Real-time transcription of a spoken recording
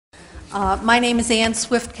My name is Ann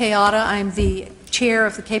Swift-Kayada. I'm the chair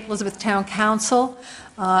of the Cape Elizabeth Town Council.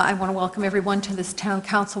 I want to welcome everyone to this Town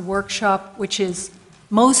Council workshop, which is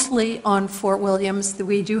mostly on Fort Williams.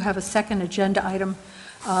 We do have a second agenda item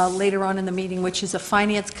later on in the meeting, which is a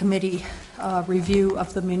Finance Committee review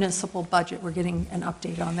of the municipal budget. We're getting an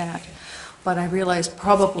update on that. But I realize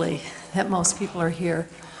probably that most people are here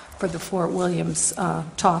for the Fort Williams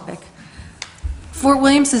topic. Fort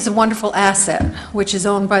Williams is a wonderful asset, which is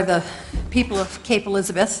owned by the people of Cape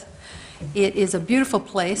Elizabeth. It is a beautiful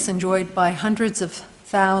place enjoyed by hundreds of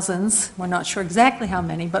thousands, we're not sure exactly how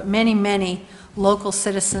many, but many, many local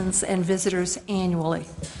citizens and visitors annually.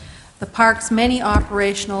 The park's many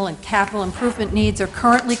operational and capital improvement needs are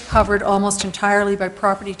currently covered almost entirely by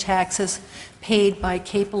property taxes paid by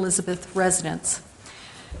Cape Elizabeth residents.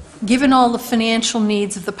 Given all the financial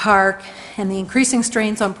needs of the park and the increasing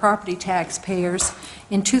strains on property taxpayers,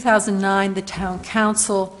 in 2009 the Town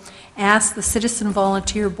Council asked the Citizen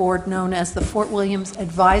Volunteer Board, known as the Fort Williams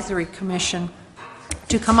Advisory Commission,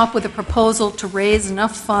 to come up with a proposal to raise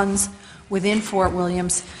enough funds within Fort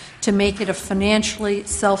Williams to make it a financially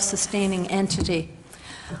self-sustaining entity.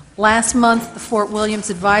 Last month, the Fort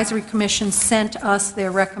Williams Advisory Commission sent us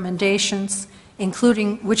their recommendations,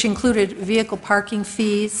 which included vehicle parking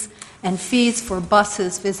fees and fees for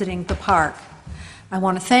buses visiting the park. I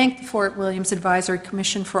want to thank the Fort Williams Advisory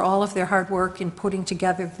Commission for all of their hard work in putting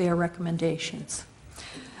together their recommendations.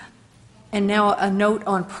 And now a note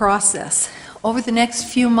on process. Over the next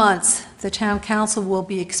few months, the Town Council will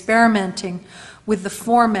be experimenting with the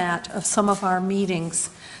format of some of our meetings,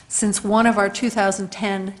 since one of our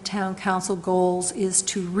 2010 Town Council goals is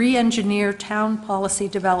to re-engineer town policy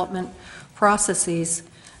development processes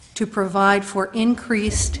to provide for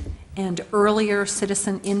increased and earlier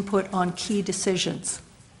citizen input on key decisions.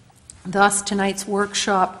 Thus, tonight's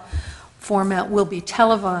workshop format will be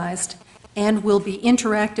televised and will be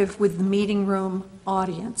interactive with the meeting room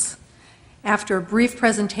audience. After a brief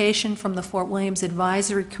presentation from the Fort Williams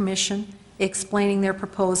Advisory Commission explaining their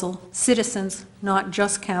proposal, citizens, not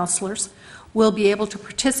just councilors, will be able to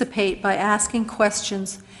participate by asking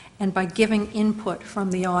questions and by giving input from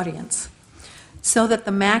the audience. So that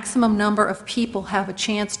the maximum number of people have a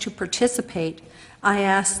chance to participate, I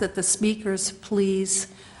ask that the speakers please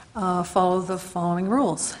follow the following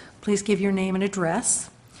rules. Please give your name and address.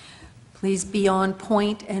 Please be on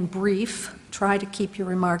point and brief. Try to keep your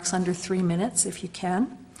remarks under 3 minutes if you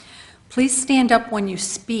can. Please stand up when you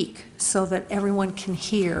speak so that everyone can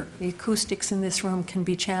hear. The acoustics in this room can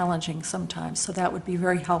be challenging sometimes, so that would be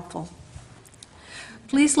very helpful.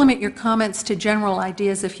 Please limit your comments to general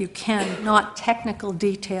ideas if you can, not technical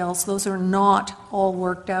details. Those are not all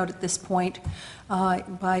worked out at this point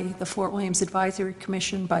by the Fort Williams Advisory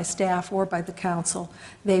Commission, by staff, or by the council.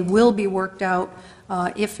 They will be worked out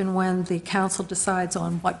if and when the council decides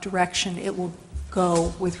on what direction it will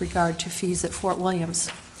go with regard to fees at Fort Williams.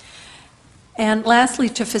 And lastly,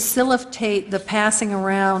 to facilitate the passing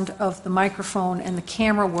around of the microphone and the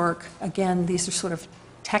camera work, again, these are sort of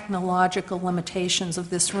technological limitations of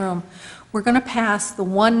this room, we're going to pass the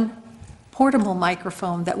one portable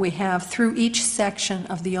microphone that we have through each section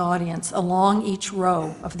of the audience, along each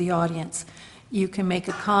row of the audience. You can make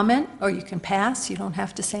a comment or you can pass. You don't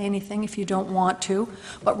have to say anything if you don't want to.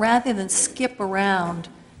 But rather than skip around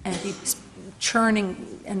and be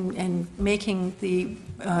churning and making the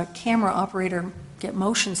camera operator get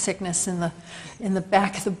motion sickness in the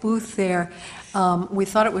back of the booth there, we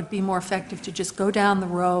thought it would be more effective to just go down the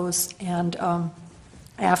rows, and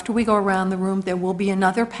after we go around the room, there will be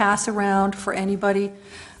another pass around for anybody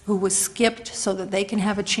who was skipped so that they can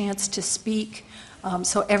have a chance to speak.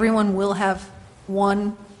 So everyone will have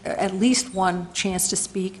at least one chance to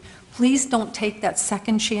speak. Please don't take that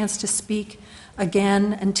second chance to speak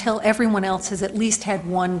again until everyone else has at least had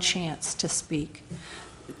one chance to speak.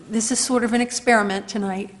 This is sort of an experiment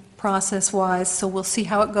tonight, process-wise, so we'll see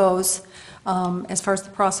how it goes as far as the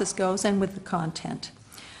process goes and with the content.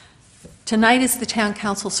 Tonight is the Town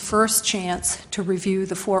Council's first chance to review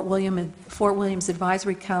the Fort Williams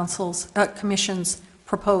Advisory Commission's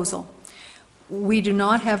proposal. We do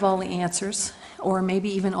not have all the answers, or maybe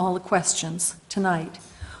even all the questions tonight,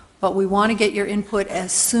 but we want to get your input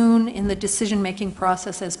as soon in the decision-making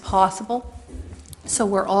process as possible. So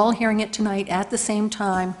we're all hearing it tonight at the same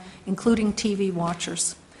time, including TV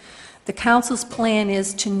watchers. The Council's plan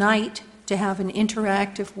is tonight to have an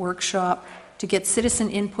interactive workshop to get citizen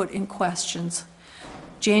input and questions.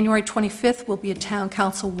 January 25th will be a Town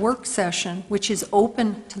Council work session, which is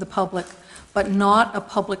open to the public, but not a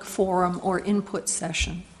public forum or input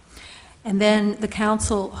session. And then the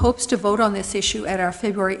Council hopes to vote on this issue at our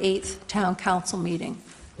February 8th Town Council meeting.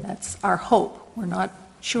 That's our hope. We're not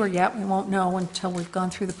sure yet. We won't know until we've gone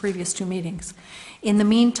through the previous 2 meetings. In the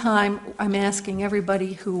meantime, I'm asking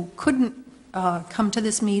everybody who couldn't come to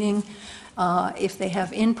this meeting, if they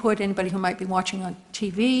have input, anybody who might be watching on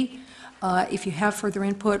TV, if you have further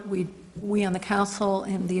input, we on the council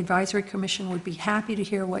and the advisory commission would be happy to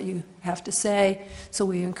hear what you have to say. So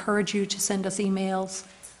we encourage you to send us emails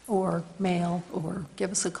or mail or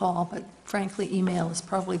give us a call, but frankly, email is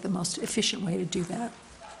probably the most efficient way to do that.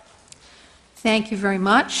 Thank you very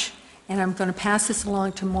much, and I'm going to pass this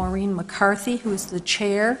along to Maureen McCarthy, who is the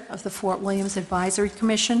chair of the Fort Williams Advisory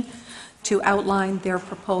Commission, to outline their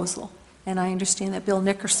proposal. And I understand that Bill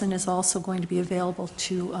Nickerson is also going to be available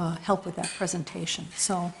to help with that presentation.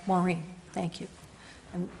 So, Maureen, thank you.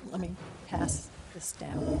 And let me pass this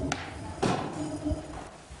down.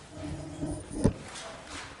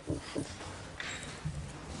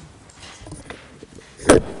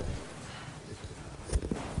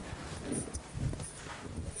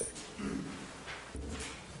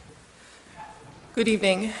 Good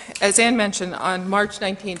evening. As Ann mentioned, on March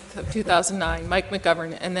 19th of 2009, Mike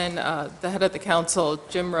McGovern and then the head of the council,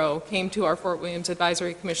 Jim Rowe, came to our Fort Williams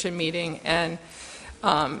Advisory Commission meeting and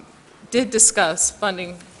did discuss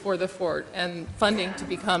funding for the fort and funding to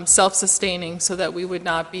become self-sustaining so that we would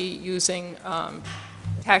not be using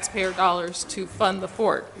taxpayer dollars to fund the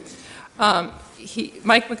fort.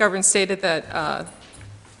 Mike McGovern stated that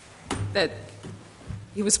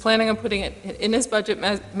he was planning on putting it in his budget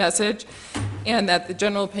message, and that the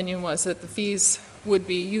general opinion was that the fees would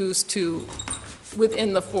be used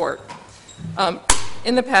within the fort.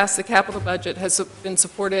 In the past, the capital budget has been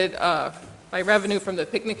supported by revenue from the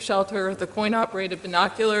picnic shelter, the coin-operated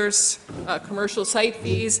binoculars, commercial site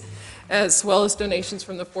fees, as well as donations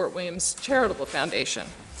from the Fort Williams Charitable Foundation.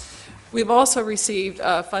 We've also received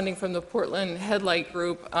funding from the Portland Headlight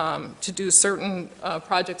Group to do certain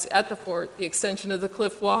projects at the fort, the extension of the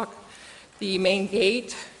cliff walk, the main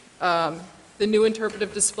gate, the new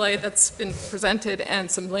interpretive display that's been presented,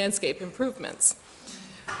 and some landscape improvements.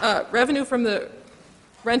 Revenue from the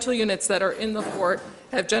rental units that are in the fort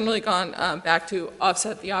have generally gone back to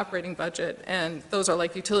offset the operating budget, and those are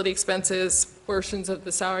like utility expenses, portions of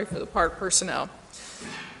the salary for the park personnel.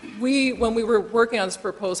 When we were working on this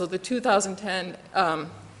proposal, the 2010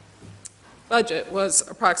 budget was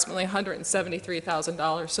approximately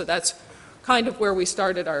 $173,000, so that's kind of where we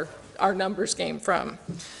started our numbers game from.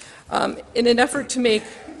 In an effort to make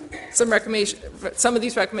some of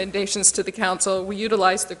these recommendations to the council, we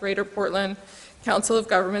utilized the Greater Portland Council of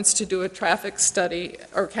Governments to do a traffic study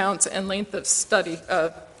or counts and length of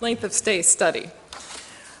stay study.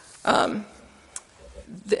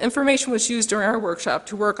 The information was used during our workshop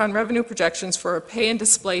to work on revenue projections for a pay and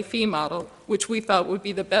display fee model, which we felt would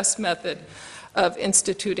be the best method of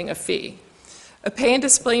instituting a fee. A pay and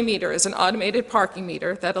display meter is an automated parking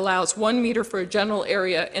meter that allows 1 meter for a general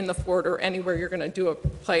area in the fort or anywhere you're going to do a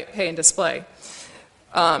pay and display.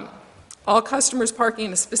 All customers parking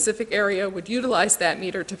in a specific area would utilize that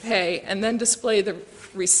meter to pay and then display the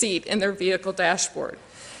receipt in their vehicle dashboard.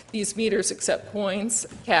 These meters accept coins,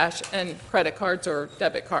 cash, and credit cards or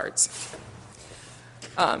debit cards.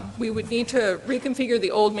 We would need to reconfigure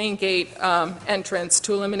the old main gate entrance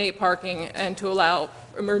to eliminate parking and to allow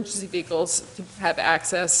emergency vehicles to have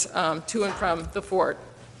access to and from the fort.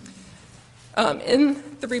 In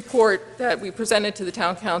the report that we presented to the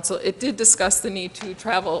town council, it did discuss the need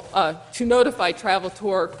to notify travel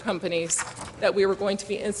tour companies that we were going to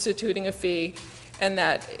be instituting a fee and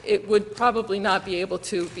that it would probably not be able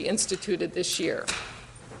to be instituted this year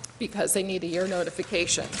because they need a year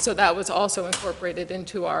notification. So that was also incorporated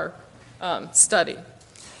into our study.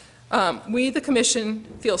 We, the commission,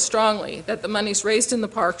 feel strongly that the monies raised in the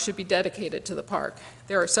park should be dedicated to the park.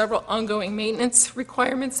 There are several ongoing maintenance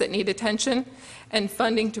requirements that need attention and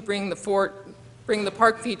funding to bring the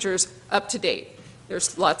park features up to date.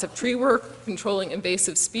 There's lots of tree work, controlling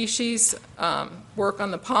invasive species, work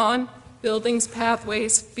on the pond, buildings,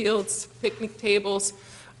 pathways, fields, picnic tables.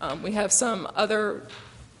 We have some other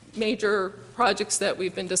major projects that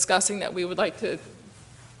we've been discussing that we would like to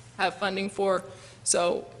have funding for.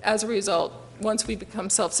 So as a result, once we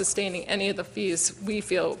become self-sustaining, any of the fees we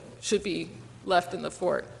feel should be left in the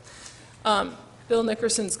fort. Bill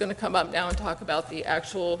Nickerson's going to come up now and talk about the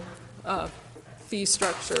actual fee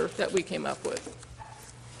structure that we came up with.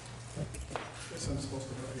 Yes, I'm supposed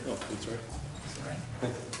to go here. Oh, that's right.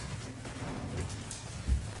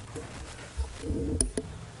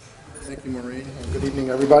 Thank you, Maureen. Good evening,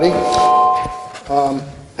 everybody.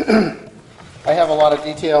 I have a lot of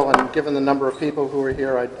detail, and given the number of people who are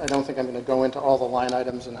here, I don't think I'm going to go into all the line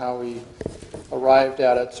items and how we arrived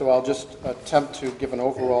at it, so I'll just attempt to give an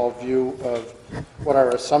overall view of what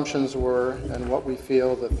our assumptions were and what we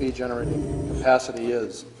feel the fee generating capacity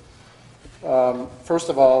is. First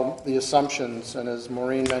of all, the assumptions, and as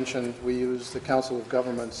Maureen mentioned, we use the Council of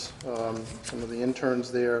Governments, some of the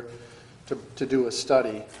interns there, to do a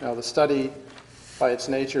study. Now, the study, by its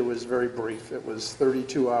nature, was very brief. It was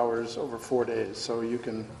 32 hours over 4 days, so you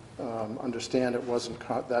can understand it wasn't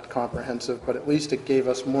that comprehensive, but at least it gave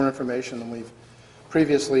us more information than we've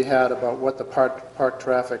previously had about what the park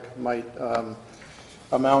traffic might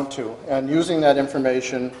amount to. And using that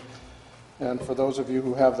information, and for those of you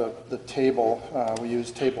who have the table, we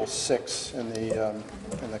use table 6 in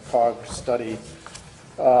the COG study.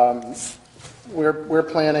 We're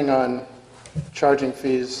planning on charging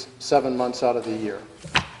fees 7 months out of the year.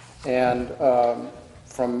 And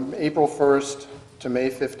from April 1st to May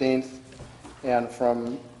 15th, and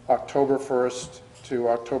from October 1st to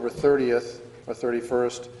October 30th or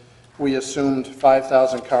 31st, we assumed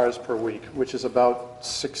 5,000 cars per week, which is about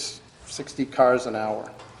 60 cars an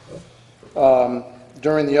hour.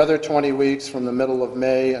 During the other 20 weeks, from the middle of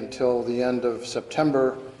May until the end of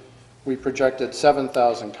September, we projected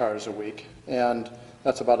 7,000 cars a week, and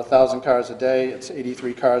that's about 1,000 cars a day. It's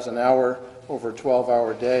 83 cars an hour over a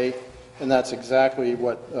 12-hour day, and that's exactly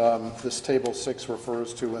what this Table 6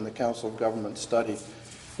 refers to in the Council of Government study.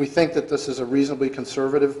 We think that this is a reasonably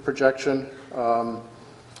conservative projection.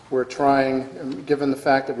 We're trying, given the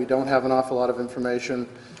fact that we don't have an awful lot of information,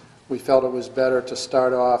 we felt it was better to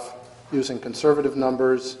start off using conservative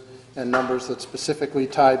numbers and numbers that specifically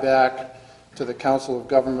tie back to the Council of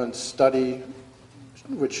Government study,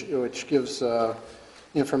 which gives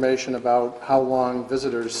information about how long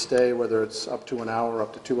visitors stay, whether it's up to an hour,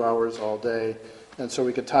 up to 2 hours all day. And so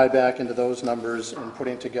we could tie back into those numbers in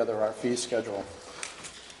putting together our fee schedule.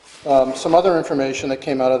 Some other information that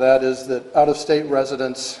came out of that is that out-of-state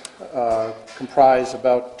residents comprise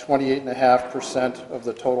about 28.5% of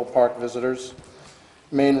the total park visitors.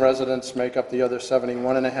 Maine residents make up the other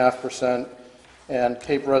 71.5%, and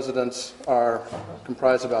Cape residents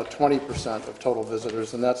comprise about 20% of total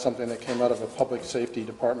visitors, and that's something that came out of a Public Safety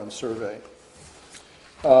Department survey.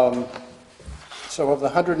 So of the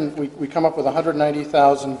we come up with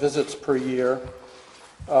 190,000 visits per year,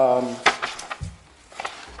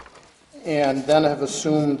 and then have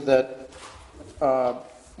assumed that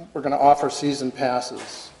we're going to offer season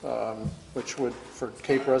passes, which would, for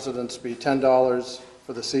Cape residents, be $10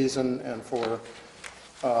 for the season, and for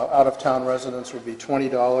out-of-town residents would be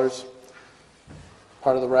 $20.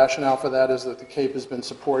 Part of the rationale for that is that the Cape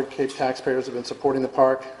taxpayers have been supporting the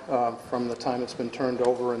park from the time it's been turned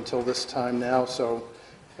over until this time now, so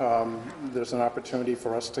there's an opportunity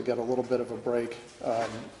for us to get a little bit of a break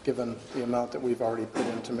given the amount that we've already put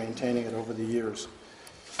into maintaining it over the years.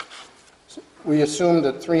 We assumed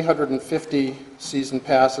that 350 season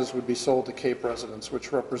passes would be sold to Cape residents,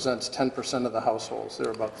 which represents 10% of the households. There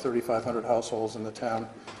are about 3,500 households in the town,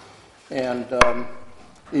 and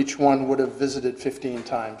each one would have visited 15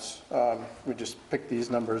 times. We just picked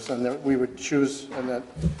these numbers, and that we would choose, and that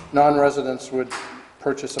non-residents would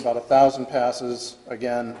purchase about 1,000 passes.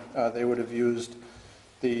 Again, they would have used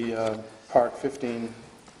the park 15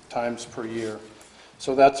 times per year.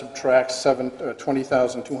 So that subtracts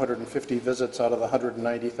 20,250 visits out of the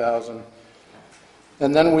 190,000.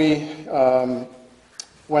 And then we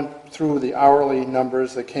went through the hourly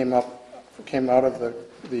numbers that came out of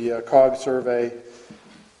the COG survey.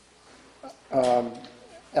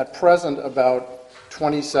 At present, about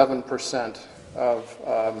 27%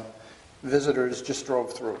 of visitors just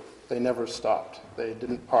drove through. They never stopped. They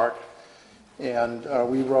didn't park. And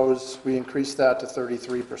we increased that to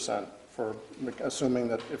 33%. For assuming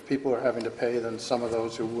that if people are having to pay, then some of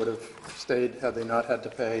those who would have stayed had they not had to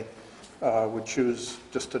pay would choose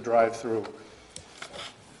just to drive through.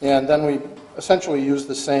 And then we essentially used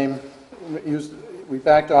the same, we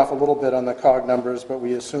backed off a little bit on the COG numbers, but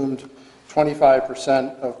we assumed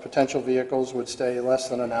 25% of potential vehicles would stay less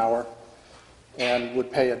than an hour and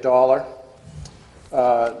would pay $1.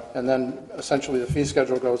 And then essentially the fee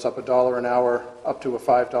schedule goes up $1 an hour up to a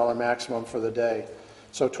 $5 maximum for the day.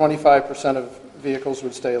 So 25% of vehicles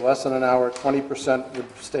would stay less than an hour, 20% would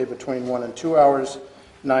stay between 1 and 2 hours,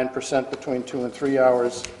 9% between 2 and 3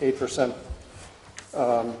 hours, 8%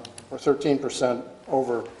 or 13%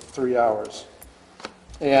 over 3 hours.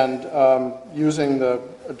 And using the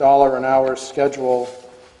 $1 an hour schedule,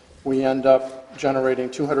 we end up generating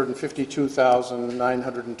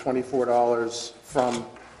 $252,924 from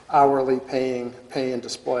hourly pay and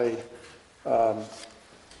display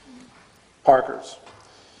parkers.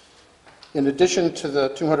 In addition to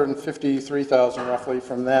the $253,000 roughly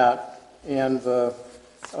from that, and the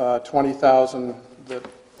 20,000 that,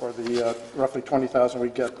 or the roughly 20,000 we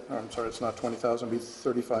get, I'm sorry, it's not 20,000, it'd be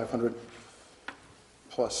 3,500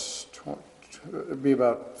 plus 20, it'd be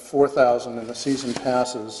about 4,000 in the season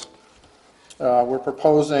passes. We're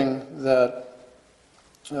proposing that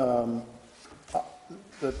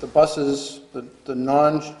that the buses, the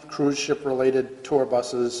non-cruise ship related tour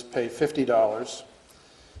buses pay $50,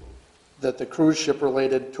 that the cruise ship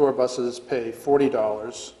related tour buses pay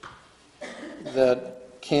 $40,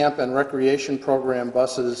 that camp and recreation program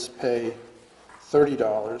buses pay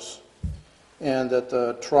 $30, and that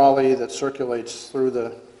the trolley that circulates through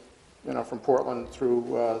the, from Portland through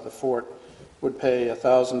the fort would pay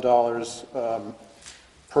 $1,000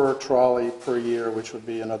 per trolley per year, which would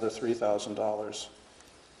be another $3,000.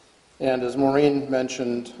 And as Maureen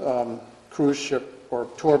mentioned, cruise ship or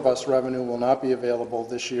tour bus revenue will not be available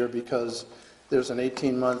this year because there's an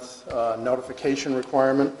 18-month notification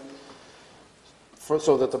requirement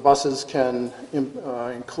so that the buses can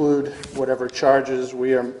include whatever charges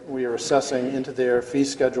we are assessing into their fee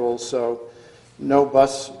schedules. So no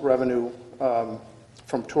bus revenue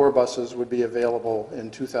from tour buses would be available in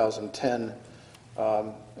 2010.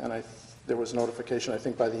 And there was notification, I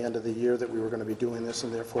think, by the end of the year that we were going to be doing this,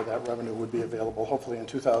 and therefore that revenue would be available hopefully in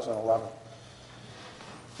 2011.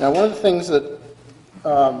 Now, one of the things that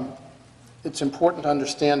it's important to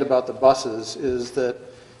understand about the buses is that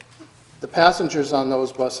the passengers on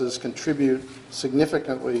those buses contribute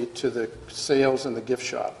significantly to the sales in the gift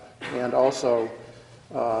shop, and also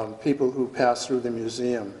people who pass through the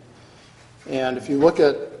museum. And if you look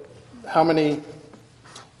at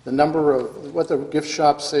the number of what the gift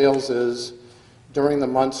shop sales is during the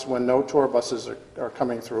months when no tour buses are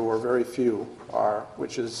coming through, or very few are,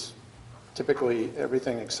 which is typically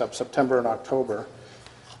everything except September and October,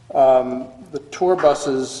 the tour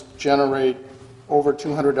buses generate over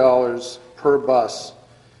 $200 per bus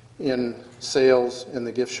in sales in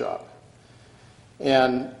the gift shop.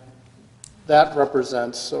 And that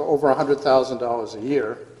represents over $100,000 a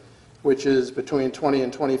year, which is between 20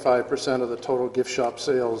 and 25% of the total gift shop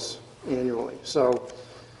sales annually. So,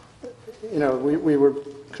 we were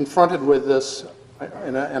confronted with this,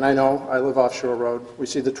 and I know, I live off Shore Road. We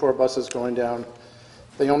see the tour buses going down.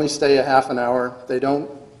 They only stay a half an hour. They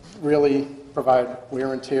don't really provide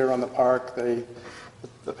wear and tear on the park. The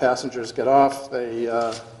passengers get off, they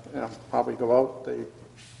probably go out, they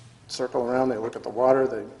circle around, they look at the water,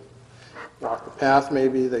 they walk the path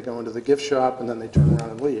maybe, they go into the gift shop, and then they turn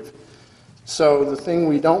around and leave. So the thing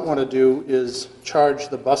we don't want to do is charge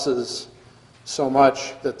the buses so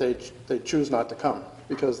much that they choose not to come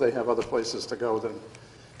because they have other places to go than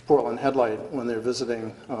Portland Headlight when they're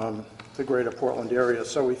visiting the greater Portland area.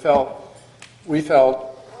 So we felt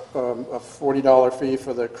a $40 fee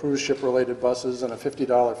for the cruise ship related buses and a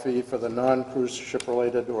 $50 fee for the non-cruise ship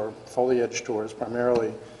related or foliage tours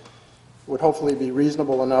primarily would hopefully be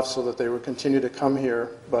reasonable enough so that they would continue to come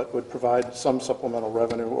here, but would provide some supplemental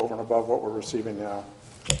revenue over and above what we're receiving now.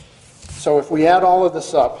 So if we add all of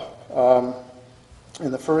this up,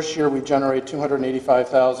 in the first year we generate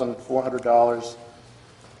 $285,400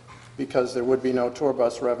 because there would be no tour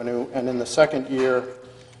bus revenue, and in the second year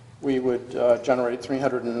we would generate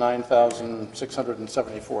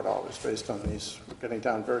 $309,674 based on these. We're getting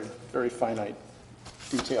down very, very finite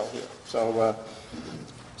detail here.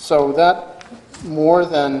 So that more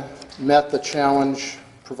than met the challenge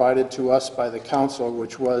provided to us by the council,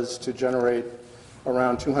 which was to generate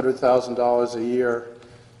around $200,000 a year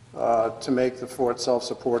to make the fort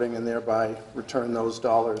self-supporting and thereby return those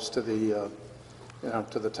dollars to the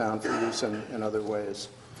town for use in other ways.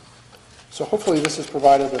 So hopefully this has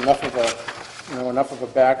provided enough of a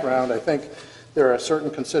background. I think there are certain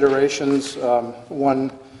considerations. One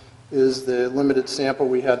is the limited sample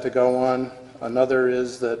we had to go on. Another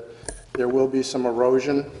is that there will be some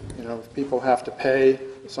erosion. If people have to pay,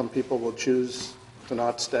 some people will choose to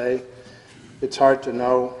not stay. It's hard to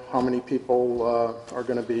know how many people are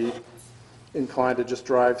going to be inclined to just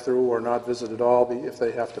drive through or not visit at all if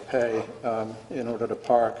they have to pay in order to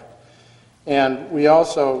park. And we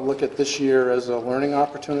also look at this year as a learning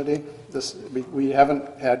opportunity. We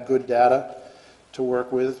haven't had good data to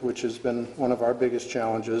work with, which has been one of our biggest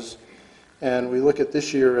challenges. And we look at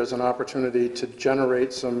this year as an opportunity to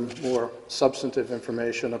generate some more substantive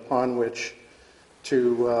information upon which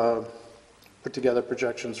to put together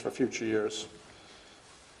projections for future years.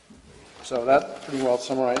 So that pretty well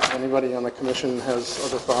summarizes. Anybody on the commission has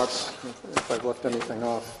other thoughts, if I've left anything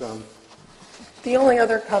off? The only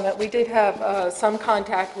other comment, we did have some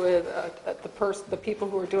contact with the people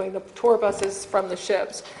who were doing the tour buses from the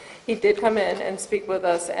ships. He did come in and speak with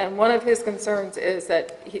us, and one of his concerns is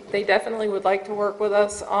that they definitely would like to work with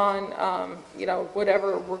us on,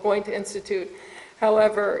 whatever we're going to institute.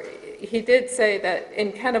 However, he did say that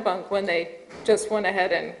in Kennebunk, when they just went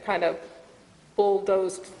ahead and kind of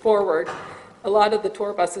bulldozed forward, a lot of the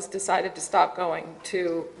tour buses decided to stop going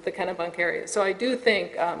to the Kennebunk area. So I do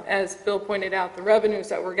think, as Bill pointed out, the revenues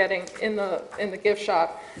that we're getting in the gift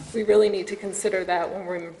shop, we really need to consider that when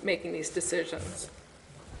we're making these decisions.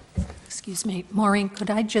 Excuse me, Maureen,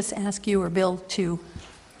 could I just ask you or Bill to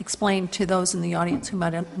explain to those in the audience who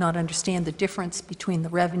might not understand the difference between the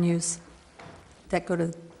revenues that go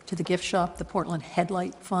to the gift shop, the Portland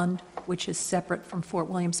Headlight Fund, which is separate from Fort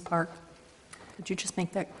Williams Park? Could you just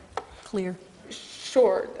make that clear?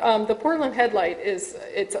 Sure. The Portland Headlight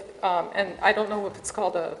and I don't know if it's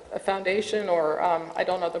called a foundation or I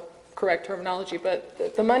don't know the correct terminology,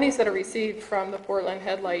 but the monies that are received from the Portland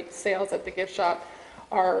Headlight sales at the gift shop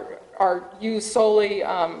are used solely or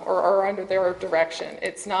are under their direction.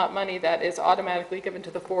 It's not money that is automatically given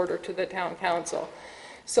to the Fort or to the town council.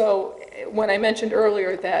 So when I mentioned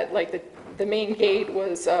earlier that like the main gate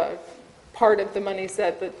was part of the monies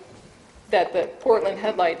that the Portland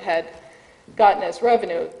Headlight had gotten as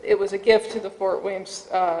revenue, it was a gift to the Fort Williams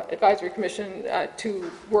Advisory Commission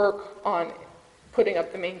to work on putting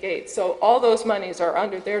up the main gate. So all those monies are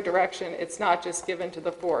under their direction. It's not just given to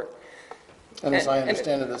the Fort. And as I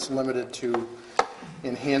understand it, it's limited to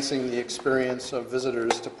enhancing the experience of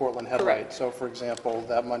visitors to Portland Headlight. Correct. So, for example,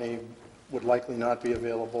 that money would likely not be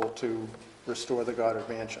available to restore the Goddard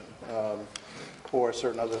Mansion or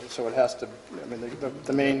certain other, so it has to, I mean,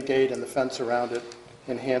 the main gate and the fence around it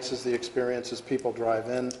enhances the experience as people drive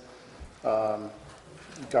in.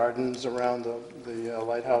 Gardens around the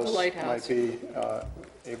lighthouse might be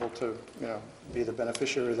able to, be the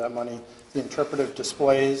beneficiary of that money. The interpretive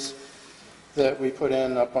displays that we put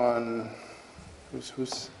in up on,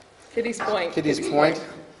 who's Kitty's Point. Kitty's Point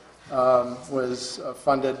was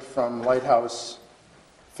funded from lighthouse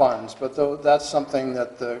funds, but that's something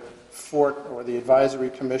that the Fort or the Advisory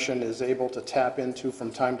Commission is able to tap into from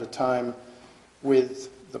time to time with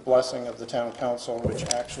the blessing of the town council, which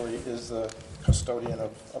actually is the custodian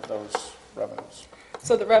of those revenues.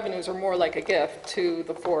 So the revenues are more like a gift to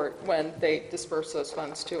the Fort when they disperse those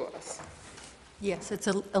funds to us. Yes, it's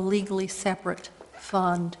a legally separate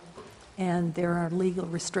fund, and there are legal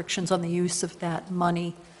restrictions on the use of that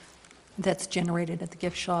money that's generated at the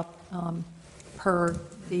gift shop per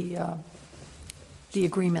the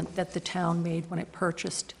agreement that the town made when it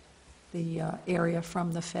purchased the area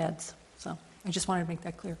from the feds. So I just wanted to make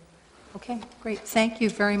that clear. Okay, great. Thank you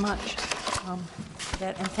very much.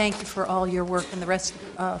 And thank you for all your work and the rest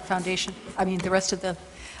of the rest of the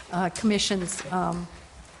commission's,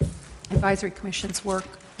 advisory commission's work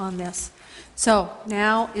on this. So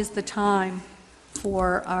now is the time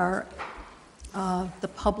for our the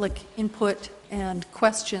public input and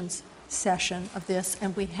questions session of this,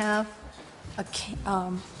 and we have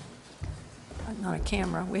not a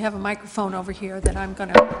camera, we have a microphone over here that I'm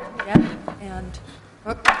going to get, and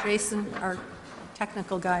Jason, our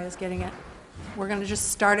technical guy, is getting it. We're going to just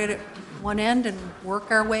start it at one end and work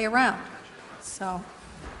our way around. So.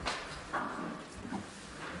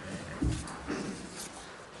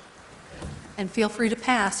 And feel free to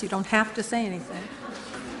pass, you don't have to say anything.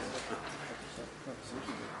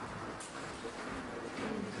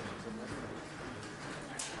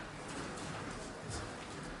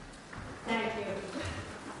 Thank you.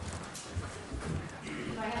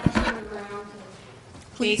 I have to turn around.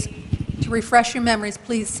 Please, to refresh your memories,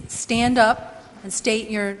 please stand up and state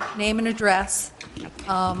your name and address.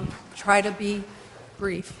 Try to be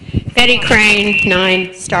brief. Betty Crane,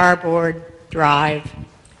 9 Starboard Drive,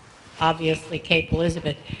 obviously Cape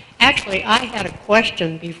Elizabeth. Actually, I had a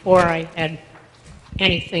question before I had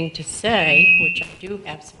anything to say, which I do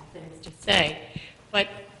have some things to say, but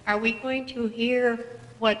are we going to hear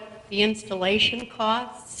what the installation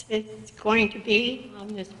costs is going to be on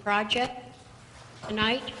this project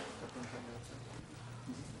tonight?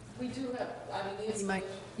 We do have,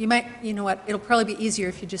 You know what, it'll probably be easier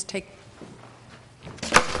if you just take.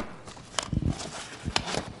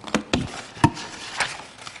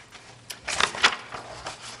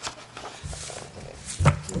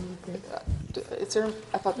 Is there,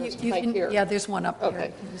 I thought there was a mic here. Yeah, there's one up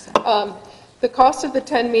Okay. here. The cost of the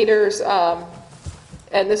 10 meters,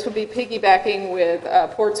 and this would be piggybacking with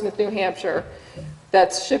Portsmouth, New Hampshire,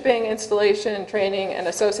 that's shipping, installation, training, and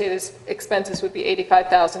associated expenses would be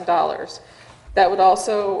 $85,000. That would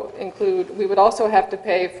also include, we would also have to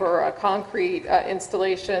pay for a concrete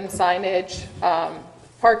installation, signage,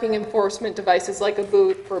 parking enforcement devices like a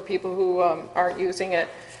boot for people who aren't using it,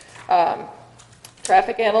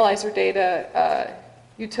 traffic analyzer data,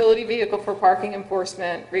 utility vehicle for parking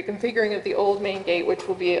enforcement, reconfiguring of the old main gate, which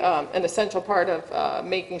will be an essential part of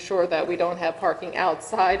making sure that we don't have parking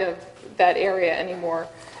outside of that area anymore.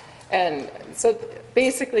 And so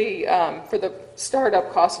basically, for the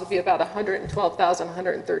startup cost, it'll be about $112,000,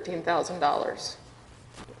 $113,000.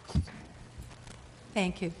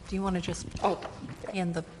 Thank you. Do you want to just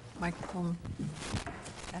hand the microphone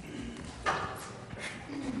back?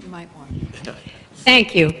 You might want.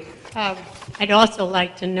 Thank you. I'd also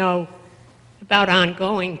like to know about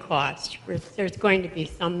ongoing costs. There's going to be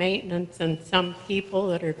some maintenance and some people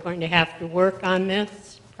that are going to have to work on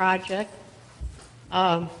this project.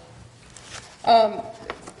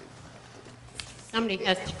 Somebody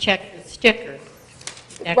has to check the sticker.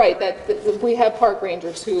 Right, we have park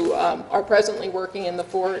rangers who are presently working in the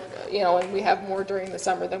fort, and we have more during the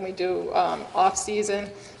summer than we do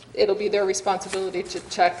off-season. It'll be their responsibility to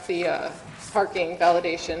check the parking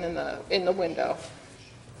validation in the window.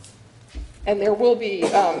 And there will be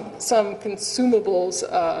some consumables,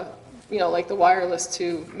 like the wireless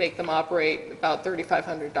to make them operate, about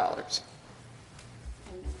 $3,500.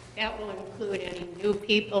 That will include any new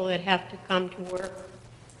people that have to come to work?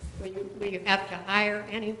 Will you have to hire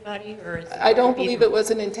anybody, or is it I don't believe it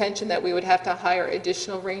was an intention that we would have to hire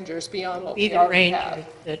additional rangers beyond what we already have.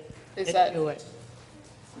 That do it?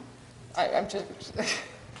 I'm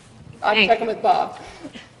checking with Bob.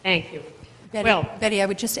 Thank you. Betty, I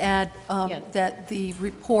would just add Yes. that the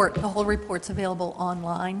whole report's available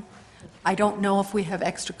online. I don't know if we have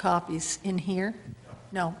extra copies in here.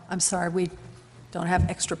 No, I'm sorry, we don't have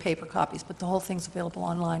extra paper copies, but the whole thing's available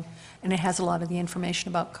online, and it has a lot of the information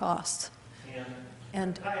about costs.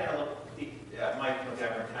 And Can I add a little, Mike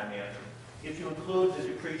McGovern, Town Manager. If you include the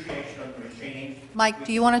depreciation of the machine... Mike,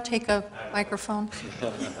 do you want to take a microphone?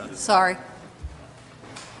 Sorry.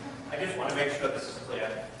 I just want to make sure this is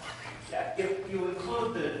clear. Yeah, if you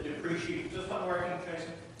include the depreciation... Is this one working,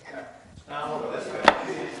 Jason? No, this way.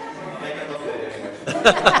 Make it look good.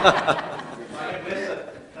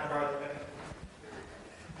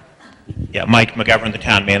 Yeah, Mike McGovern, the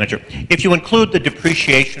Town Manager. If you include the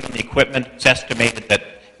depreciation on the equipment, it's estimated that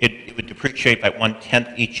it would depreciate by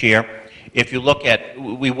 1/10 each year. If you look at,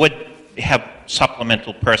 we would have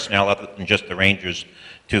supplemental personnel other than just the rangers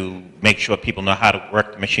to make sure people know how to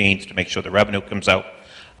work the machines, to make sure the revenue comes out.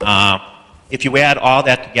 If you add all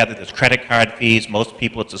that together, there's credit card fees. Most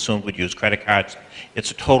people, it's assumed, would use credit cards.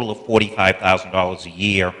 It's a total of $45,000 a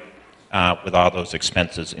year with all those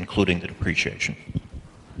expenses, including the depreciation.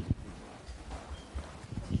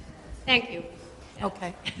 Thank you.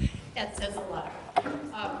 Okay. That says a lot.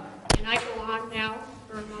 Can I go on now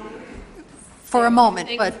for a moment? For a moment,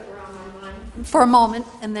 Things but that were on my mind. for a moment,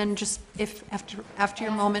 and then just if after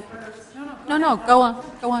your moment. No, go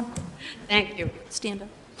on. Thank you. Stand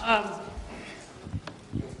up.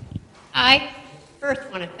 I first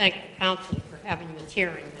want to thank the council for having this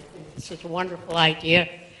hearing. I think this is a wonderful idea.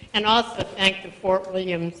 And also thank the Fort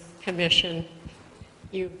Williams Commission.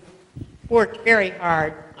 You've worked very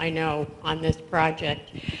hard, I know, on this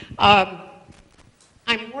project. I'm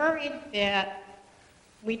worried that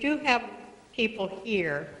we do have people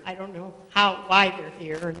here. I don't know why they're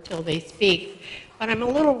here until they speak. But I'm a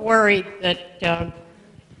little worried that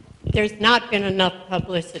there's not been enough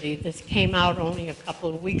publicity. This came out only a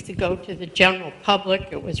couple of weeks ago to the general public.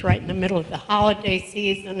 It was right in the middle of the holiday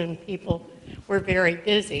season, and people were very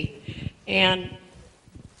busy. And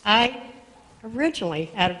I originally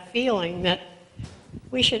had a feeling that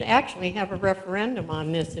we should actually have a referendum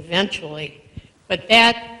on this eventually. But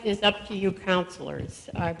that is up to you councilors.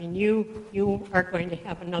 I mean, you are going to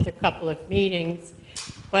have another couple of meetings.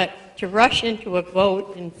 But to rush into a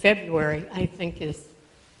vote in February, I think, is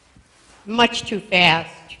much too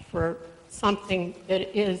fast for something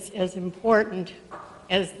that is as important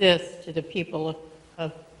as this to the people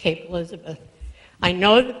of Cape Elizabeth. I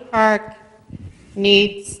know the park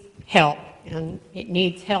needs help, and it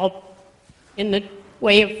needs help in the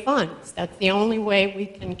way of funds. That's the only way we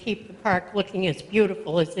can keep the park looking as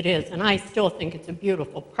beautiful as it is, and I still think it's a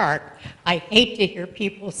beautiful park. I hate to hear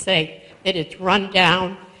people say that it's run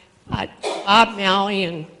down. Bob Malley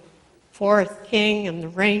and Forrest King and the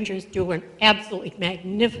Rangers do an absolutely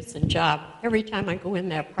magnificent job. Every time I go in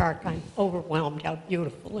that park, I'm overwhelmed how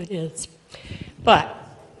beautiful it is. But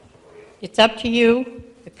it's up to you.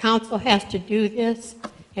 The council has to do this.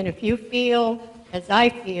 And if you feel, as I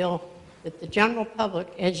feel, that the general public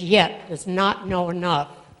as yet does not know enough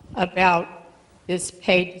about this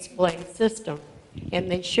pay display system.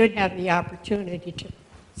 And they should have the opportunity to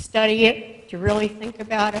study it, to really think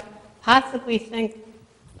about it, possibly think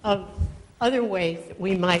of other ways that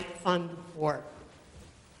we might fund for it.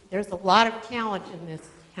 There's a lot of talent in this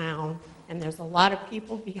town, and there's a lot of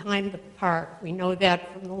people behind the park. We know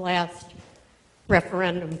that from the last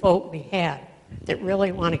referendum vote we had, that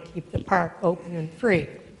really want to keep the park open and free,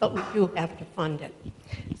 but we do have to fund it.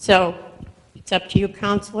 So it's up to you,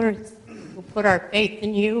 councilors. We'll put our faith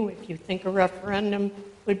in you if you think a referendum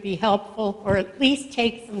would be helpful, or at least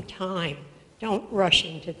take some time. Don't rush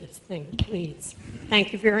into this thing, please.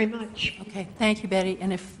 Thank you very much. Okay, thank you, Betty.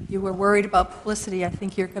 And if you were worried about publicity, I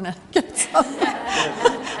think you're going to get some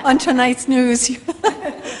on tonight's news.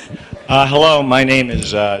 Hello, my name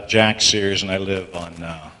is Jack Sears, and I live on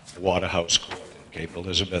Waterhouse Court in Cape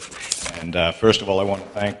Elizabeth. And first of all, I want to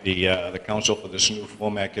thank the council for this new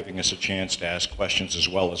format, giving us a chance to ask questions as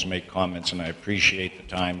well as make comments, and I appreciate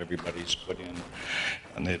the time everybody's put in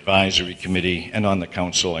on the advisory committee and on the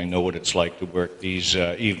council. I know what it's like to work these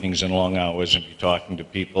evenings and long hours and be talking to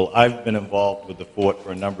people. I've been involved with the fort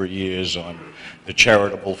for a number of years on the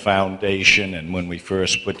charitable foundation, and when we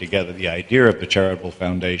first put together the idea of the charitable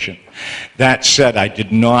foundation. That said, I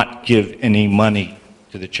did not give any money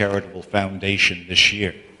to the charitable foundation this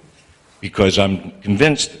year, because I'm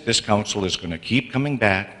convinced that this council is going to keep coming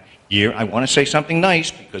back year. I want to say something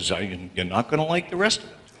nice, because you're not going to like the rest of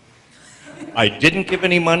it. I didn't give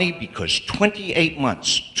any money because 28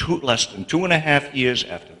 months, less than 2.5 years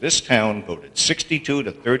after this town voted 62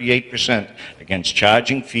 to 38% against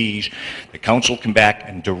charging fees, the council came back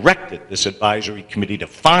and directed this advisory committee to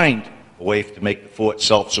find a way to make the fort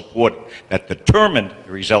self-supporting. That determined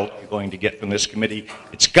the result you're going to get from this committee.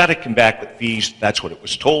 It's got to come back with fees. That's what it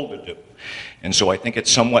was told to do. And so I think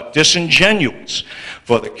it's somewhat disingenuous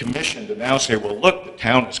for the commission to now say, well, look, the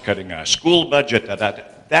town is cutting our school budget.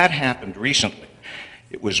 That happened recently.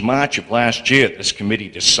 It was March of last year this committee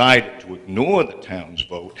decided to ignore the town's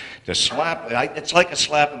vote, to slap, it's like a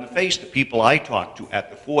slap in the face to people I talk to at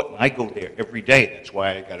the fort, and I go there every day. That's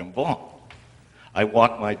why I got involved. I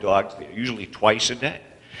walk my dogs there usually twice a day.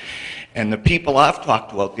 And the people I've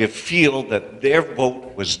talked to out there feel that their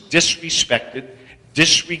vote was disrespected,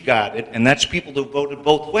 disregarded, and that's people who voted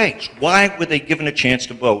both ways. Why were they given a chance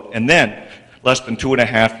to vote? And then, less than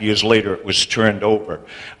 2.5 years later, it was turned over,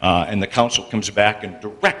 and the council comes back and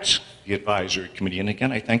directs the advisory committee, and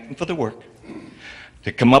again, I thank them for the work,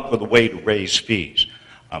 to come up with a way to raise fees.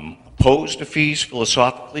 I'm opposed to fees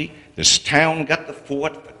philosophically. This town got the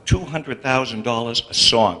fort for $200,000 a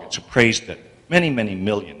song. It's appraised at many, many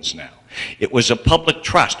millions now. It was a public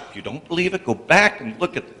trust. If you don't believe it, go back and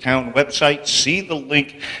look at the town website, see the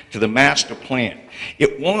link to the master plan.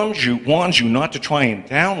 It warns you not to try and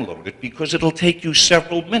download it because it'll take you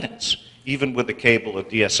several minutes, even with a cable or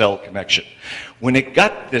DSL connection. When it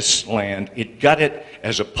got this land, it got it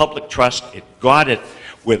as a public trust. It got it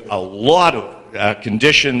with a lot of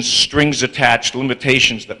conditions, strings attached,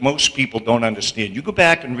 limitations that most people don't understand. You go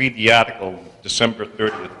back and read the article, December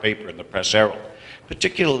 30th paper in the Press Herald,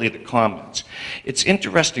 particularly the comments. It's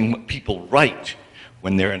interesting what people write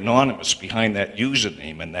when they're anonymous behind that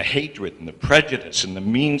username, and the hatred and the prejudice and the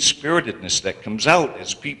mean-spiritedness that comes out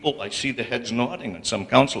as people, I see the heads nodding on some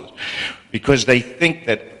councilors, because they think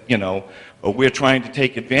that, you know, we're trying to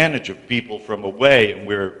take advantage of people from away, and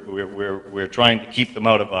we're trying to keep them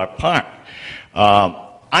out of our park.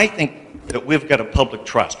 I think that we've got a public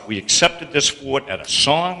trust. We accepted this fort at a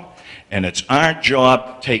song, and it's our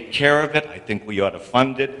job to take care of it. I think we ought to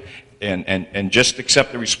fund it and just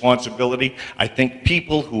accept the responsibility. I think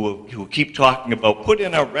people who keep talking about put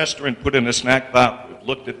in a restaurant, put in a snack bar, we've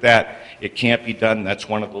looked at that. It can't be done. That's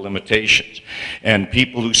one of the limitations. And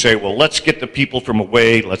people who say, well, let's get the people from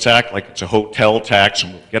away. Let's act like it's a hotel tax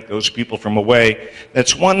and we'll get those people from away.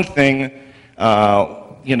 That's one thing.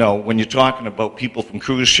 You know, when you're talking about people from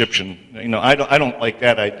cruise ships, and you know, I don't like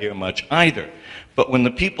that idea much either. But when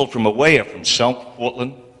the people from away are from South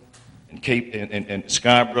Portland, and Cape, and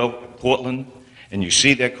Scarborough, and Portland, and you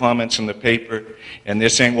see their comments in the paper, and they're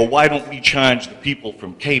saying, well, why don't we charge the people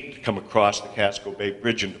from Cape to come across the Casco Bay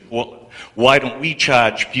Bridge into Portland? Why don't we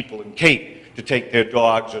charge people in Cape to take their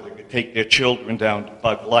dogs or to take their children down to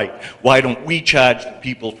Bug Light? Why don't we charge the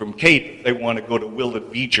people from Cape if they want to go to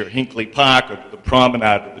Willard Beach or Hinckley Park or to the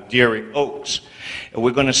promenade or the Deering Oaks? And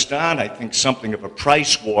we're going to start, I think, something of a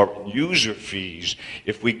price war in user fees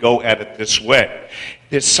if we go at it this way.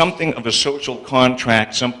 There's something of a social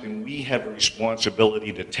contract, something we have a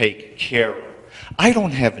responsibility to take care of. I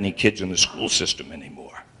don't have any kids in the school system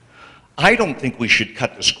anymore. I don't think we should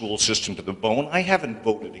cut the school system to the bone. I haven't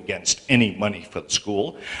voted against any money for the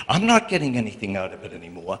school. I'm not getting anything out of it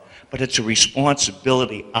anymore, but it's a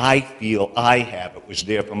responsibility I feel I have. It was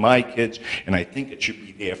there for my kids, and I think it should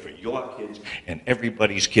be there for your kids and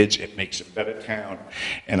everybody's kids. It makes a better town.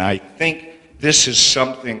 And I think this is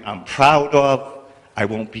something I'm proud of. I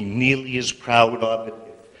won't be nearly as proud of it.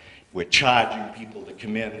 We're charging people to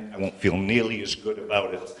come in. I won't feel nearly as good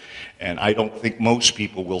about it. And I don't think most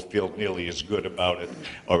people will feel nearly as good about it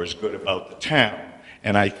or as good about the town.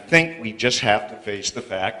 And I think we just have to face the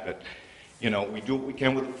fact that, you know, we do what we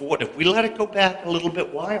can with the Ford. If we let it go back a little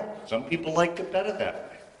bit wild, some people liked it better that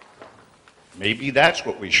way. Maybe that's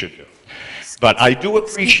what we should do. But I do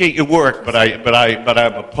appreciate your work, but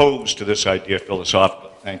I'm opposed to this idea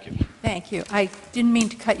philosophically. Thank you. Thank you. I didn't mean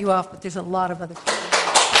to cut you off, but there's a lot of other people.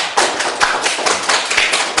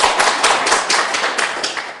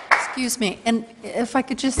 Excuse me, and if I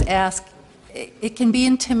could just ask, it can be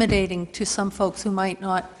intimidating to some folks who might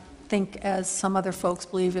not think as some other folks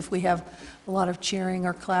believe if we have a lot of cheering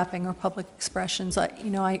or clapping or public expressions. I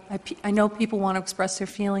know people want to express their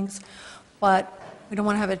feelings, but we don't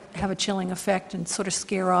want to have a chilling effect and sort of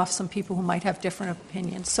scare off some people who might have different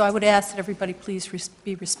opinions. So I would ask that everybody please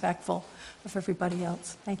be respectful of everybody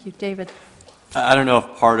else. Thank you. David? I don't know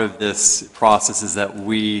if part of this process is that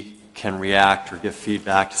we can react or give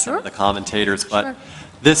feedback to some of the commentators, but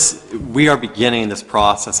we are beginning this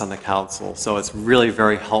process on the council, so it's really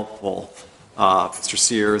very helpful, Mr.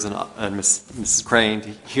 Sears and Mrs. Crane, to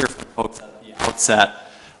hear from folks at the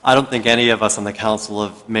outset. I don't think any of us on the council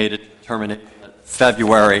have made a determination that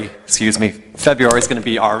February is going to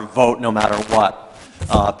be our vote no matter what,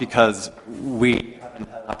 because we haven't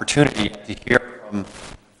had an opportunity to hear from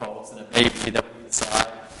folks, and it may be that we decide,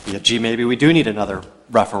 gee, maybe we do need another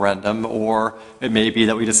referendum, or it may be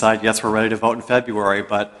that we decide, yes, we're ready to vote in February,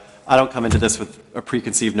 but I don't come into this with a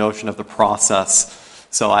preconceived notion of the process.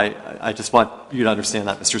 So I just want you to understand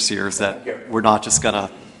that, Mr. Sears, that we're not just going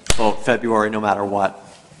to vote February no matter what.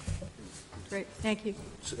 Great, thank you.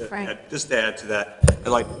 Frank? Just to add to that, I'd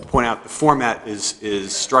like to point out the format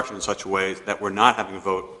is structured in such a way that we're not having a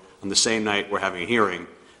vote on the same night we're having a hearing,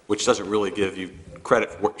 which doesn't really give you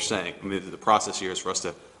credit for what you're saying. I mean, the process here is for us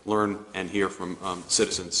to learn and hear from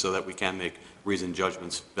citizens so that we can make reasoned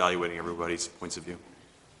judgments evaluating everybody's points of view.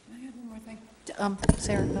 Can I add one more thing?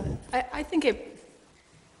 Sarah, go ahead. I think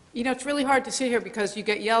it's really hard to sit here because you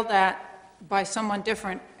get yelled at by someone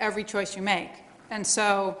different every choice you make.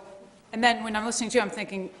 And then when I'm listening to you, I'm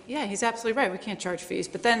thinking, yeah, he's absolutely right, we can't charge fees.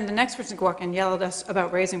 But then the next person can walk in and yell at us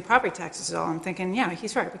about raising property taxes at all. I'm thinking, yeah,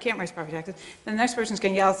 he's right, we can't raise property taxes. Then the next person's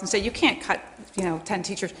going to yell at us and say, you can't cut, 10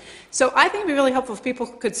 teachers. So I think it would be really helpful if people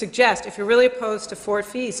could suggest, if you're really opposed to Ford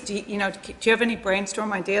fees, do you have any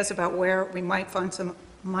brainstorm ideas about where we might find some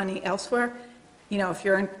money elsewhere? If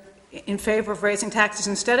you're in favor of raising taxes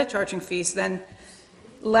instead of charging fees, then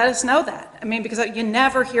let us know that. I mean, because you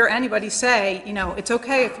never hear anybody say, it's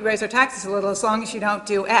okay if you raise our taxes a little as long as you don't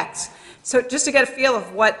do X. So just to get a feel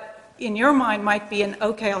of what, in your mind, might be an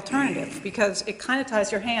okay alternative, because it kind of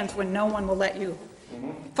ties your hands when no one will let you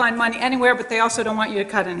find money anywhere, but they also don't want you to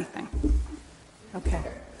cut anything. Okay.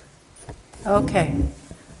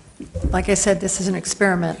 Like I said, this is an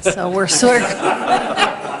experiment, so we're sort of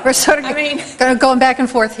going back and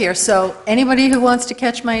forth here. So anybody who wants to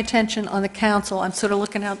catch my attention on the council, I'm sort of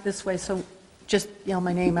looking out this way, so just yell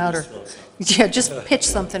my name out or just pitch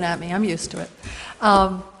something at me. I'm used to it.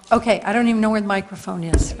 Okay, I don't even know where the microphone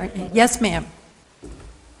is. Right? Yes, ma'am.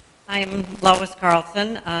 I'm Lois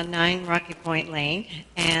Carlson, 9 Rocky Point Lane,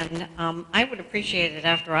 and I would appreciate it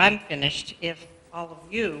after I'm finished if all of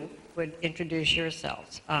you would introduce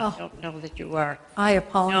yourselves. I don't know that you are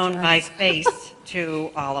known by face to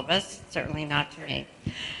all of us, certainly not to me.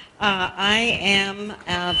 I am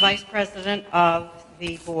Vice President of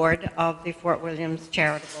the Board of the Fort Williams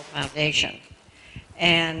Charitable Foundation,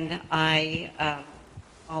 and I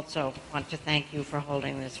also want to thank you for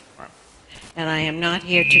holding this forum. And I am not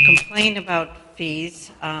here to complain about fees.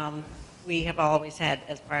 We have always had,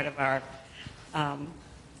 as part of our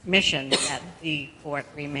mission, that the fort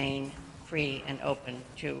remain free and open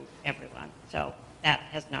to everyone. So that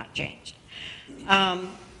has not changed.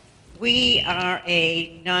 We are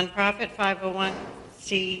a nonprofit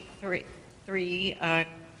 501c3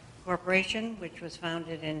 corporation, which was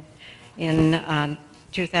founded in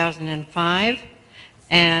 2005.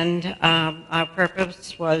 And our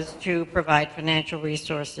purpose was to provide financial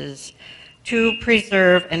resources to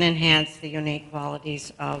preserve and enhance the unique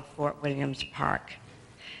qualities of Fort Williams Park.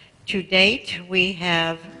 To date, we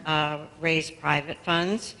have raised private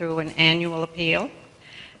funds through an annual appeal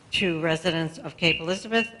to residents of Cape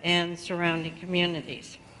Elizabeth and surrounding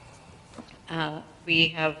communities. We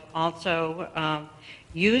have also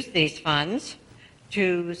used these funds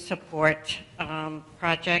to support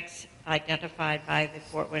projects identified by the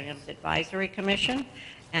Fort Williams Advisory Commission.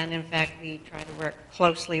 And in fact, we try to work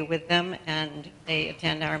closely with them, and they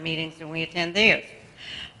attend our meetings and we attend theirs.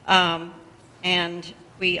 And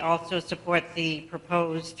we also support the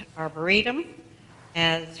proposed arboretum,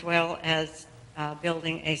 as well as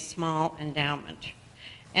building a small endowment.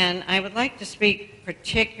 And I would like to speak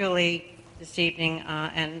particularly this evening,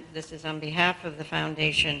 and this is on behalf of the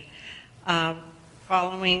foundation,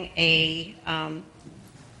 following a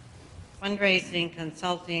fundraising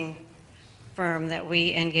consulting firm that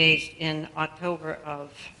we engaged in October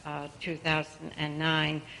of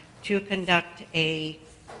 2009 to conduct a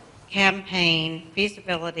campaign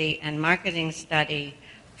feasibility and marketing study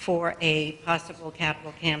for a possible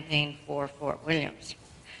capital campaign for Fort Williams.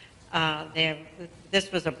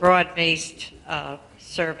 This was a broad-based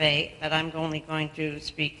survey, but I'm only going to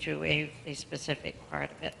speak to a specific part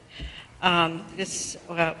of it. This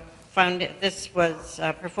was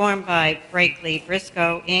performed by Brakely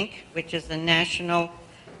Briscoe, Inc., which is a national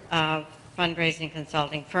fundraising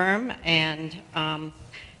consulting firm, and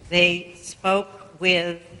they spoke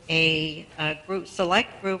with a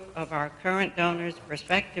select group of our current donors,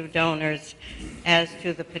 prospective donors, as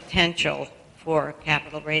to the potential for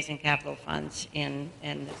raising capital funds in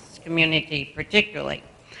this community particularly.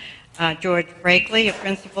 George Brakely, a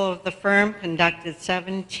principal of the firm, conducted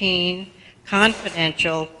 17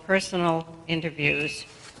 confidential personal interviews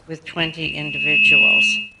with 20 individuals.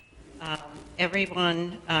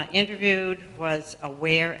 Everyone interviewed was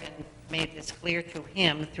aware and made this clear to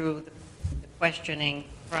him through the questioning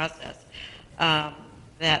process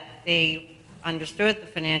that they understood the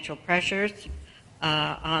financial pressures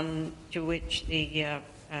with which the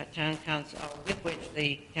town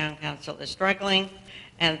council is struggling,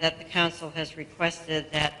 and that the council has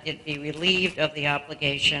requested that it be relieved of the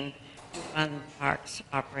obligation to fund the park's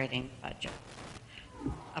operating budget.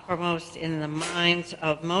 Uppermost in the minds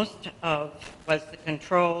of most was the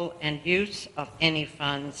control and use of any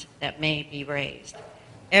funds that may be raised.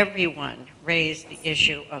 Everyone raised the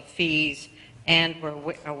issue of fees and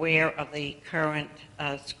were aware of the current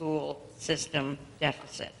school system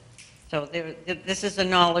deficit. So this is a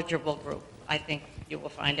knowledgeable group. I think you will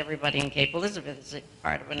find everybody in Cape Elizabeth is a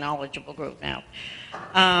part of a knowledgeable group now.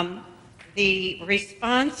 The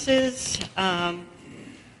responses,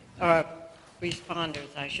 or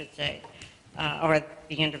responders, I should say, or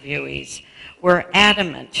the interviewees, were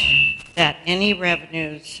adamant that any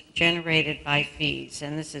revenues generated by fees,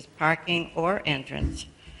 and this is parking or entrance,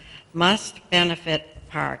 must benefit the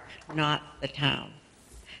park, not the town.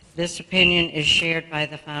 This opinion is shared by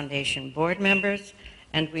the foundation board members,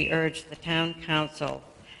 and we urge the town council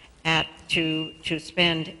to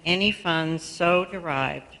spend any funds so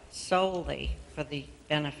derived solely for the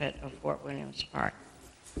benefit of Fort Williams Park.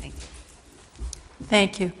 Thank you.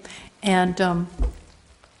 Thank you. And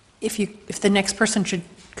if the next person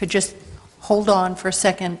could just hold on for a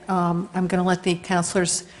second, I'm going to let the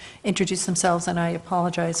counselors introduce themselves, and I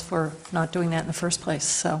apologize for not doing that in the first place.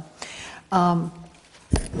 So I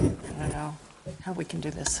don't know how we can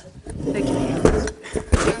do this. Thank you.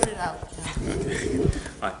 Start it out.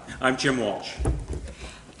 Hi, I'm Jim Walsh.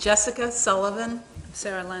 Jessica Sullivan.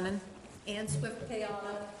 Sarah Lennon. Ann Swift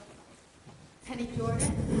Kayana. Penny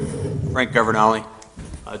Jordan. Frank Governale.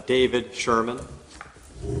 David Sherman.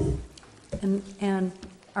 And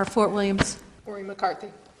our Fort Williams, Maureen McCarthy.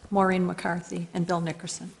 Maureen McCarthy, and Bill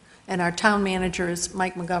Nickerson. And our town manager is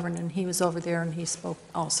Mike McGovern, and he was over there and he spoke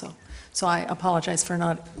also. So I apologize for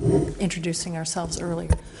not introducing ourselves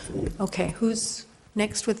earlier. Okay, who's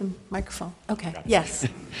next with the microphone? Okay, yes.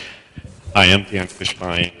 Hi, I'm Dan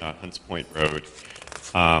Fishbein, Hunts Point Road.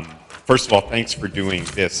 First of all, thanks for doing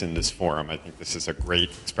this in this forum. I think this is a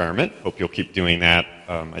great experiment. Hope you'll keep doing that.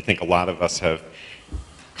 I think a lot of us have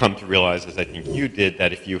come to realize, as I think you did,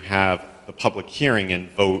 that if you have the public hearing and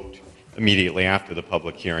vote immediately after the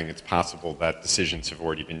public hearing, it's possible that decisions have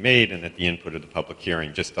already been made and that the input of the public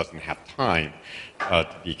hearing just doesn't have time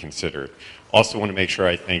to be considered. Also want to make sure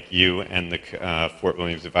I thank you and the Fort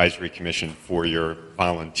Williams Advisory Commission for your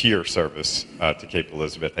volunteer service to Cape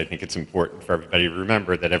Elizabeth. I think it's important for everybody to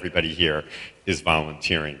remember that everybody here is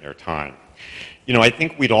volunteering their time. You know, I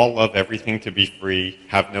think we'd all love everything to be free,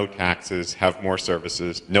 have no taxes, have more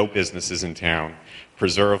services, no businesses in town,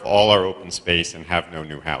 preserve all our open space, and have no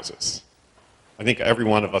new houses. I think every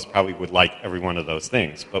one of us probably would like every one of those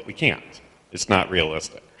things, but we can't. It's not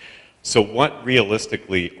realistic. So what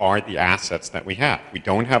realistically are the assets that we have? We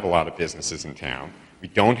don't have a lot of businesses in town. We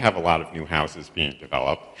don't have a lot of new houses being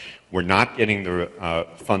developed. We're not getting the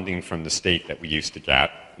funding from the state that we used to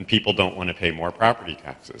get, and people don't want to pay more property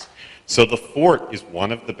taxes. So the fort is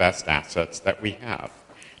one of the best assets that we have.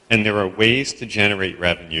 And there are ways to generate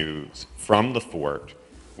revenues from the fort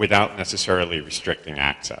without necessarily restricting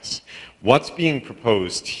access. What's being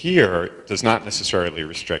proposed here does not necessarily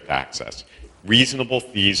restrict access. Reasonable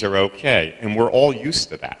fees are okay, and we're all used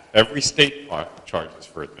to that. Every state park charges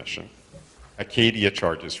for admission. Acadia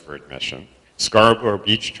charges for admission. Scarborough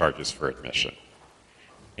Beach charges for admission.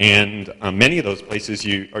 And many of those places,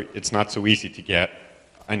 it's not so easy to get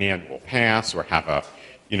an annual pass or have a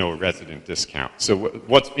resident discount. So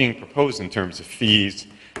what's being proposed in terms of fees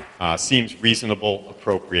seems reasonable,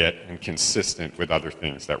 appropriate, and consistent with other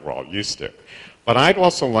things that we're all used to. But I'd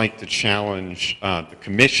also like to challenge the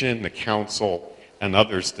commission, the council, and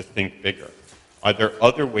others to think bigger. Are there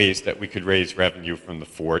other ways that we could raise revenue from the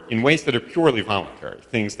fort in ways that are purely voluntary,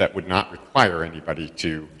 things that would not require anybody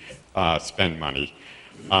to spend money?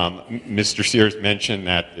 Mr. Sears mentioned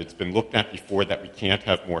that it's been looked at before that we can't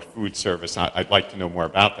have more food service. I'd like to know more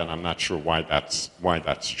about that. I'm not sure why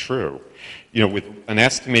that's true. With an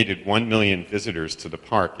estimated 1 million visitors to the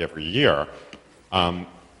park every year,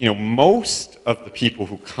 most of the people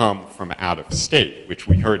who come from out of state, which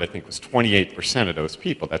we heard I think was 28% of those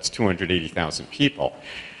people, that's 280,000 people,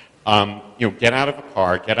 get out of a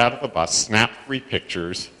car, get out of a bus, snap 3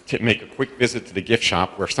 pictures, to make a quick visit to the gift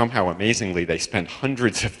shop where somehow amazingly they spend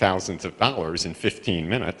hundreds of thousands of dollars in 15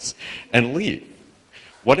 minutes and leave.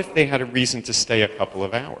 What if they had a reason to stay a couple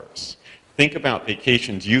of hours? Think about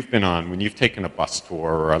vacations you've been on when you've taken a bus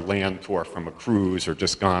tour or a land tour from a cruise or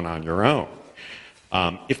just gone on your own.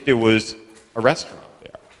 If there was a restaurant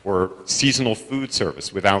there or seasonal food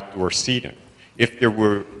service with outdoor seating, if there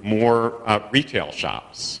were more retail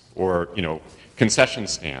shops or concession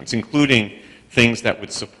stands, including things that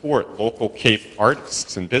would support local Cape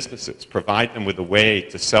artists and businesses, provide them with a way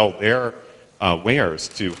to sell their wares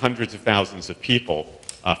to hundreds of thousands of people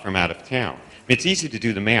from out of town. It's easy to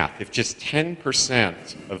do the math. If just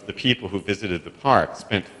 10% of the people who visited the park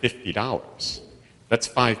spent $50, that's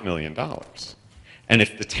 $5 million. And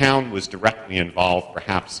if the town was directly involved,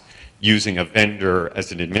 perhaps using a vendor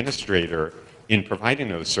as an administrator in providing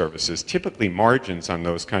those services, typically margins on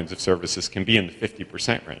those kinds of services can be in the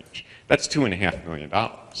 50% range. That's $2.5 million.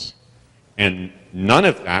 And none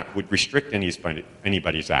of that would restrict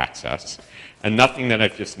anybody's access. And nothing that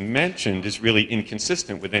I've just mentioned is really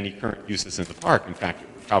inconsistent with any current uses in the park. In fact, it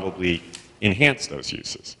would probably enhance those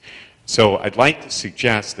uses. So I'd like to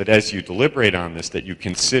suggest that as you deliberate on this, that you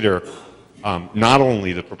consider not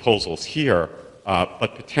only the proposals here,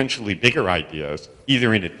 but potentially bigger ideas,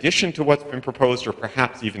 either in addition to what's been proposed or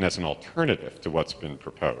perhaps even as an alternative to what's been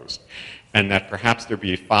proposed. And that perhaps there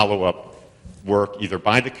be follow-up work either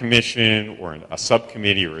by the commission or a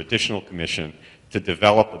subcommittee or additional commission to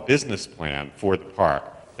develop a business plan for the park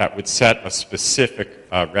that would set a specific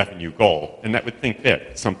revenue goal and that would think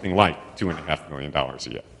big, something like $2.5 million a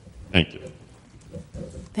year. Thank you.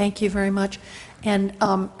 Thank you very much. And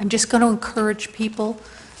I'm just going to encourage people.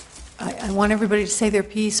 I want everybody to say their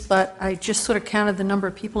piece, but I just sort of counted the number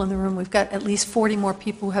of people in the room. We've got at least 40 more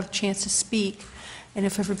people who have a chance to speak. And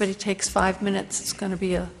if everybody takes 5 minutes, it's going to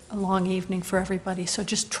be a long evening for everybody. So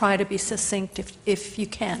just try to be succinct if you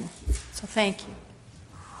can. So thank you.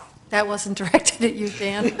 That wasn't directed at you,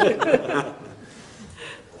 Dan.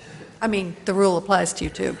 I mean, the rule applies to you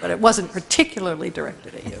too, but it wasn't particularly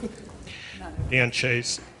directed at you. Dan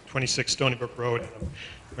Chase, 26 Stony Brook Road, and I'm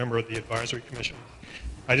a member of the Advisory Commission.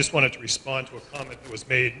 I just wanted to respond to a comment that was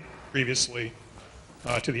made previously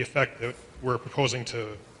to the effect that we're proposing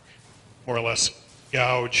to more or less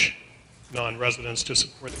gouge non-residents to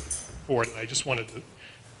support the fort. And I just wanted to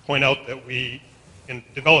point out that we, in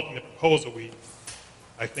developing the proposal,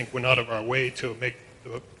 I think went out of our way to make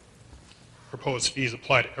the proposed fees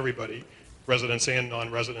apply to everybody, residents and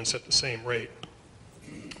non-residents, at the same rate,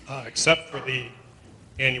 except for the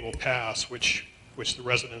annual pass, which the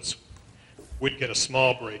residents would get a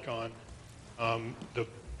small break on. The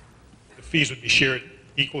fees would be shared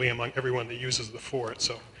equally among everyone that uses the fort.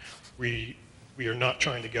 So we are not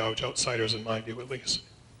trying to gouge outsiders, in my view, at least.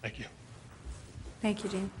 Thank you. Thank you,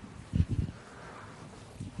 Dean.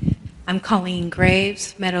 I'm Colleen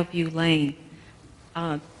Graves, Meadowview Lane.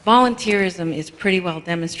 Volunteerism is pretty well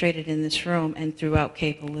demonstrated in this room and throughout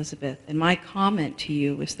Cape Elizabeth. And my comment to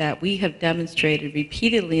you is that we have demonstrated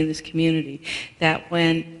repeatedly in this community that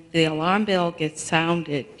when the alarm bell gets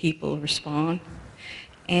sounded, people respond.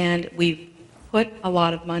 And we've put a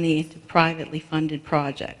lot of money into privately funded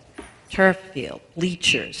projects, turf field,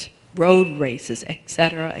 bleachers, road races, et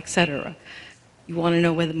cetera, et cetera. You want to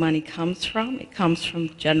know where the money comes from? It comes from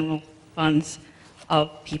general funds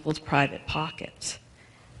of people's private pockets.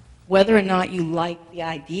 Whether or not you like the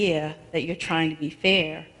idea that you're trying to be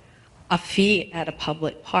fair, a fee at a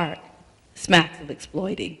public park smacks of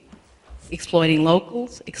exploiting. Exploiting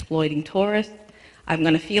locals, exploiting tourists. I'm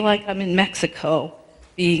going to feel like I'm in Mexico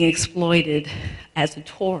being exploited as a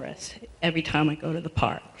tourist every time I go to the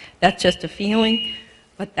park. That's just a feeling,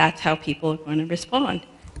 but that's how people are going to respond.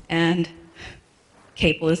 And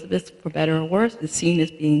Cape Elizabeth, for better or worse, is seen as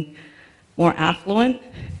being more affluent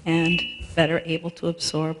and better able to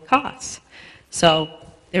absorb costs. So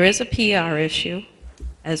there is a PR issue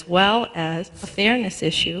as well as a fairness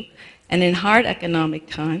issue. And in hard economic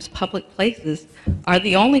times, public places are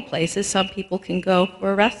the only places some people can go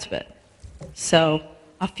for a respite. So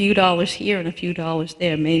a few dollars here and a few dollars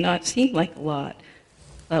there may not seem like a lot,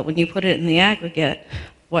 but when you put it in the aggregate,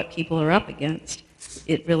 what people are up against,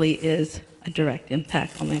 it really is a direct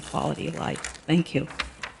impact on their quality of life. Thank you.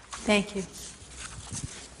 Thank you.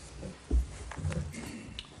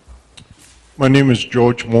 My name is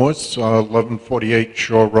George Morse, 1148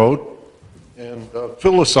 Shore Road. And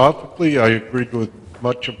philosophically, I agreed with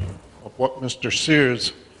much of what Mr.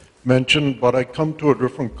 Sears mentioned, but I come to a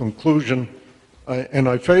different conclusion, and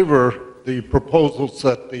I favor the proposals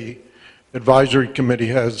that the advisory committee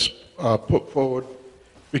has put forward,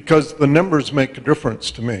 because the numbers make a difference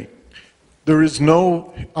to me. There is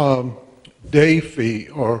no day fee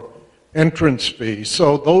or entrance fee,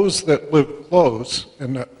 so those that live close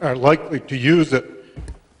and are likely to use it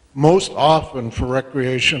most often for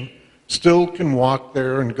recreation still can walk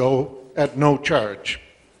there and go at no charge.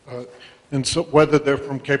 And so whether they're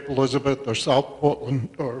from Cape Elizabeth or South Portland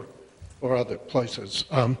or other places.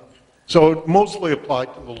 So it mostly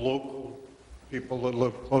applied to the local people that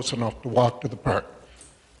live close enough to walk to the park.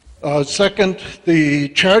 Second, the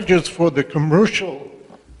charges for the commercial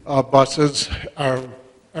buses are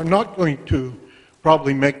not going to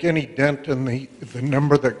probably make any dent in the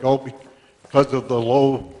number that go because of the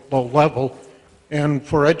low level. And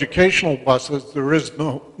for educational buses, there is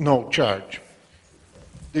no charge.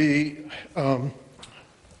 The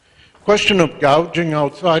question of gouging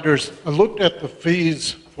outsiders, I looked at the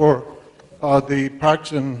fees for the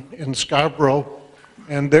parks in Scarborough,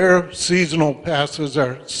 and their seasonal passes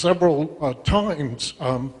are several times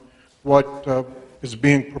what is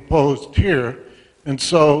being proposed here. And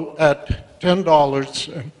so at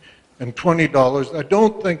 $10 and $20, I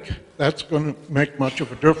don't think that's going to make much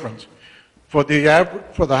of a difference. For the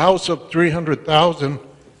house of $300,000,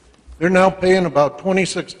 they're now paying about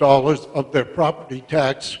 $26 of their property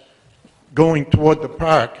tax going toward the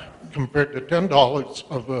park compared to $10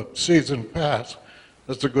 of a season pass.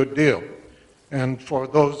 That's a good deal. And for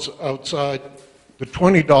those outside, the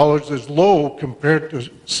 $20 is low compared to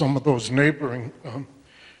some of those neighboring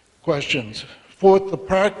questions. Fourth, the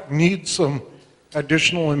park needs some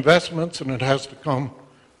additional investments, and it has to come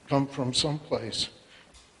from someplace.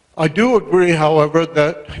 I do agree, however,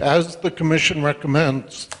 that as the Commission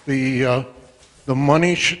recommends, the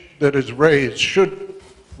money that is raised should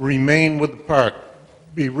remain with the park,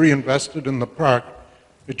 be reinvested in the park.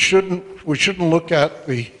 We shouldn't look at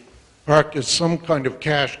the park as some kind of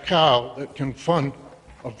cash cow that can fund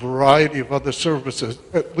a variety of other services,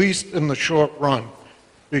 at least in the short run,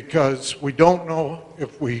 because we don't know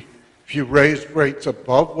if you raise rates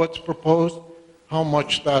above what's proposed, how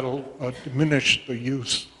much that'll diminish the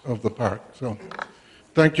use of the park. So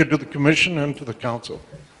thank you to the Commission and to the Council.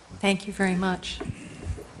 Thank you very much.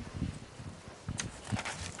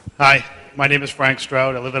 Hi, my name is Frank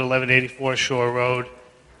Stroud. I live at 1184 Shore Road.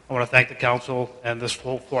 I want to thank the Council and this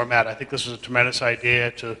whole format. I think this is a tremendous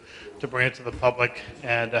idea to bring it to the public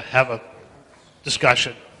and have a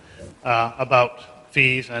discussion about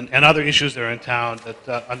fees and other issues that are in town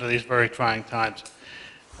that under these very trying times.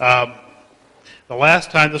 The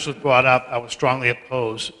last time this was brought up, I was strongly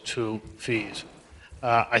opposed to fees.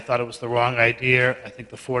 I thought it was the wrong idea. I think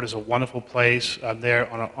the Fort is a wonderful place. I'm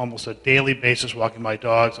there on almost a daily basis walking my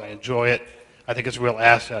dogs. I enjoy it. I think it's a real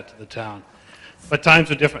asset to the town. But times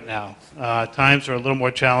are different now. Times are a little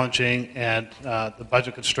more challenging, and the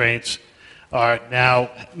budget constraints are now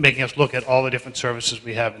making us look at all the different services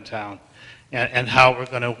we have in town and how we're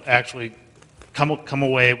going to actually come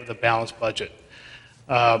away with a balanced budget.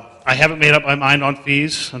 I haven't made up my mind on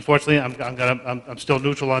fees. Unfortunately, I'm still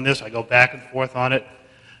neutral on this. I go back and forth on it.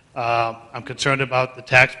 I'm concerned about the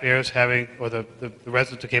taxpayers having, or the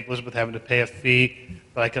residents of Cape Elizabeth having to pay a fee,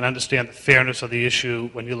 but I can understand the fairness of the issue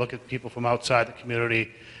when you look at people from outside the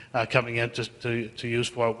community coming in to use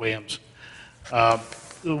Fort Williams.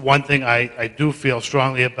 The one thing I do feel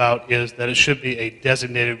strongly about is that it should be a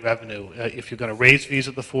designated revenue. If you're going to raise fees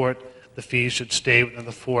at the fort, the fees should stay within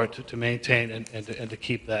the fort to maintain and to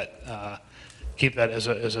keep that as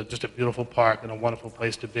just a beautiful park and a wonderful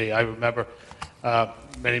place to be. I remember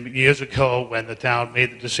many years ago when the town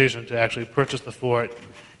made the decision to actually purchase the fort,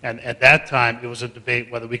 and at that time it was a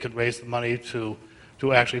debate whether we could raise the money to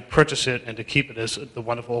actually purchase it and to keep it as the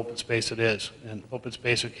wonderful open space it is. And open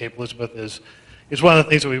space at Cape Elizabeth is one of the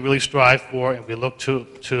things that we really strive for and we look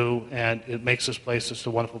to, and it makes this place just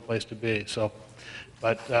a wonderful place to be. So,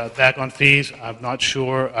 but back on fees, I'm not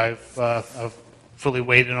sure I've fully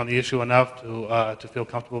weighed in on the issue enough to feel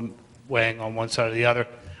comfortable weighing on one side or the other.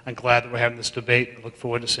 I'm glad that we're having this debate. I look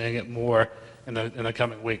forward to seeing it more in the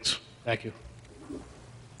coming weeks. Thank you.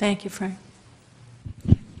 Thank you, Frank.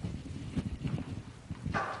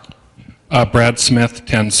 Brad Smith,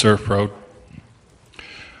 10 Surf Road.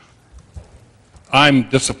 I'm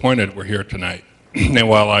disappointed we're here tonight. And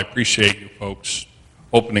while I appreciate you folks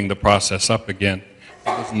opening the process up again,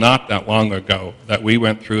 it was not that long ago that we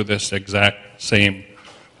went through this exact same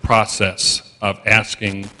process of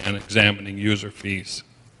asking and examining user fees.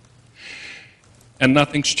 And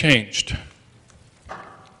nothing's changed,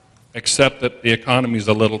 except that the economy's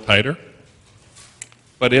a little tighter,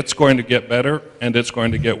 but it's going to get better, and it's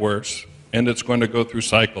going to get worse, and it's going to go through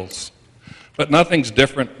cycles. But nothing's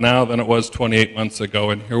different now than it was 28 months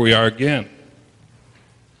ago, and here we are again.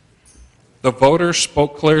 The voters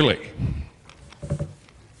spoke clearly,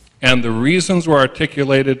 and the reasons were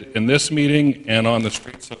articulated in this meeting and on the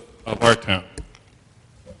streets of our town.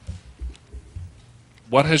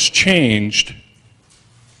 What has changed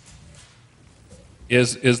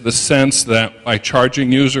is the sense that by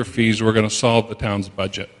charging user fees, we're going to solve the town's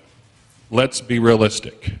budget. Let's be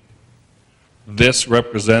realistic. This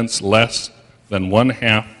represents less than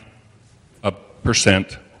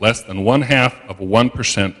 0.5%, less than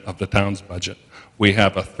 1/2% of the town's budget. We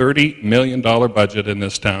have a $30 million budget in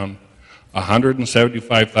this town. A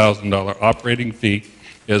 $175,000 operating fee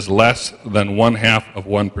is less than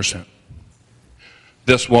 0.5%.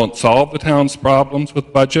 This won't solve the town's problems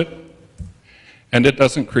with budget, and it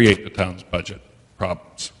doesn't create the town's budget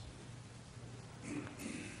problems.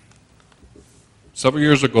 Several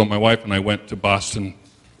years ago, my wife and I went to Boston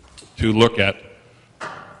to look at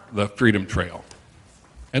the Freedom Trail,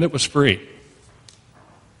 and it was free.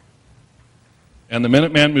 And the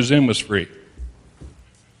Minuteman Museum was free.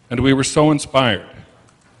 And we were so inspired.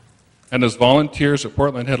 And as volunteers at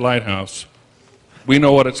Portland Head Lighthouse, we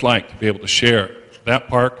know what it's like to be able to share that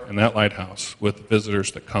park and that lighthouse with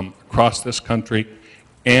visitors that come across this country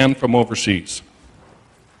and from overseas.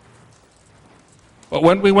 But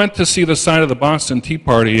when we went to see the site of the Boston Tea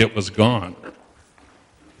Party, it was gone.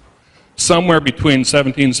 Somewhere between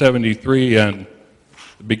 1773 and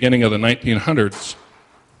the beginning of the 1900s,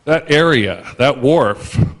 that area, that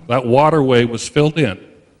wharf, that waterway was filled in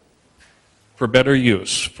for better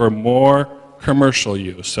use, for more commercial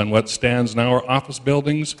use, and what stands now are office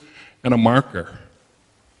buildings and a marker.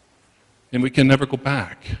 And we can never go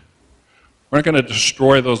back. We're not going to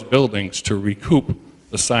destroy those buildings to recoup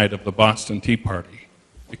the site of the Boston Tea Party.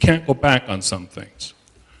 You can't go back on some things.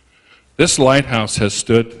 This lighthouse has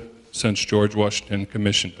stood since George Washington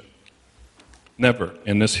commissioned it. Never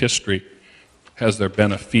in this history has there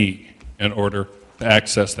been a fee in order to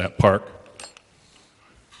access that park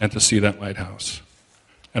and to see that lighthouse.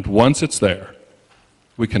 And once it's there,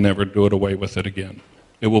 we can never do it away with it again.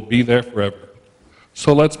 It will be there forever.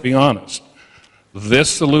 So let's be honest. This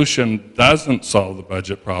solution doesn't solve the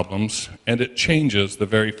budget problems, and it changes the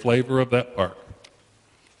very flavor of that park.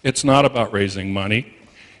 It's not about raising money.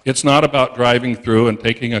 It's not about driving through and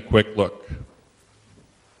taking a quick look.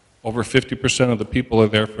 Over 50% of the people are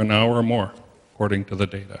there for an hour or more, according to the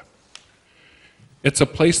data. It's a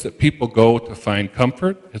place that people go to find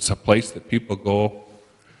comfort. It's a place that people go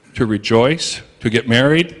to rejoice, to get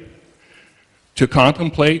married, to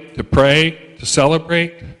contemplate, to pray, to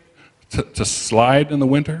celebrate, to slide in the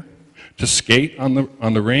winter, to skate on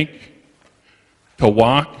the rink, to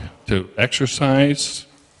walk, to exercise.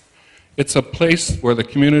 It's a place where the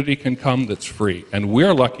community can come that's free, and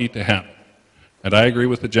we're lucky to have it. And I agree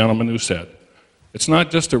with the gentleman who said, it's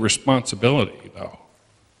not just a responsibility, though.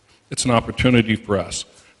 It's an opportunity for us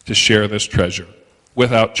to share this treasure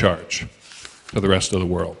without charge to the rest of the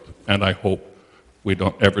world. And I hope we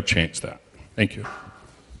don't ever change that. Thank you.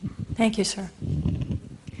 Thank you, sir.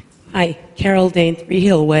 Hi, Carol Dane, 3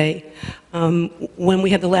 Hill Way. When we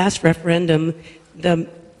had the last referendum, the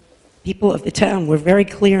people of the town were very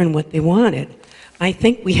clear in what they wanted. I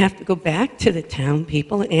think we have to go back to the town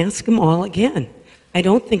people and ask them all again. I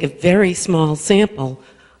don't think a very small sample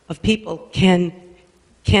of people can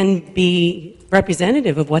be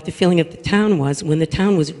representative of what the feeling of the town was when the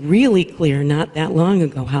town was really clear not that long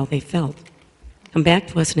ago how they felt. Come back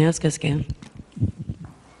to us and ask us again.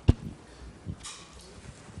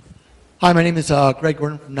 Hi, my name is Greg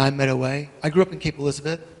Gordon from 9 Meadow Way. I grew up in Cape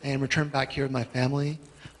Elizabeth and returned back here with my family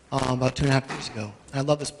about 2.5 years ago. And I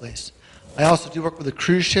love this place. I also do work with the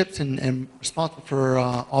cruise ships and responsible for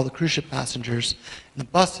all the cruise ship passengers and the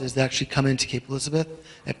buses that actually come into Cape Elizabeth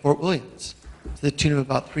at Fort Williams, to the tune of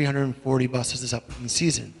about 340 buses this upcoming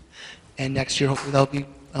season. And next year, hopefully, that'll be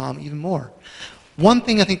even more. One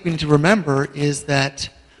thing I think we need to remember is that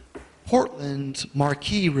Portland's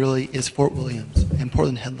marquee really is Fort Williams and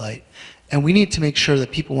Portland Headlight. And we need to make sure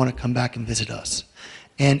that people want to come back and visit us.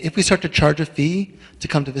 And if we start to charge a fee to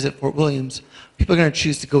come to visit Fort Williams, people are going to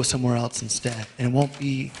choose to go somewhere else instead. And it won't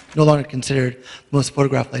be no longer considered the most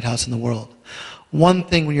photographed lighthouse in the world. One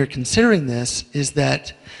thing when you're considering this is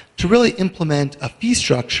that to really implement a fee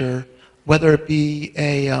structure, whether it be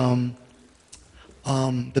a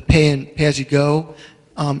the pay as you go,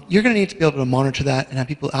 you're going to need to be able to monitor that and have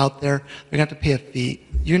people out there. They're going to have to pay a fee.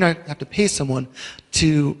 You're going to have to pay someone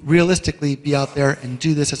to realistically be out there and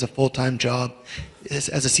do this as a full-time job, as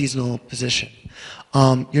a seasonal position.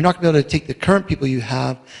 You're not going to be able to take the current people you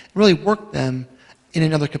have and really work them in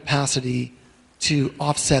another capacity to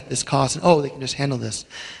offset this cost. And, oh, they can just handle this.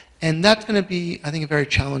 And that's going to be, I think, a very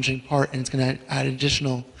challenging part, and it's going to add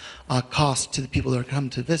additional cost to the people that are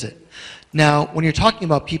coming to visit. Now, when you're talking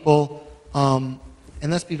about people, and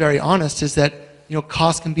let's be very honest, is that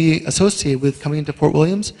costs can be associated with coming into Fort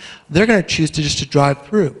Williams. They're going to choose to just to drive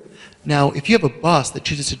through. Now, if you have a bus that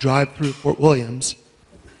chooses to drive through Fort Williams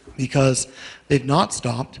because they've not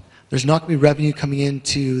stopped, there's not going to be revenue coming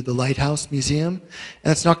into the Lighthouse Museum,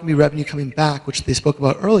 and it's not going to be revenue coming back, which they spoke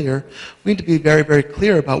about earlier. We need to be very, very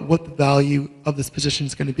clear about what the value of this position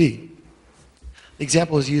is going to be. The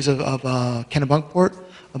example is used of Kennebunkport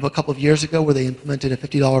a couple of years ago, where they implemented a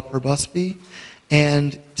 $50 per bus fee,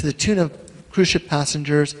 and to the tune of cruise ship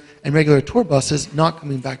passengers and regular tour buses not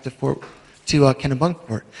coming back to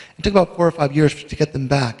Kennebunkport. It took about 4 or 5 years to get them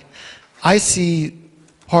back. I see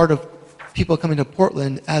part of people coming to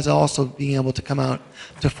Portland as also being able to come out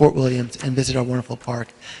to Fort Williams and visit our wonderful park.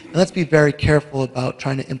 And let's be very careful about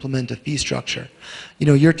trying to implement a fee structure.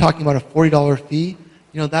 You're talking about a $40 fee.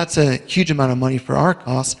 That's a huge amount of money for our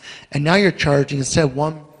costs. And now you're charging, instead of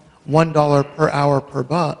 $1 per hour per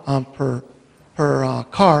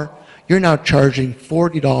car, you're now charging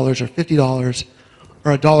 $40 or $50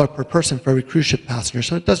 or $1 per person for every cruise ship passenger.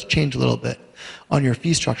 So it does change a little bit on your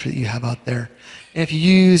fee structure that you have out there. And if you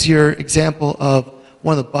use your example of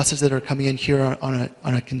one of the buses that are coming in here on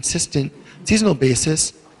a consistent seasonal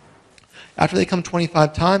basis, after they come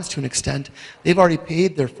 25 times to an extent, they've already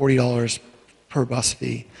paid their $40 per bus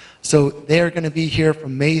fee. So they're going to be here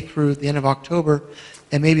from May through the end of October,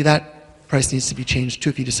 and maybe that price needs to be changed too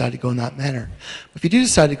if you decide to go in that manner. If you do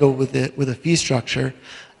decide to go with a fee structure,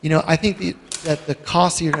 I think that the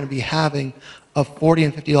cost that you're going to be having of $40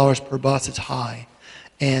 and $50 per bus is high.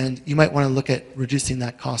 And you might want to look at reducing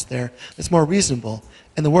that cost there. It's more reasonable.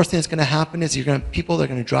 And the worst thing that's going to happen is people that are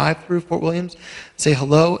going to drive through Fort Williams, say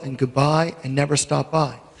hello and goodbye, and never stop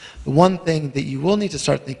by. The one thing that you will need to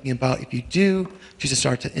start thinking about if you do choose to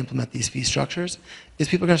start to implement these fee structures is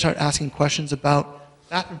people are going to start asking questions about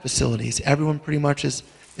bathroom facilities. Everyone pretty much is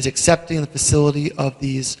accepting the facility of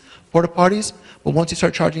these porta potties, but once you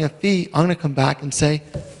start charging a fee, I'm going to come back and say,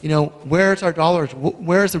 where's our dollars?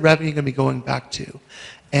 Where's the revenue going to be going back to?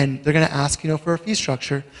 And they're going to ask, for a fee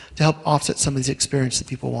structure to help offset some of these experiences that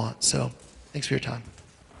people want. So, thanks for your time.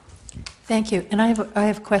 Thank you. And I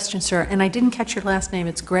have a question, sir. And I didn't catch your last name.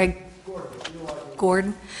 It's Greg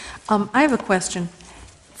Gordon. I have a question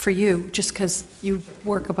for you, just because you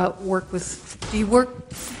work with. Do you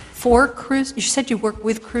work for cruise? You said you work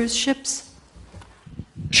with cruise ships.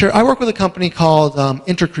 Sure. I work with a company called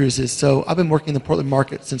Intercruises. So I've been working in the Portland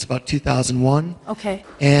market since about 2001. Okay.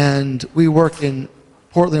 And we work in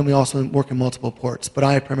Portland. We also work in multiple ports, but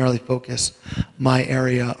I primarily focus my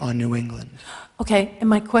area on New England. Okay. And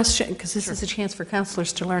my question, because this is a chance for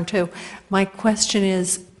counselors to learn too. My question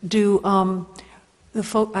is,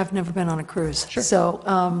 I've never been on a cruise. Sure.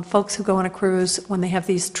 So folks who go on a cruise, when they have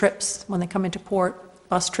these trips, when they come into port,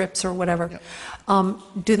 bus trips or whatever, yep.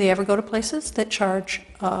 Do they ever go to places that charge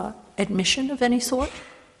admission of any sort?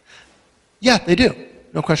 Yeah, they do.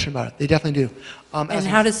 No question about it. They definitely do. And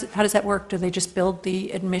how does that work? Do they just build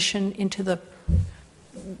the admission into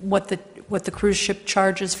what the cruise ship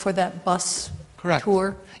charges for that bus Correct.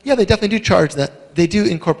 tour? Yeah, they definitely do charge that they do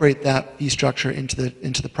incorporate that fee structure into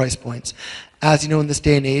the price points. As you know, in this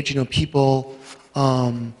day and age, people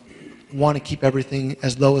want to keep everything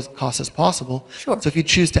as low as cost as possible. Sure. So if you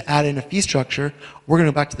choose to add in a fee structure, we're going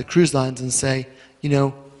to go back to the cruise lines and say,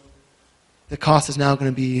 the cost is now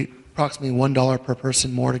going to be approximately $1 per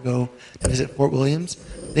person more to go visit Fort Williams.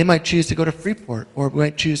 They might choose to go to Freeport, or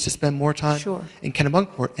might choose to spend more time Sure. in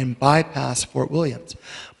Kennebunkport and bypass Fort Williams.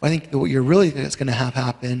 But I think that what you're really going to have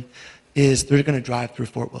happen is they're going to drive through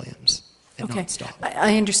Fort Williams and Okay. not stop.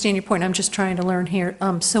 I understand your point. I'm just trying to learn here.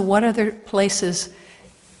 So what other places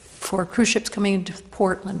for cruise ships coming into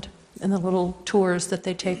Portland and the little tours that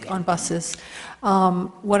they take on buses,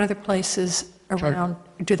 what other places around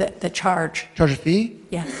do that charge? Charge a fee?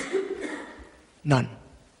 Yes. None.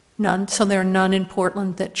 None? So there are none in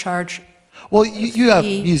Portland that charge? Well, you have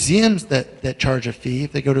fee? museums that charge a fee.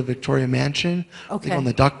 If they go to Victoria Mansion, if they go Okay. on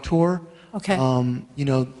the Duck Tour, Okay.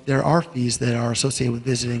 there are fees that are associated with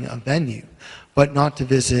visiting a venue, but not to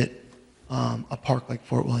visit a park like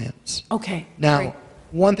Fort Williams. Okay. Now, great.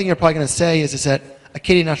 one thing you're probably going to say is that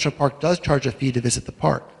Acadia National Park does charge a fee to visit the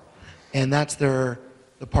park, and that's the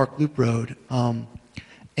Park Loop Road,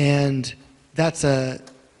 and that's a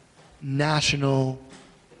national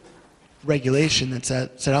regulation that's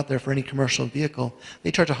set out there for any commercial vehicle.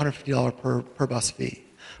 They charge $150 per bus fee,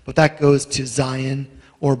 but that goes to Zion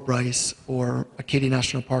or Bryce or Acadia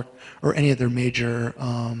National Park or any of their major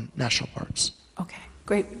national parks. Okay,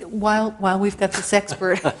 great. While we've got this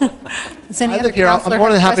expert, does any I other live here. I'm counselor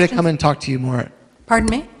more than have happy to questions? come and talk to you more. Pardon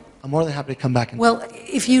me? I'm more than happy to come back and Well,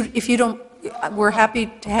 if you don't, we're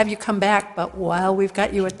happy to have you come back, but while we've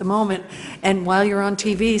got you at the moment, and while you're on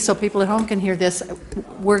TV, so people at home can hear this,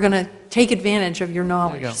 we're going to take advantage of your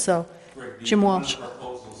knowledge. go. So, Greg, Jim Walsh. One of the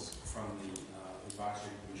proposals from the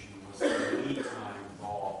advisory commission was the lead time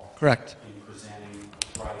involved Correct. in presenting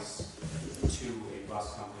a price to a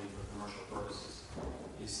bus company for commercial purposes.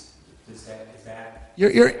 Is that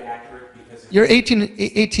You're accurate? Because if- your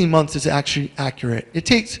 18 months is actually accurate. It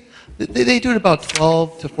takes, they do it about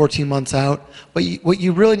 12 to 14 months out, but what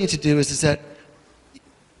you really need to do is that,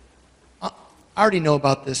 I already know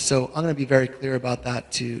about this, so I'm going to be very clear about that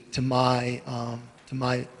to my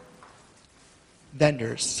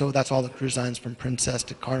vendors. So that's all the cruise lines from Princess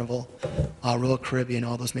to Carnival, Royal Caribbean,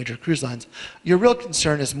 all those major cruise lines. Your real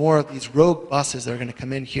concern is more of these rogue buses that are going to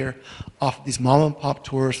come in here off of these mom and pop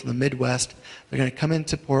tours from the Midwest. They're going to come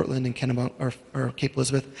into Portland and Kennebunk or Cape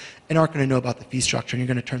Elizabeth and aren't going to know about the fee structure, and you're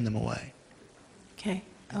going to turn them away. Okay.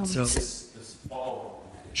 So- this follow-up on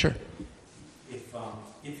that. Sure.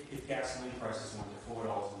 If gasoline prices went to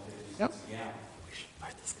 $4.50 a gallon,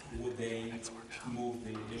 would they move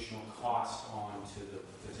the additional cost on to the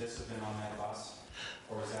participant on that bus?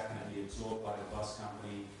 Or is that going to be absorbed by the bus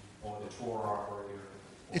company or the tour operator?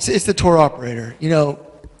 It's the tour operator.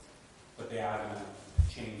 But they are going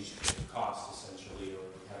to change the cost essentially,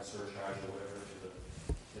 or have surcharge or whatever to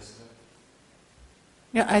the participant?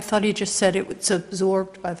 Yeah, I thought he just said it was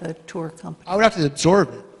absorbed by the tour company. I would have to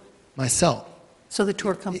absorb it myself. So the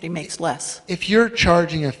tour company makes less. If you're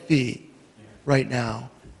charging a fee right now,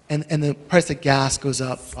 and the price of gas goes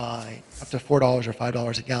up by up to $4 or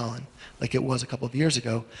 $5 a gallon, like it was a couple of years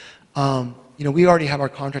ago, we already have our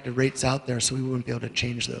contracted rates out there, so we wouldn't be able to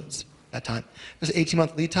change those at that time. If there's an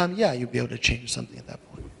 18-month lead time, yeah, you'd be able to change something at that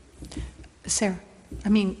point. Sarah,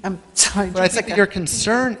 I'm sorry. But I think that your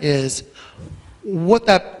concern is what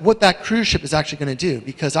that cruise ship is actually going to do,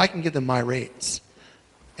 because I can give them my rates,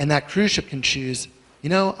 and that cruise ship can choose, I'm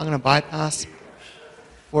going to bypass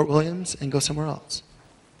Fort Williams and go somewhere else.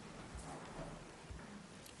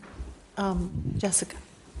 Jessica.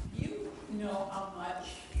 Do you know how much,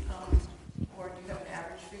 or do you have an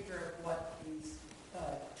average figure of what these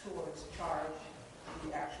tours charge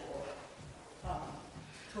the actual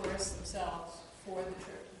tourists themselves for the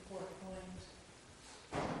trip to Fort Williams?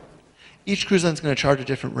 Each cruise line is going to charge a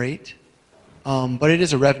different rate, but it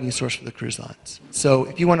is a revenue source for the cruise lines. So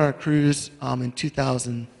if you went on a cruise in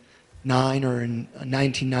 2009 or in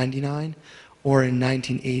 1999 or in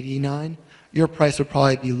 1989, your price would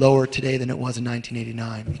probably be lower today than it was in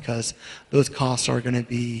 1989, because those costs are going to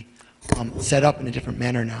be set up in a different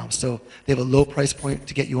manner now. So they have a low price point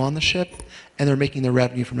to get you on the ship, and they're making their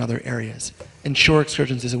revenue from other areas. And shore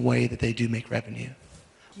excursions is a way that they do make revenue. Do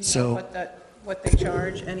you So know what they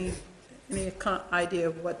charge? Any idea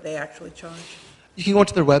of what they actually charge? you can go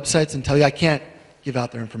onto their websites and tell you. I can't give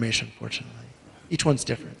out their information, unfortunately. Each one's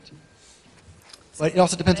different. But it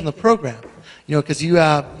also depends on the program, because you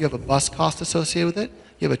have a bus cost associated with it,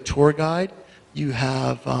 you have a tour guide, you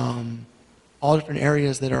have all different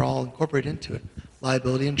areas that are all incorporated into it,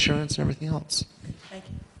 liability insurance and everything else. Thank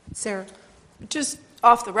you. Sarah? Just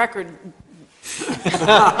off the record,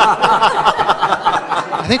 I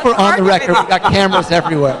think we're on the record. We've got cameras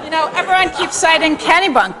everywhere. you know, everyone keeps citing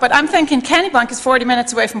Kennebunk, but I'm thinking Kennebunk is 40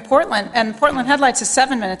 minutes away from Portland, and Portland Headlights is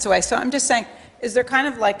 7 minutes away. So I'm just saying, is there kind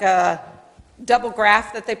of like a double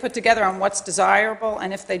graph that they put together on what's desirable?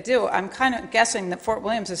 And if they do, I'm kind of guessing that Fort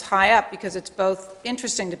Williams is high up because it's both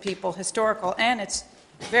interesting to people, historical, and it's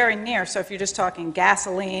very near. So if you're just talking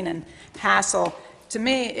gasoline and hassle, to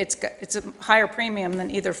me, it's a higher premium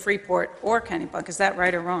than either Freeport or Kennebunk. Is that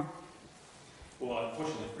right or wrong? Well,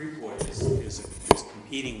 unfortunately, Freeport is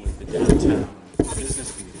competing with the downtown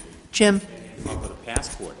business community. Jim. And they came up with a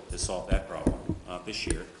passport to solve that problem this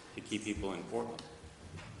year to keep people in Portland.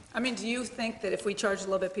 I mean, do you think that if we charged a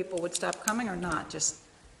little bit, people would stop coming or not? Just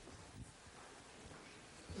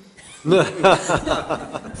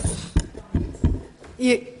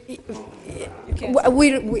he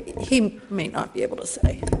may not be able to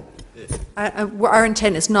say. Our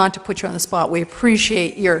intent is not to put you on the spot. We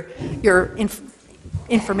appreciate your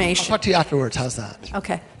information. I'll talk to you afterwards. How's that?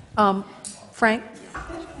 Okay. Frank?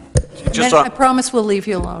 Just I promise we'll leave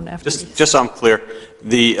you alone after. Just so I'm clear,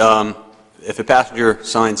 if a passenger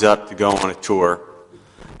signs up to go on a tour,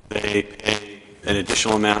 they pay an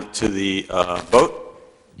additional amount to the boat?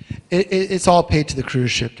 It's all paid to the cruise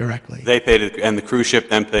ship directly. They pay to, and the cruise ship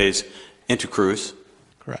then pays into cruise?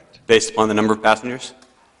 Correct. Based upon the number of passengers?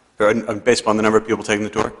 Or based upon the number of people taking the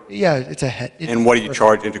tour? Yeah, it's a head. And what do you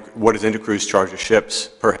charge, what does Intercruise charge the ships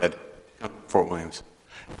per head? Fort Williams.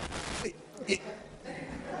 It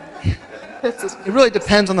really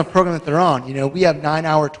depends on the program that they're on. You know, we have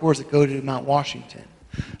 9-hour tours that go to Mount Washington.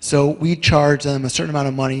 So we charge them a certain amount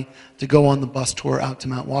of money to go on the bus tour out to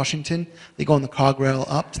Mount Washington. They go on the cog rail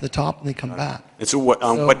up to the top and they come back. And so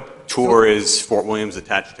what tour is Fort Williams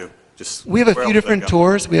attached to? We have a few different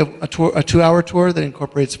tours. We have a 2-hour tour that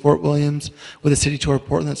incorporates Fort Williams with a city tour of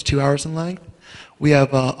Portland that's 2 hours in length. We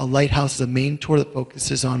have a Lighthouse as a main tour that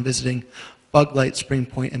focuses on visiting Bug Light, Spring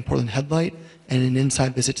Point, and Portland Headlight, and an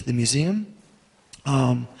inside visit to the museum.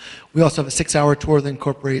 We also have a 6-hour tour that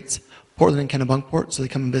incorporates Portland and Kennebunkport, so they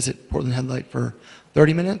come and visit Portland Headlight for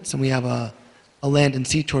 30 minutes, and we have a land and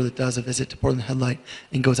sea tour that does a visit to Portland Headlight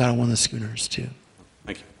and goes out on one of the schooners too.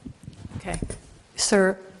 Thank you. Okay.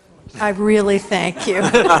 Sir, I really thank you.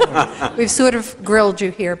 We've sort of grilled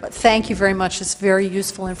you here, but thank you very much. It's very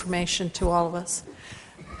useful information to all of us.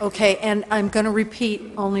 Okay, and I'm going to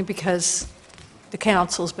repeat only because the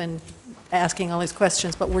council's been asking all these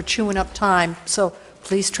questions, but we're chewing up time, so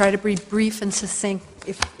please try to be brief and succinct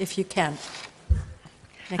if you can.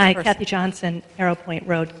 Next Hi, person. Kathy Johnson, Arrow Point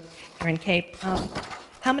Road here in Cape.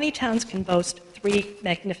 How many towns can boast 3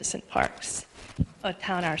 magnificent parks, a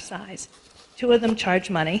town our size? 2 of them charge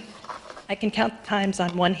money. I can count the times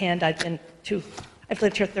on one hand I've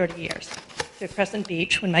lived here 30 years. To Crescent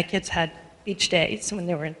Beach, when my kids had beach days, when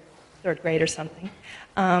they were in 3rd grade or something.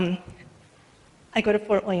 I go to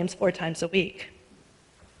Fort Williams 4 times a week,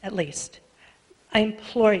 at least. I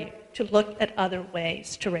implore you to look at other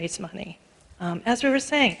ways to raise money. As we were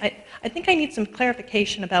saying, I think I need some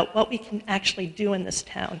clarification about what we can actually do in this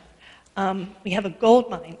town. We have a gold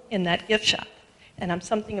mine in that gift shop, and I'm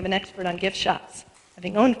something of an expert on gift shops,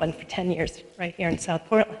 having owned one for 10 years right here in South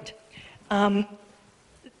Portland.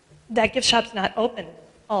 That gift shop's not open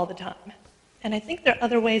all the time. And I think there are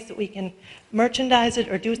other ways that we can merchandise it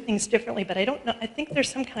or do things differently, but I don't know. I think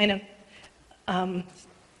there's some kind of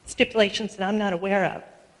stipulations that I'm not aware of.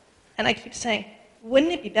 And I keep saying,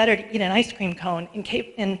 wouldn't it be better to eat an ice cream cone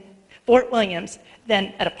in Fort Williams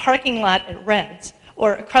than at a parking lot at Red's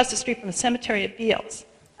or across the street from a cemetery at Beals?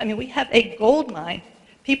 I mean, we have a gold mine.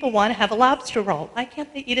 People want to have a lobster roll. Why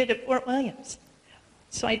can't they eat it at Fort Williams?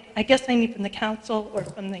 So I guess I need from the council or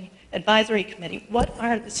from the advisory committee, what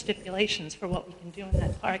are the stipulations for what we can do in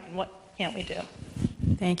that park and what can't we do?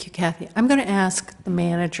 Thank you, Kathy. I'm going to ask the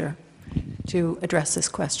manager to address this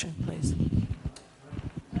question, please.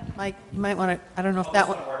 Mike, you might want to, I don't know if that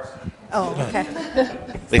one. Oh, okay.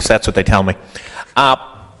 At least that's what they tell me.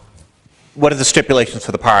 What are the stipulations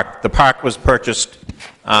for the park? The park was purchased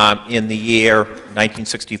in the year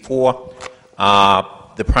 1964.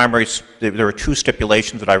 There are 2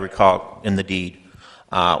 stipulations that I recall in the deed.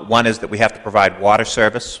 One is that we have to provide water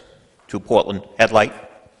service to Portland Headlight.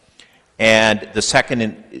 And the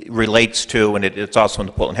second relates to, and it's also in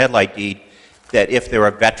the Portland Headlight deed, that if there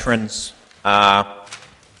are veterans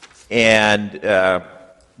and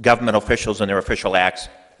government officials in their official acts,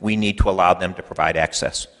 we need to allow them to provide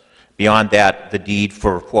access. Beyond that, the deed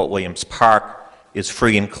for Fort Williams Park is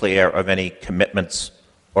free and clear of any commitments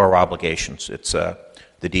or obligations.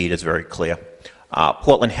 The deed is very clear.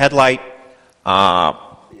 Portland Headlight,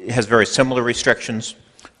 has very similar restrictions.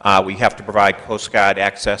 We have to provide Coast Guard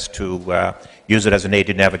access to use it as an aid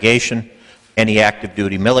to navigation. Any active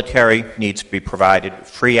duty military needs to be provided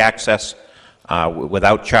free access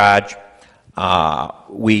without charge.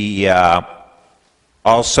 We do have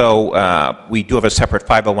a separate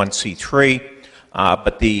 501c3,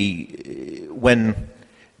 but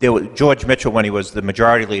George Mitchell, when he was the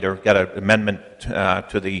majority leader, got an amendment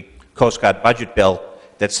to the Coast Guard budget bill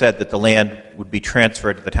that said that the land would be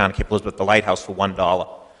transferred to the town of Cape Elizabeth, the lighthouse, for $1.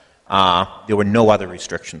 There were no other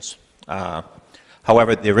restrictions.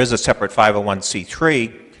 However, there is a separate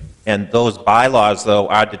 501c3, and those bylaws, though,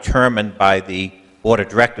 are determined by the Board of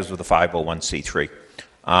Directors of the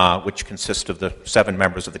 501c3, which consists of the 7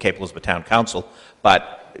 members of the Cape Elizabeth Town Council.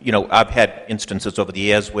 But, you know, I've had instances over the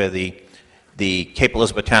years where the Cape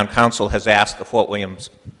Elizabeth Town Council has asked the Portland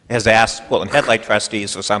Headlight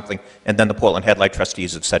trustees or something, and then the Portland Headlight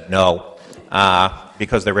trustees have said no,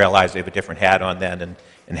 because they realize they have a different hat on then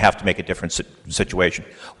and have to make a different situation.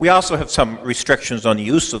 We also have some restrictions on the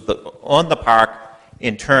use of the park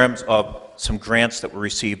in terms of some grants that were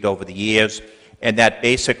received over the years, and that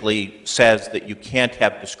basically says that you can't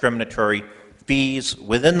have discriminatory fees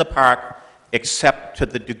within the park except to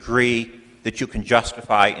the degree that you can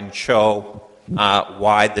justify and show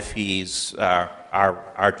why the fees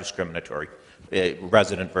are discriminatory,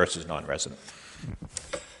 resident versus non-resident.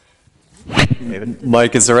 David?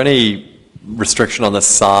 Mike, is there any restriction on the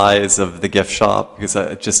size of the gift shop? Because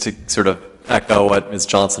just to sort of echo what Ms.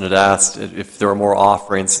 Johnson had asked, if there are more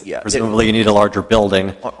offerings, presumably you need a larger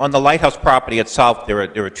building. On the lighthouse property itself, there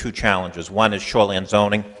are 2 challenges. One is shoreline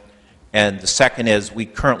zoning, and the second is we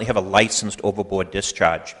currently have a licensed overboard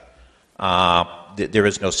discharge. There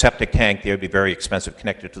is no septic tank. There would be very expensive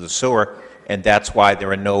connected to the sewer, and that's why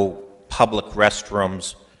there are no public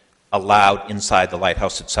restrooms allowed inside the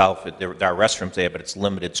lighthouse itself. There are restrooms there, but it's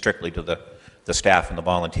limited strictly to the staff and the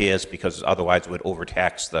volunteers, because otherwise it would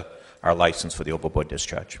overtax our license for the overboard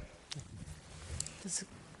discharge.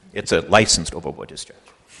 It's a licensed overboard discharge.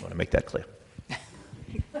 I want to make that clear.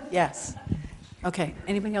 Yes. Okay.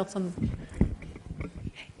 Anybody else on?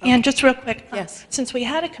 And just real quick, Yes. Since we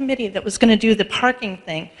had a committee that was going to do the parking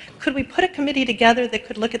thing, could we put a committee together that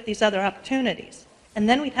could look at these other opportunities? And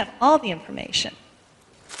then we'd have all the information.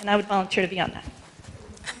 And I would volunteer to be on that.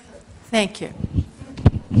 Thank you.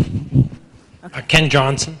 Ken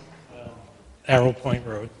Johnson, Arrow Point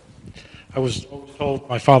Road. I was always told,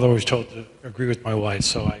 my father always told to agree with my wife,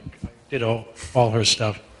 so I did all her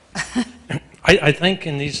stuff. I think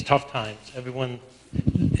in these tough times, everyone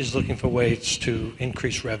is looking for ways to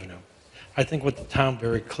increase revenue. I think what the town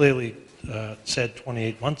very clearly said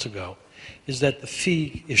 28 months ago is that the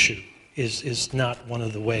fee issue is not one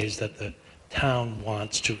of the ways that the town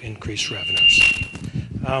wants to increase revenues.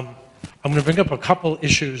 I'm going to bring up a couple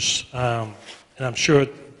issues, and I'm sure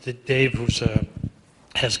that Dave, who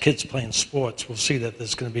has kids playing sports, will see that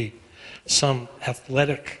there's going to be some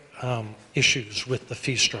athletic issues with the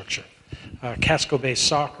fee structure. Casco Bay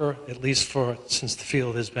Soccer, at least since the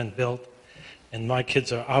field has been built, and my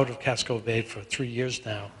kids are out of Casco Bay for 3 years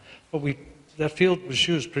now, but that field was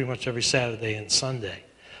used pretty much every Saturday and Sunday.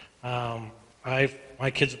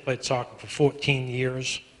 My kids have played soccer for 14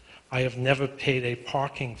 years. I have never paid a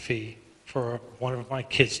parking fee for one of my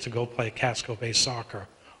kids to go play Casco Bay Soccer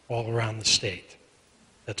all around the state.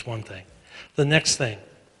 That's one thing. The next thing,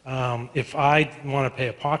 if I want to pay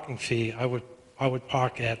a parking fee, I would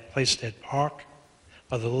park at Playstead Park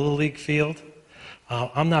or the Little League field.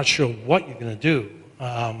 I'm not sure what you're going to do.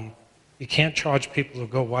 You can't charge people to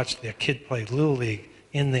go watch their kid play Little League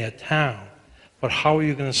in their town, but how are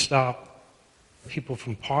you going to stop people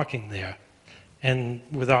from parking there? And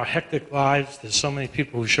with our hectic lives, there's so many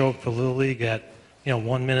people who show up for Little League at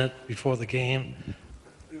 1 minute before the game.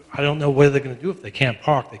 I don't know what they're going to do if they can't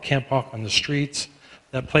park. They can't park on the streets.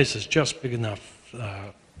 That place is just big enough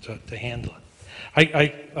to handle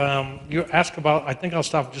it. You ask about, I think I'll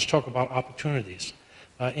stop and just talk about opportunities.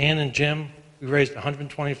 Ann and Jim, we raised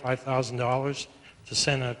 $125,000 to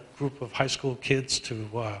send a group of high school kids to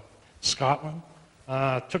Scotland.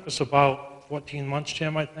 It took us about 14 months,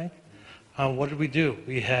 Jim, I think. What did we do?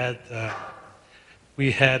 We had a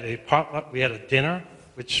potluck, we had a dinner,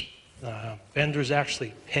 which vendors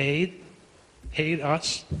actually paid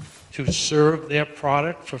us to serve their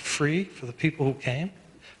product for free for the people who came.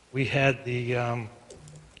 We had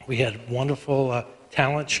wonderful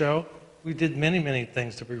talent show. We did many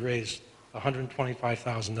things that we raised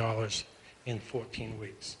 $125,000 in 14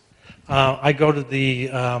 weeks. I go to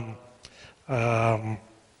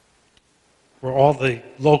where all the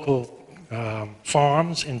local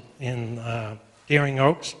farms in Daring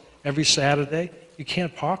Oaks every Saturday, you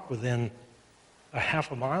can't park within a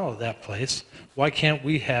half a mile of that place. Why can't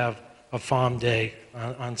we have a farm day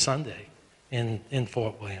on Sunday in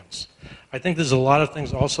Fort Williams? I think there's a lot of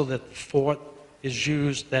things also that the fort is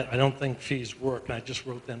used that I don't think fees work, and I just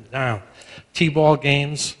wrote them down. T-ball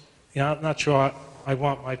games, you know, I'm not sure I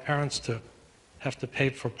want my parents to have to pay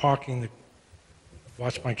for parking to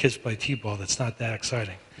watch my kids play T-ball. That's not that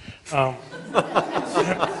exciting. Art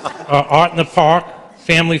in the park,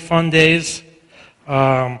 family fun days.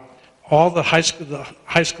 All the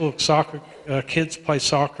high school soccer kids play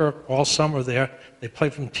soccer all summer there. They play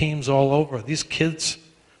from teams all over. These kids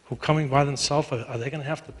who are coming by themselves, are they going to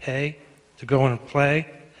have to pay to go in and play?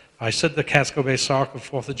 I said the Casco Bay Soccer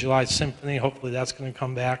 4th of July Symphony, hopefully that's going to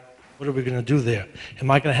come back. What are we going to do there? Am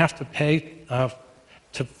I going to have to pay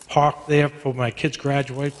to park there for my kids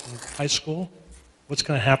graduate from high school? What's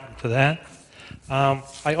going to happen to that?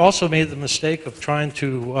 I also made the mistake of trying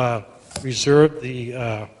to reserve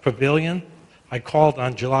the pavilion. I called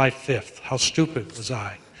on July 5th. How stupid was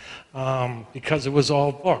I? Because it was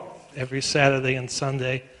all booked every Saturday and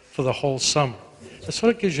Sunday for the whole summer. That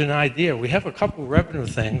sort of gives you an idea. We have a couple revenue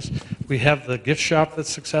things. We have the gift shop that's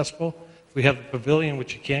successful. We have the pavilion,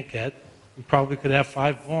 which you can't get. We probably could have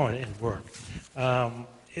 5 more in work.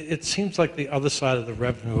 It seems like the other side of the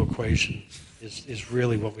revenue equation is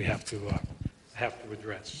really what we have to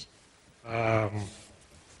address. I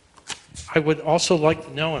would also like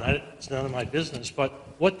to know, and it's none of my business, but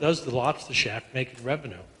what does the Lobster Shack make in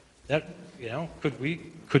revenue? That, you know, could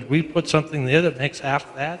we put something there that makes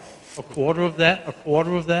half that, a quarter of that, a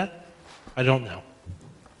quarter of that? I don't know.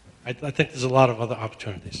 I think there's a lot of other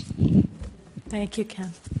opportunities. Thank you,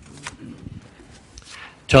 Ken.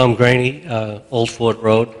 Tom Graney, Old Fort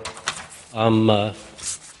Road.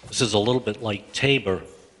 This is a little bit like Tabor.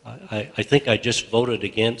 I think I just voted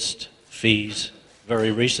against fees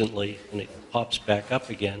very recently, and it pops back up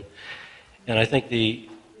again. And I think the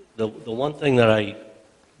one thing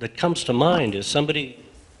that comes to mind is somebody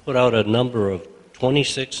put out a number of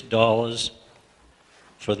 $26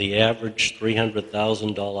 for the average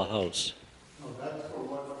 $300,000 house. No, that's for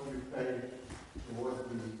what we pay towards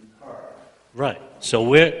the car. Right. So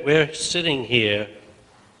we're sitting here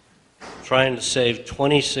trying to save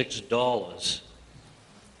 $26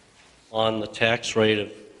 on the tax rate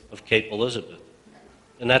of Cape Elizabeth.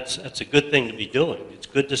 And that's a good thing to be doing. It's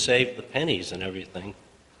good to save the pennies and everything.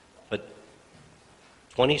 But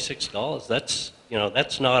 $26,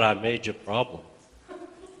 that's not our major problem.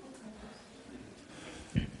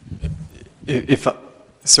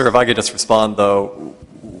 Sir, if I could just respond, though,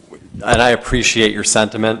 and I appreciate your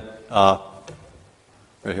sentiment, right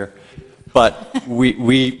here, but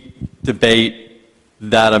we debate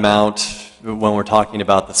that amount when we're talking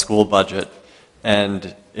about the school budget,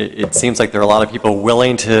 and it seems like there are a lot of people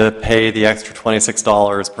willing to pay the extra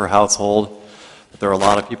 $26 per household, but there are a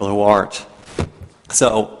lot of people who aren't.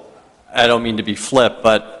 So I don't mean to be flip,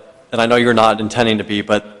 and I know you're not intending to be,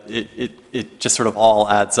 but it just sort of all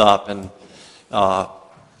adds up, and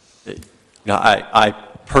I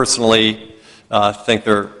personally think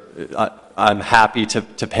I'm happy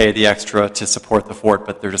to pay the extra to support the fort,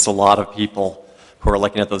 but there are just a lot of people who are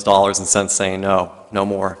looking at those dollars and cents saying no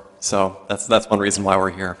more. So that's one reason why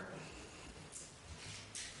we're here.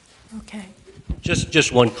 Okay.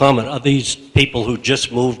 Just one comment. Are these people who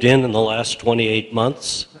just moved in the last 28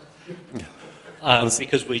 months?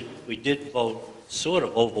 Because we did vote sort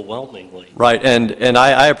of overwhelmingly. Right, and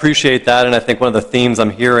I appreciate that, and I think one of the themes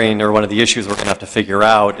I'm hearing, or one of the issues we're going to have to figure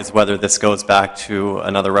out, is whether this goes back to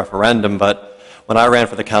another referendum. But when I ran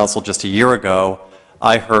for the council just a year ago,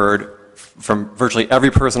 I heard from virtually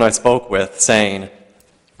every person I spoke with saying,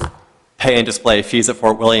 pay and display fees at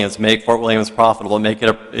Fort Williams, make Fort Williams profitable, make it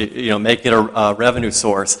a revenue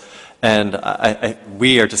source. And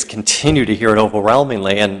we are just continue to hear it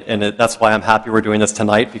overwhelmingly, and that's why I'm happy we're doing this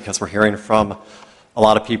tonight, because we're hearing from a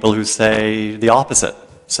lot of people who say the opposite.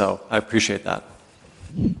 So I appreciate that.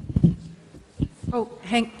 Oh,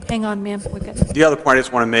 hang on, ma'am. The other point I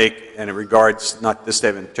just want to make, and it regards not this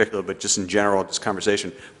statement in particular, but just in general, this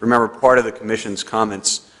conversation. Remember, part of the Commission's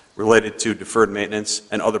comments related to deferred maintenance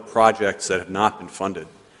and other projects that have not been funded.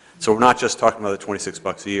 So we're not just talking about the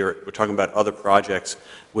 $26 a year. We're talking about other projects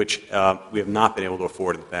which we have not been able to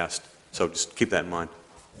afford in the past. So just keep that in mind.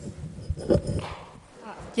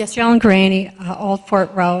 Yes, Joan Graney, Old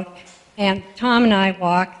Fort Road, and Tom and I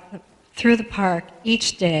walk through the park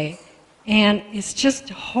each day, and it's just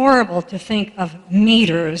horrible to think of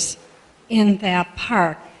meters in that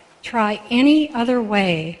park. Try any other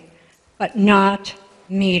way, but not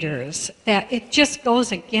meters. That it just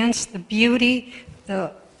goes against the beauty,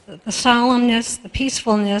 the solemnness, the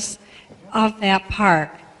peacefulness of that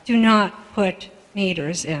park, do not put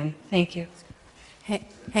meters in. Thank you.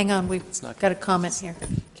 Hang on, we've got a comment here.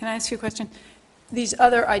 Can I ask you a question? These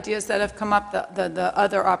other ideas that have come up, the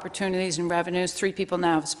other opportunities and revenues, 3 people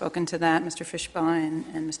now have spoken to that, Mr. Fishbein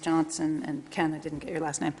and Ms. Johnson, and Ken, I didn't get your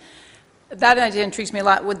last name. That idea intrigues me a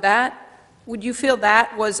lot. Would you feel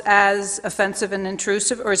that was as offensive and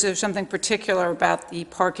intrusive, or is there something particular about the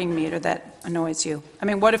parking meter that annoys you? I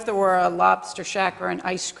mean, what if there were a lobster shack or an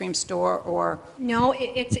ice cream store or... No,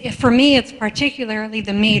 for me, it's particularly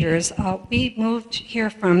the meters. We moved here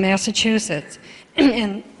from Massachusetts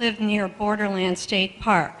and lived near Borderland State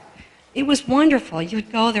Park. It was wonderful.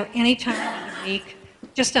 You'd go there any time of the week,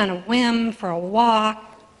 just on a whim for a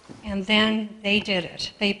walk, and then they did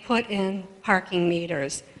it. They put in parking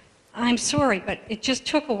meters. I'm sorry, but it just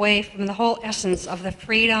took away from the whole essence of the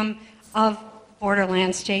freedom of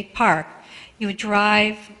Borderland State Park. You would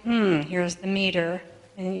drive, here's the meter,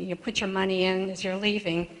 and you put your money in as you're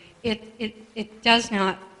leaving. It does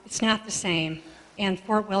not, it's not the same. And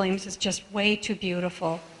Fort Williams is just way too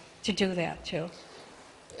beautiful to do that to.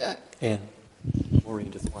 And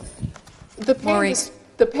Maureen just wanted. The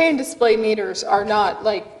pay and display meters are not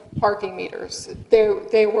like parking meters.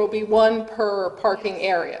 There will be one per parking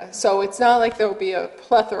area. So it's not like there will be a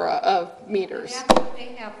plethora of meters.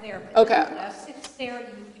 They have there, but Okay. nonetheless, it's there,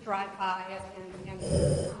 you drive by it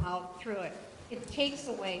and out through it. It takes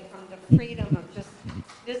away from the freedom of just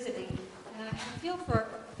visiting. And I feel for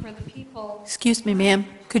the people. Excuse me, ma'am,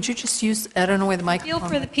 could you just use, I don't know where the I feel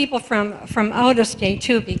microphone for the people from out of state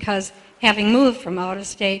too, because having moved from out of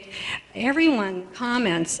state, everyone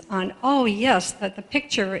comments on, oh yes, that the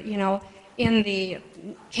picture, you know, in the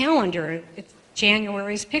calendar, it's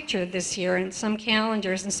January's picture this year, and some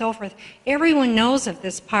calendars and so forth. Everyone knows of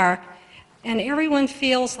this park, and everyone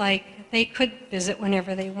feels like they could visit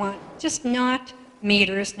whenever they want, just not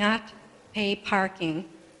meters, not pay parking.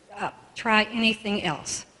 Try anything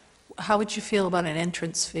else. How would you feel about an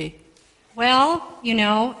entrance fee? Well, you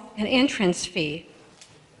know, an entrance fee.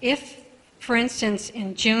 If, for instance,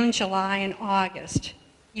 in June, July, and August,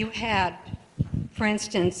 you had, for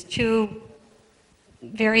instance, 2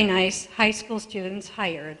 very nice high school students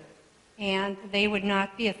hired, and they would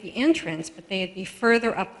not be at the entrance, but they'd be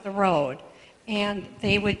further up the road, and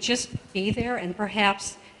they would just be there and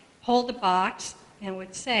perhaps hold a box and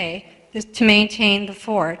would say, this, to maintain the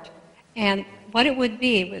fort. And what it would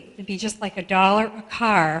be just like $1 a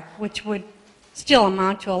car, which would still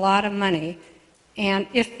amount to a lot of money. And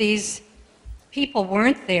if these people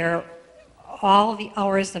weren't there all the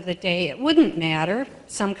hours of the day, it wouldn't matter.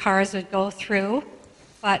 Some cars would go through,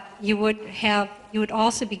 but you would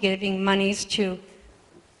also be giving monies to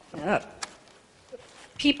young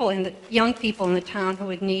people in the town who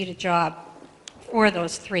would need a job for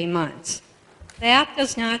those 3 months. That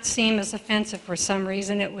does not seem as offensive for some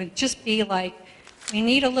reason. It would just be like, we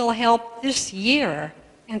need a little help this year,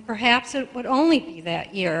 and perhaps it would only be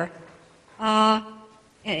that year.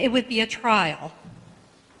 It would be a trial.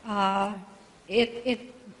 It's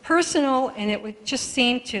personal, and it would just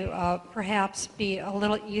seem to perhaps be a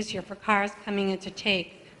little easier for cars coming in to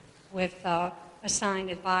take with a sign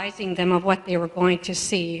advising them of what they were going to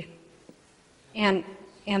see. And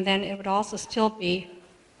then it would also still be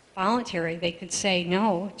voluntary. They could say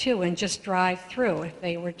no, too, and just drive through if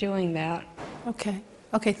they were doing that. Okay,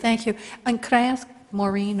 thank you. And could I ask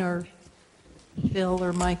Maureen or Bill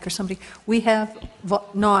or Mike or somebody, we have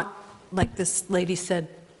not, like this lady said,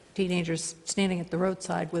 teenagers standing at the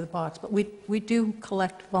roadside with a box, but we do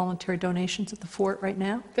collect voluntary donations at the fort right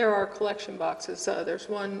now? There are collection boxes. There's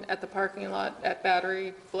one at the parking lot at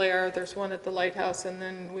Battery, Blair. There's one at the lighthouse, and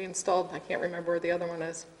then we installed, I can't remember where the other one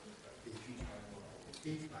is.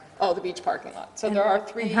 Oh, the beach parking lot. So there are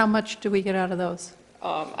 3. And how much do we get out of those?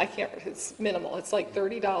 I can't, it's minimal. It's like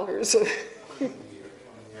 $30.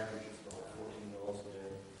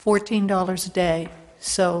 $14 a day,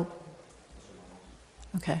 so,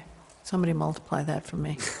 okay, somebody multiply that for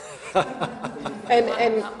me.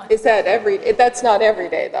 And is that that's not every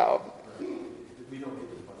day, though.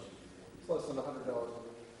 Less than $100.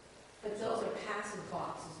 But those are passive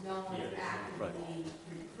boxes, no one's actively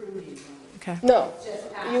recruiting them. Okay. No,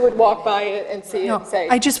 you would walk by it and see it No, and say.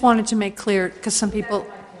 I just wanted to make clear, because some people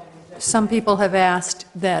have asked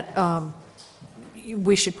that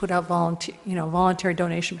we should put out voluntary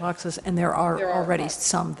donation boxes, and there are already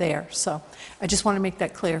some there. So I just want to make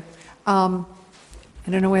that clear. I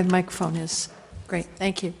don't know where the microphone is. Great,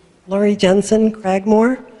 thank you. Laurie Jensen,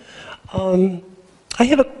 Cragmore. I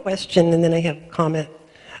have a question and then I have a comment.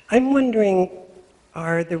 I'm wondering,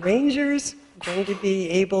 are the rangers going to be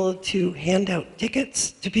able to hand out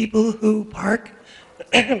tickets to people who park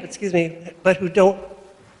excuse me, but who don't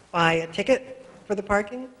buy a ticket for the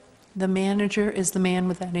parking? The manager is the man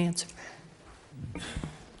with that answer.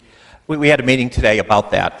 We had a meeting today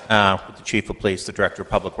about that with the chief of police, the director of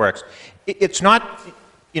public works. It's not,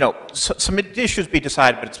 some issues be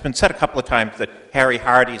decided, but it's been said a couple of times that Harry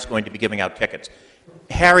Hardy is going to be giving out tickets.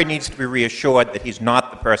 Harry needs to be reassured that he's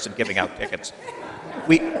not the person giving out tickets.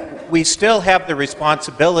 We still have the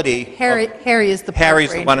responsibility. Harry is the park Harry's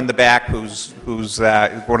the ranger. one in the back who's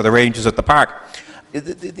one of the rangers at the park.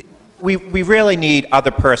 We really need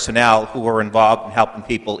other personnel who are involved in helping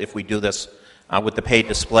people if we do this with the paid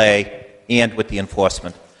display and with the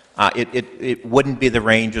enforcement. It wouldn't be the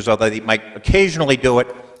rangers, although they might occasionally do it,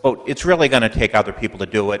 but it's really going to take other people to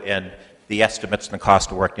do it, and the estimates and the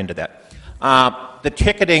cost are worked into that. The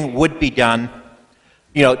ticketing would be done.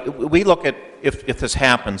 We look at, if this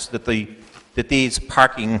happens, that these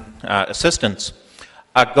parking assistants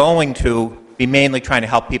are going to be mainly trying to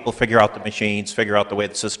help people figure out the machines, figure out the way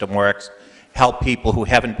the system works, help people who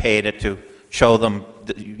haven't paid it to show them,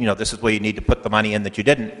 this is where you need to put the money in that you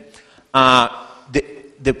didn't.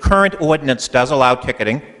 The current ordinance does allow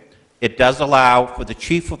ticketing. It does allow for the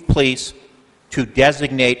chief of police to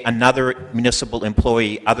designate another municipal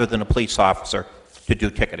employee other than a police officer to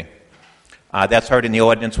do ticketing. That's heard in the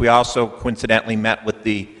ordinance. We also coincidentally met with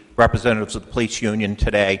the representatives of the police union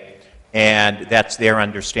today, and that's their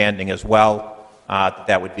understanding as well,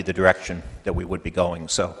 that would be the direction that we would be going.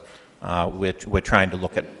 So we're trying to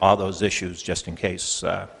look at all those issues just in case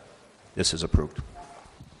this is approved.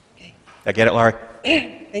 Okay. I get it, Laurie?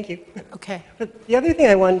 Thank you. Okay. But the other thing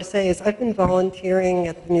I wanted to say is I've been volunteering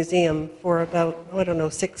at the museum for about,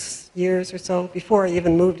 6 years or so, before I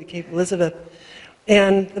even moved to Cape Elizabeth.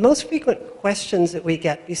 And the most frequent questions that we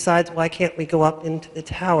get, besides why can't we go up into the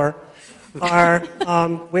tower, are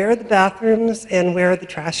where are the bathrooms and where are the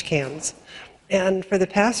trash cans? And for the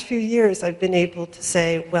past few years, I've been able to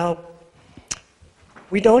say, well,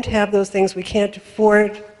 we don't have those things, we can't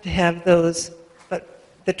afford to have those, but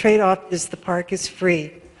the trade-off is the park is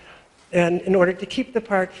free. And in order to keep the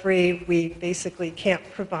park free, we basically can't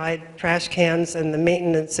provide trash cans and the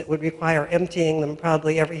maintenance that would require emptying them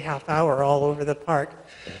probably every half hour all over the park.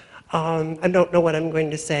 I don't know what I'm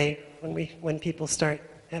going to say when people start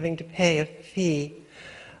having to pay a fee.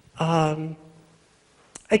 I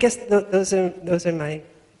guess those are my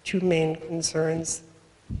two main concerns.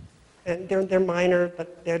 And they're minor,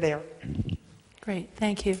 but they're there. Great,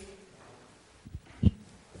 thank you.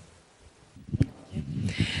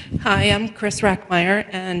 Hi, I'm Chris Rackmeyer,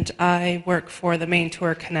 and I work for the Main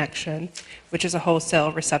Tour Connection, which is a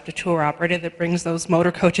wholesale receptive tour operator that brings those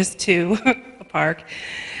motor coaches to the park.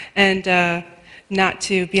 And not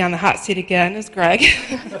to be on the hot seat again as Greg.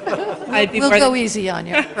 We'll go easy on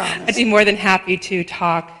you, I promise. I'd be more than happy to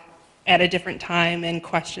talk at a different time and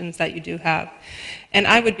questions that you do have. And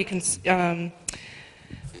I would be,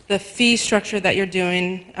 the fee structure that you're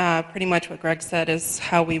doing, pretty much what Greg said is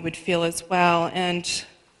how we would feel as well. And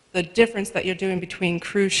the difference that you're doing between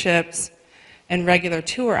cruise ships and regular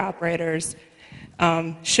tour operators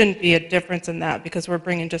shouldn't be a difference in that because we're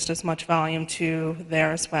bringing just as much volume to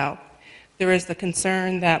there as well. There is the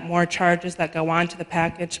concern that more charges that go onto the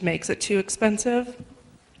package makes it too expensive.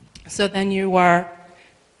 So then you are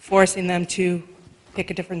forcing them to pick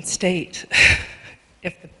a different state.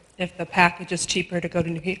 If the package is cheaper to go to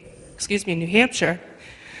New Hampshire,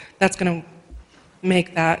 that's going to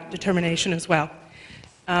make that determination as well.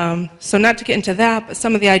 So not to get into that, but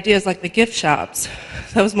some of the ideas like the gift shops,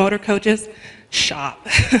 those motor coaches, shop,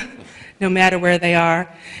 no matter where they are.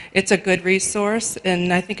 It's a good resource,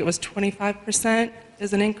 and I think it was 25%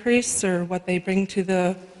 is an increase, or what they bring to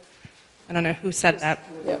the, I don't know who said that.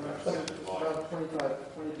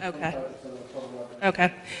 Okay.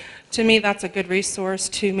 Okay. To me, that's a good resource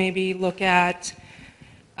to maybe look at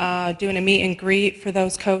doing a meet and greet for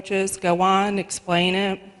those coaches, go on, explain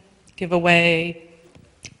it, give away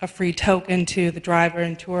a free token to the driver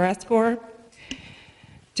and tour escort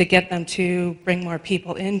to get them to bring more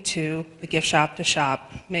people into the gift shop to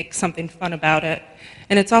shop, make something fun about it.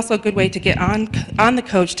 And it's also a good way to get on the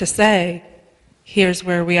coach to say, here's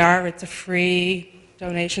where we are, it's a free,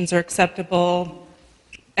 donations are acceptable,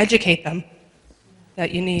 educate them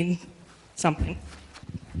that you need something.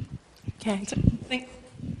 Okay. So, thanks.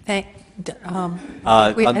 I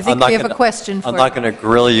think we have a question for I'm not going to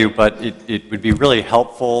grill you, but it would be really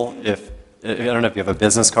helpful if, I don't know if you have a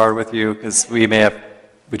business card with you, because we may have,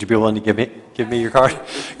 would you be willing to give me your card?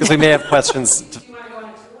 Because we may have questions.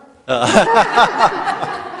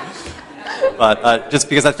 But just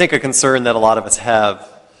because I think a concern that a lot of us have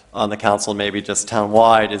on the council, maybe just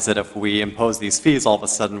town-wide, is that if we impose these fees, all of a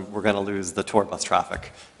sudden, we're going to lose the tour bus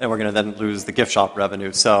traffic, and we're going to then lose the gift shop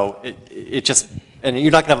revenue. So it just, and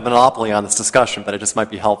you're not going to have a monopoly on this discussion, but it just might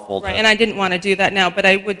be helpful. Right, and I didn't want to do that now, but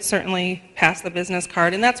I would certainly pass the business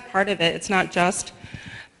card, and that's part of it. It's not just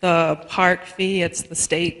the park fee, it's the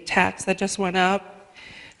state tax that just went up.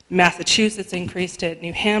 Massachusetts increased it,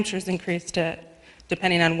 New Hampshire's increased it,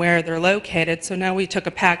 depending on where they're located. So now we took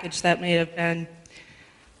a package that may have been,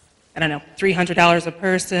 I don't know, $300 a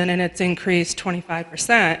person, and it's increased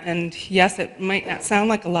 25%. And yes, it might not sound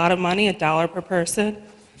like a lot of money, $1 per person,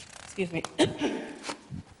 excuse me,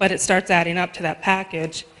 but it starts adding up to that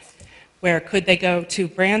package where could they go to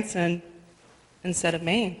Branson instead of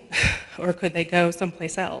Maine, or could they go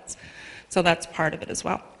someplace else? So that's part of it as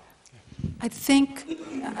well. I think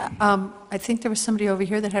there was somebody over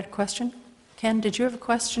here that had a question. Ken, did you have a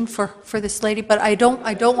question for this lady? But I don't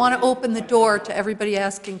want to open the door to everybody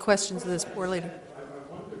asking questions of this poor lady. I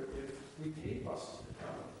wonder if we pay buses to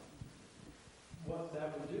come, what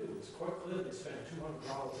that would do. It's quite clear they spend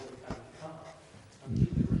 $200 every time they come. I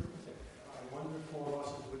mean, I wonder if more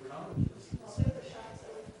buses would come.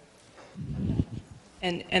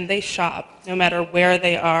 And they shop, no matter where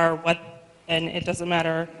they are, and it doesn't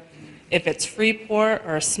matter if it's Freeport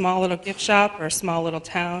or a small little gift shop or a small little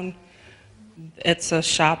town. It's a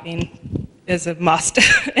shopping is a must.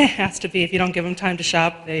 It has to be. If you don't give them time to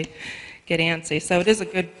shop, they get antsy. So it is a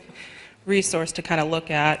good resource to kind of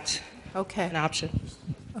look at. Okay. An option.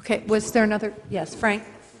 Okay. Was there another? Yes, Frank.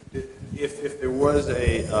 If there was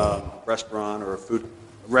a restaurant or a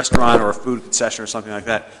food concession or something like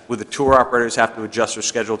that, would the tour operators have to adjust their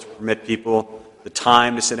schedule to permit people the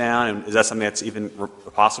time to sit down? And is that something that's even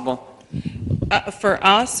possible? For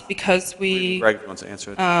us, because we Greg wants to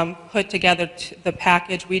answer it. Put together the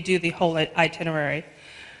package, we do the whole itinerary.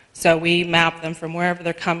 So we map them from wherever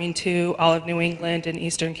they're coming to, all of New England and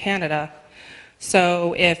Eastern Canada.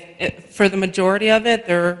 So for the majority of it,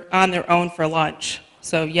 they're on their own for lunch.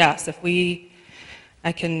 So yes,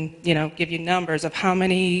 I can give you numbers of how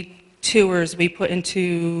many tours we put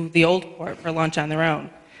into the Old Port for lunch on their own.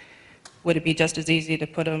 Would it be just as easy to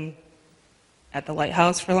put them at the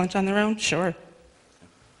Lighthouse for lunch on their own? Sure.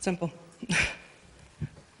 Simple.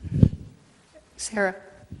 Sarah.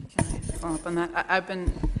 Can I follow up on that? I've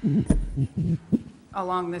been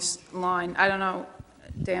along this line. I don't know,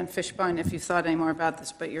 Dan Fishbein, if you've thought any more about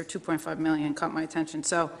this, but your $2.5 million caught my attention.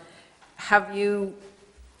 So have you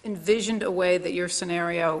envisioned a way that your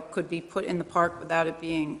scenario could be put in the park without it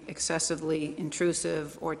being excessively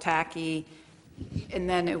intrusive or tacky? And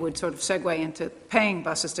then it would sort of segue into paying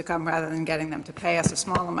buses to come rather than getting them to pay us a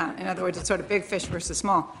small amount. In other words, it's sort of big fish versus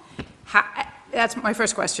small. That's my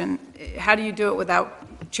first question. How do you do it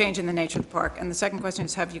without changing the nature of the park? And the second question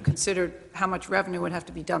is, have you considered how much revenue would have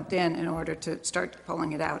to be dumped in order to start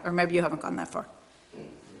pulling it out? Or maybe you haven't gone that far.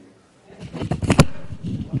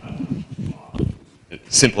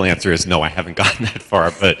 Simple answer is no, I haven't gotten that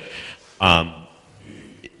far. But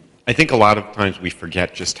I think a lot of times we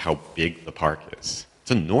forget just how big the park is.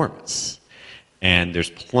 It's enormous. And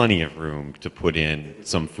there's plenty of room to put in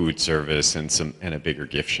some food service and a bigger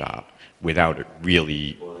gift shop without it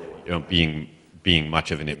really being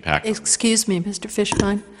much of an impact. Excuse me, Mr.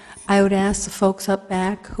 Fishbein. I would ask the folks up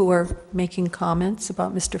back who are making comments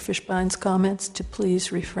about Mr. Fishbein's comments to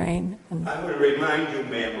please refrain. I'm going to remind you,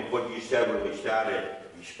 ma'am, of what you said when we started.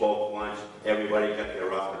 You spoke once, everybody got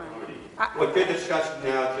their opportunity. What you're discussing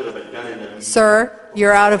now should have been done in the meeting. Sir,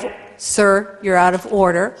 you're out of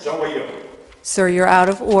order. So are you. Sir, you're out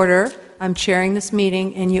of order. I'm chairing this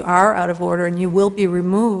meeting, and you are out of order, and you will be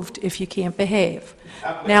removed if you can't behave.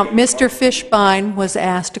 Now, Mr. Fishbein was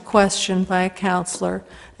asked a question by a counselor,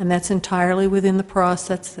 and that's entirely within the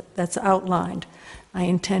process that's outlined. I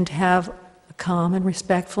intend to have a calm and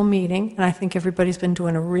respectful meeting, and I think everybody's been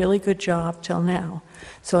doing a really good job till now.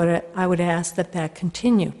 So I would ask that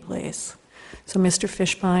continue, please. So, Mr.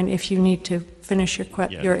 Fishbein, if you need to finish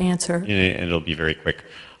your answer. And it'll be very quick.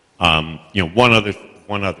 One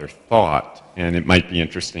other thought, and it might be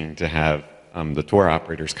interesting to have the tour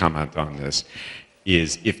operators comment on this,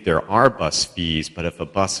 is if there are bus fees, but if a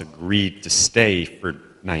bus agreed to stay for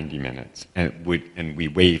 90 minutes and we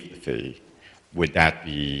waive the fee, would that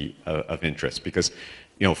be of interest? Because,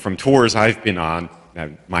 from tours I've been on,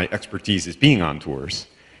 my expertise is being on tours,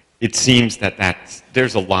 it seems that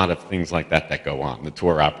there's a lot of things like that go on. The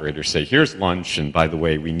tour operators say, here's lunch, and by the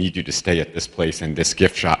way, we need you to stay at this place and this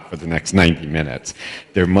gift shop for the next 90 minutes.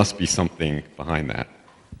 There must be something behind that.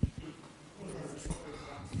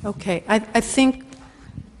 Okay, I think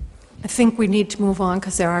I think we need to move on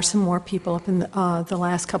because there are some more people up in the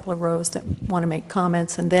last couple of rows that want to make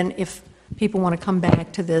comments. And then if people want to come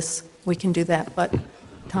back to this, we can do that. But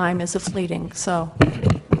time is fleeting. So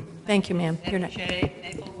thank you, ma'am. You're next.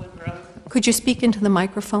 Maplewood Road. Could you speak into the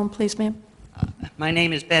microphone, please, ma'am? My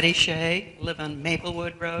name is Betty Shea, live on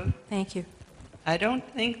Maplewood Road. Thank you. I don't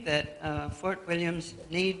think that Fort Williams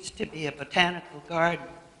needs to be a botanical garden.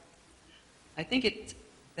 I think it's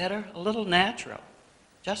better a little natural,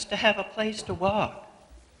 just to have a place to walk,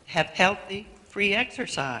 have healthy, free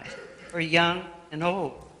exercise for young and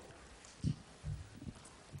old.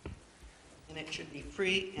 And it should be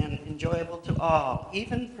free and enjoyable to all,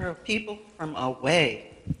 even for people from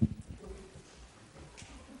away.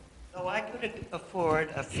 Though I could afford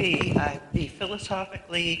a fee, I'd be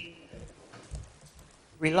philosophically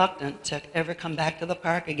reluctant to ever come back to the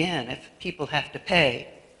park again if people have to pay.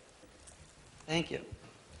 Thank you.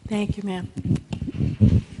 Thank you, ma'am.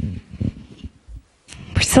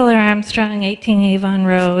 Priscilla Armstrong, 18 Avon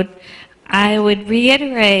Road. I would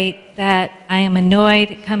reiterate that I am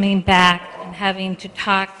annoyed at coming back and having to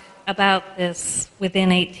talk about this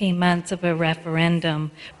within 18 months of a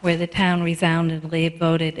referendum where the town resoundingly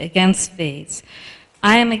voted against fees.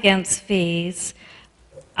 I am against fees,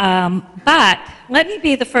 but let me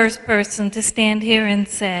be the first person to stand here and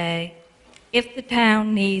say, if the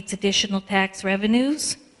town needs additional tax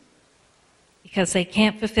revenues because they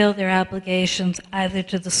can't fulfill their obligations either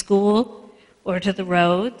to the school or to the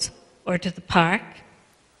roads or to the park,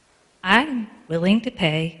 I'm willing to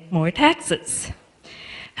pay more taxes.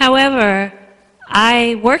 However,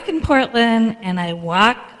 I work in Portland and I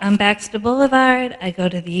walk on Baxter Boulevard, I go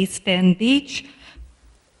to the East End Beach,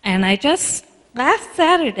 and I just last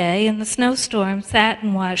Saturday in the snowstorm sat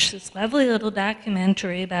and watched this lovely little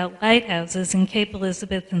documentary about lighthouses in Cape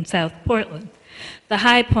Elizabeth and South Portland. The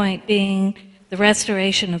high point being the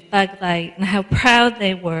restoration of Bug Light and how proud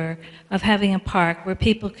they were of having a park where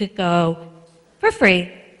people could go for free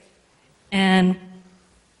and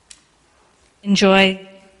enjoy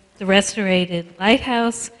the restorated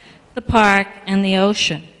lighthouse, the park, and the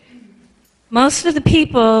ocean. Most of the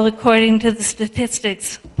people, according to the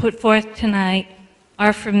statistics put forth tonight,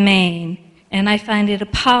 are from Maine, and I find it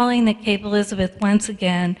appalling that Cape Elizabeth once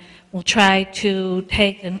again will try to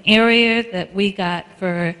take an area that we got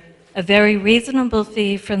for a very reasonable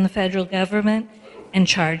fee from the federal government and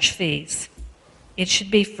charge fees. It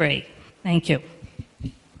should be free. Thank you.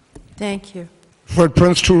 Thank you. Fred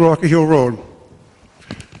Prince, 2 Rocky Hill Road.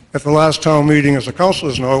 At the last town meeting, as the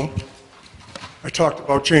councilors know, I talked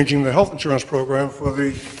about changing the health insurance program for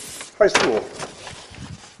the high school.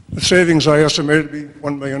 The savings I estimated to be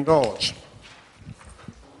 $1 million.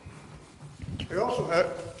 They also had,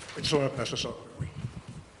 I just want to pass this up. Would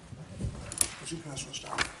you pass this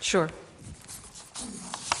down? Sure.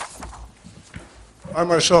 I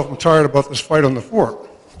myself am tired about this fight on the fort.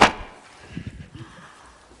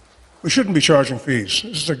 We shouldn't be charging fees.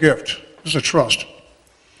 This is a gift. This is a trust.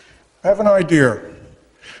 I have an idea.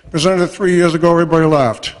 Presented it 3 years ago, everybody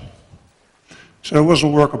laughed. Said it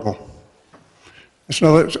wasn't workable.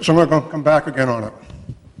 So I'm not going to come back again on it.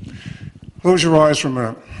 Close your eyes for a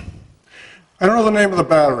minute. I don't know the name of the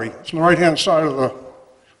battery. It's on the right-hand side of the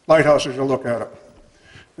lighthouse as you look at it.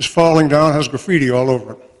 It's falling down, has graffiti all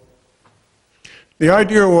over it. The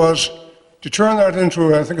idea was to turn that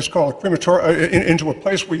into, I think it's called a crematorium, into a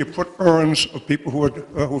place where you put urns of people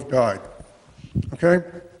who've died. Okay?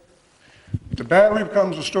 The battery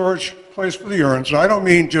becomes a storage place for the urns, and I don't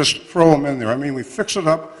mean just throw them in there. I mean we fix it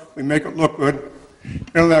up, we make it look good,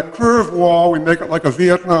 and on that curved wall, we make it like a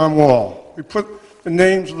Vietnam wall. We put the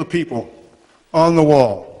names of the people on the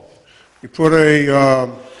wall. We put a,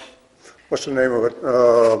 what's the name of it,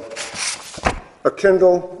 a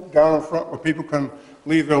Kindle down in front where people can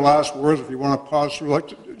leave their last words if you want to pause through,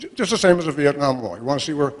 like just the same as a Vietnam wall. You want to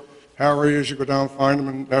see where Harry is, you go down, find him,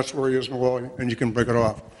 and that's where he is in the wall, and you can break it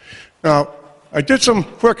off. Now, I did some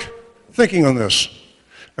quick thinking on this.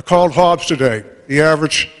 I called Hobbs today. The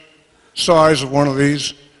average size of one of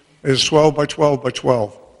these is 12 by 12 by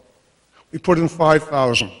 12. We put in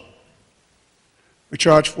 5,000. We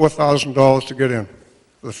charge $4,000 to get in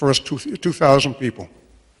for the first 2,000 people.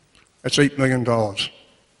 That's $8 million.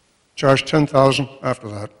 Charge $10,000 after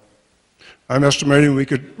that. I'm estimating we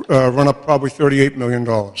could run up probably $38 million.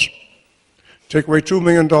 Take away $2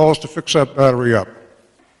 million to fix that battery up.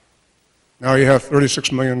 Now you have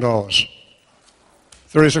 $36 million.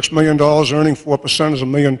 $36 million earning 4% is $1.2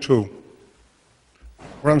 million.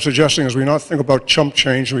 What I'm suggesting is we not think about chump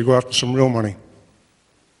change and we go after some real money.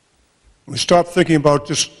 We stop thinking about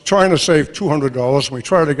just trying to save $200 and we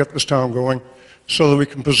try to get this town going. so that we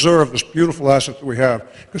can preserve this beautiful asset that we have.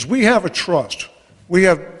 Because we have a trust.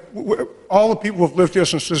 All the people who have lived here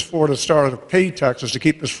since this fort has started have paid taxes to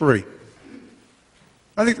keep this free.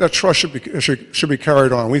 I think that trust should be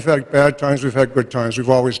carried on. We've had bad times, we've had good times, we've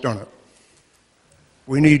always done it.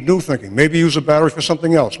 We need new thinking. Maybe use a battery for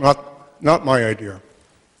something else, not my idea.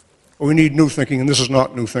 But we need new thinking, and this is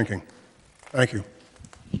not new thinking. Thank you.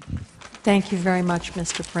 Thank you very much,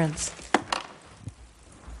 Mr. Prince.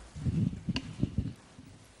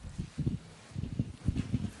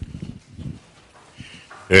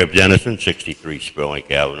 Herb Dennison, 63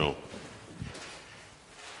 Spurlink Avenue.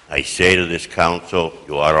 I say to this council,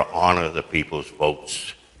 you ought to honor the people's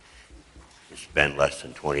votes. It's been less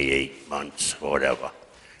than 28 months or whatever.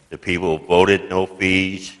 The people voted no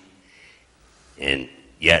fees, and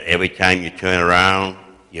yet every time you turn around,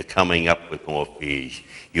 you're coming up with more fees.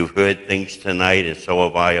 You've heard things tonight, and so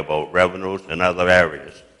have I, about revenues and other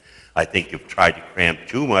areas. I think you've tried to cram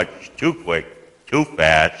too much, too quick, too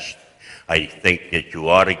fast. I think that you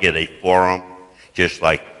ought to get a forum, just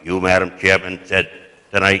like you, Madam Chairman, said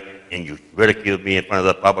tonight, and you ridiculed me in front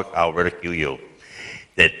of the public, I'll ridicule you,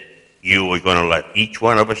 that you were going to let each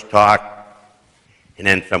one of us talk, and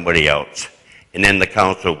then somebody else, and then the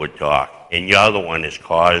council would talk. And you're the one that's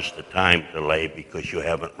caused the time delay because you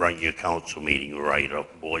haven't run your council meeting right or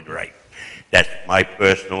board right. That's my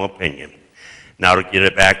personal opinion. Now to get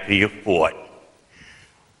it back to your fort.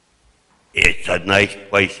 It's a nice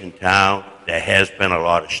place in town. There has been a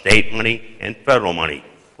lot of state money and federal money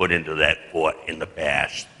put into that fort in the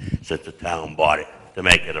past since the town bought it to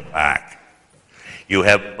make it a park. You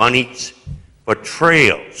have monies for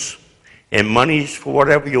trails and monies for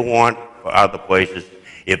whatever you want for other places.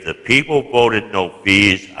 If the people voted no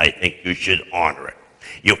fees, I think you should honor it.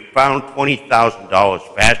 You found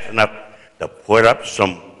 $20,000 fast enough to put up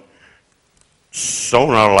some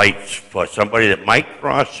sonar lights for somebody that might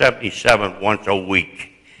cross 77 once a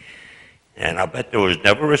week. And I bet there was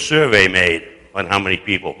never a survey made on how many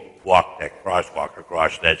people walk that crosswalk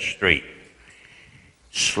across that street.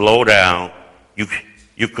 Slow down.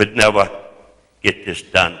 You could never get this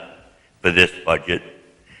done for this budget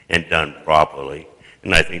and done properly.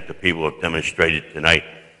 And I think the people have demonstrated tonight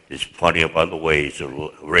there's plenty of other ways of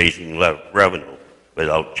raising revenue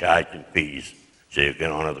without charging fees so you can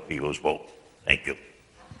honor the people's vote. Thank you.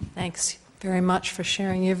 Thanks very much for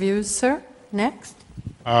sharing your views, sir. Next.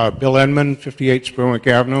 Bill Edmond, 58 Spurlink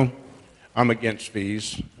Avenue. I'm against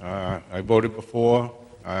fees. I voted before.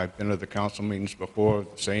 I've been to the council meetings before,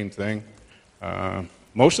 the same thing.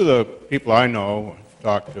 Most of the people I know,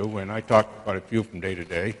 talk to, and I talk to quite a few from day to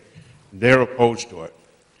day, they're opposed to it.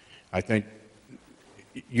 I think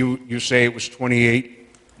you say it was 28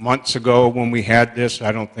 months ago when we had this.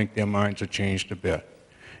 I don't think their minds have changed a bit.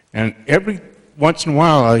 And every once in a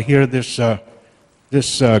while I hear this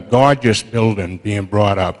gorgeous building being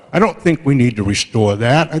brought up. I don't think we need to restore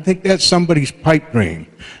that. I think that's somebody's pipe dream.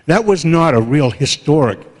 That was not a real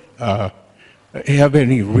historic, have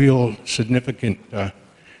any real significant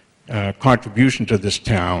contribution to this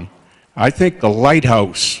town. I think the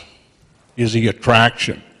lighthouse is the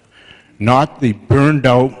attraction, not the burned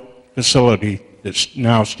out facility that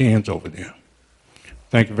now stands over there.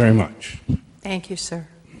 Thank you very much. Thank you, sir.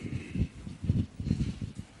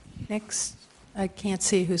 Next, I can't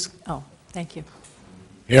see who's, oh, thank you.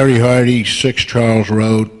 Harry Hardy, 6 Charles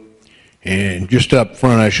Road. And just up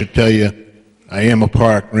front, I should tell you, I am a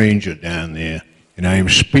park ranger down there, and I am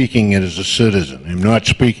speaking as a citizen. I'm not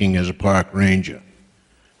speaking as a park ranger.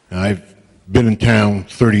 I've been in town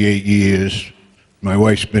 38 years. My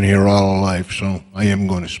wife's been here all her life, so I am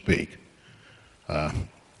going to speak. I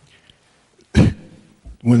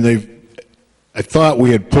thought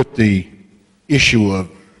we had put the issue of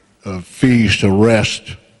fees to rest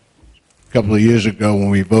a couple of years ago when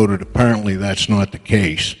we voted. Apparently that's not the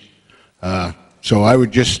case. So I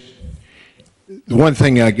would just, the one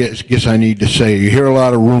thing I guess I need to say, you hear a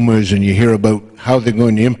lot of rumors and you hear about how they're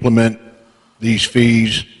going to implement these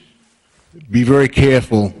fees. Be very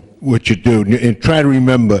careful what you do, and try to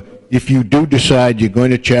remember, if you do decide you're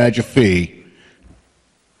going to charge a fee,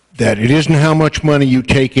 that it isn't how much money you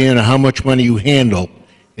take in or how much money you handle,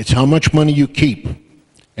 it's how much money you keep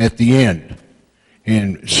at the end.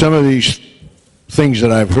 And some of these things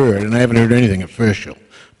that I've heard, and I haven't heard anything official,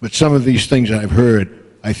 but some of these things I've heard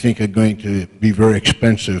I think are going to be very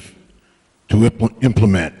expensive to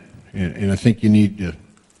implement. And I think you need to,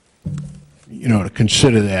 to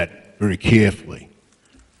consider that very carefully.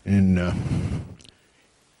 And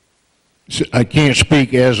so I can't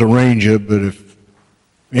speak as a ranger, but if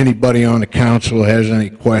anybody on the council has any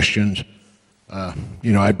questions,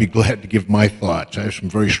 I'd be glad to give my thoughts. I have some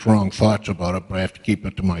very strong thoughts about it, but I have to keep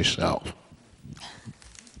it to myself.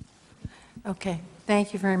 Okay,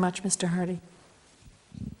 thank you very much, Mr. Hardy.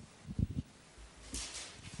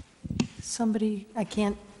 Somebody, I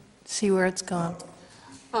can't see where it's gone.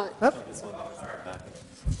 I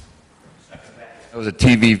was a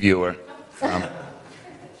TV viewer.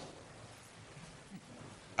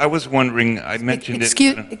 I was wondering, I mentioned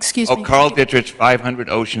excuse Oh, me. Carl Dittrich, 500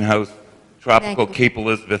 Ocean House, Tropical, Thank you. Cape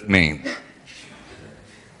Elizabeth, Maine.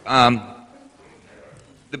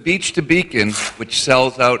 The Beach to Beacon, which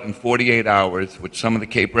sells out in 48 hours, which some of the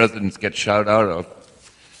Cape residents get shot out of,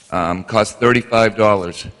 costs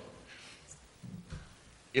 $35.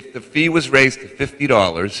 If the fee was raised to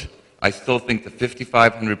 $50, I still think the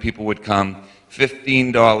 5,500 people would come.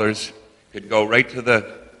 $15 could go right to the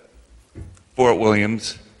Fort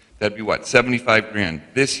Williams. That'd be what, 75 grand.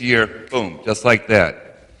 This year, boom, just like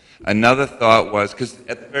that. Another thought was, because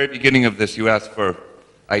at the very beginning of this, you asked for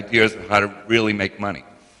ideas of how to really make money.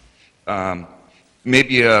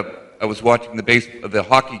 Maybe I was watching the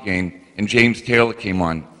hockey game, and James Taylor came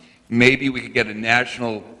on. Maybe we could get a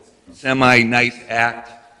national semi-nice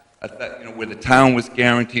act, where the town was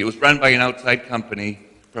guaranteed. It was run by an outside company,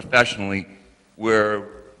 professionally, where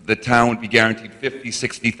the town would be guaranteed $50,000,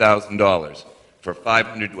 $60,000 for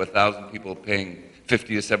 500 to 1,000 people paying $50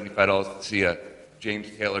 to $75 to see a James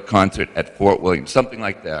Taylor concert at Fort Williams, something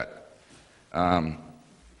like that.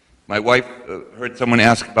 My wife heard someone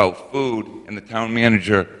ask about food, and the town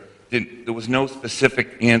manager there was no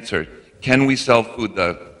specific answer. Can we sell food?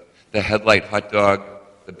 The Headlight hot dog,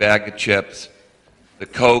 the bag of chips, the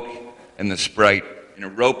Coke, and the Sprite in a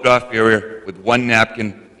roped-off area with one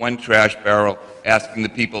napkin, one trash barrel, asking the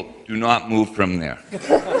people, do not move from there.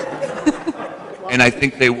 And I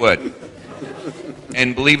think they would.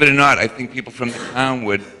 And believe it or not, I think people from the town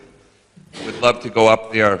would love to go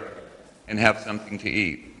up there and have something to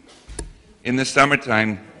eat. In the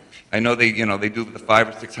summertime, I know they do the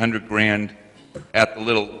 500 or 600 grand at the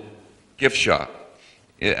little gift shop.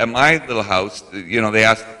 At my little house, they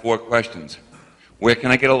ask 4 questions. Where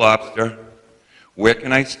can I get a lobster? Where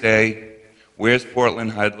can I stay? Where's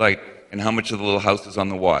Portland Headlight? And how much of the little house is on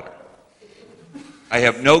the water? I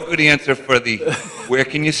have no good answer for the where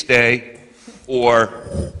can you stay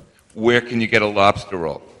or where can you get a lobster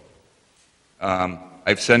roll.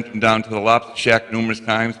 I've sent them down to the Lobster Shack numerous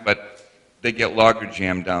times, but they get logger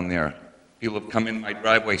jam down there. People have come in my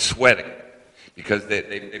driveway sweating because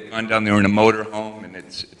they've gone down there in a motor home, and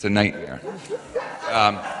it's a nightmare.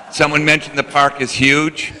 Someone mentioned the park is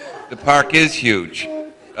huge. The park is huge.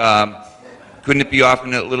 Couldn't it be off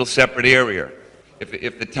in a little separate area?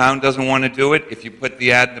 If the town doesn't want to do it, if you put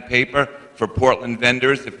the ad in the paper for Portland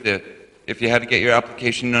vendors, if you had to get your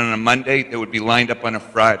application in on a Monday, they would be lined up on a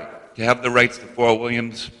Friday. To have the rights to Fort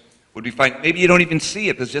Williams would be fine. Maybe you don't even see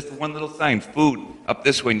it. There's just one little sign, food, up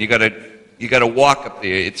this way, and you gotta walk up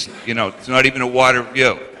there. It's not even a water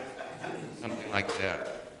view. Something like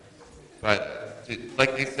that. But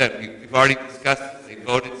like they said, we've already discussed it. They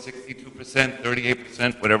voted 62%,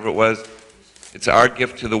 38%, whatever it was. It's our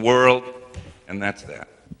gift to the world, and that's that.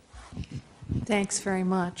 Thanks very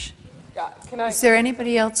much. Can I? Is there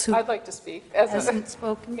anybody else who I'd like to speak. Hasn't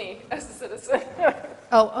spoken? Me, as a citizen.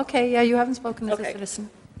 Oh, okay, yeah, you haven't spoken as a citizen.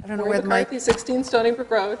 I don't know where the mic... McCarthy, 16 Stony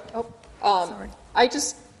Brook Road. Sorry. I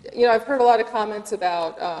just, I've heard a lot of comments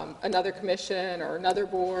about another commission or another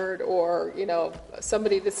board or,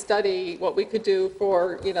 somebody to study what we could do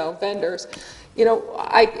for, vendors.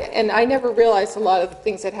 I never realized a lot of the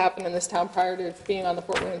things that happened in this town prior to being on the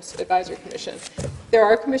Fort Williams Advisory Commission. There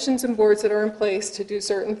are commissions and boards that are in place to do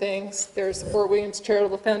certain things. There's the Fort Williams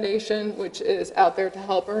Charitable Foundation, which is out there to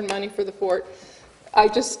help earn money for the fort.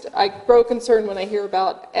 I grow concerned when I hear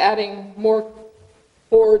about adding more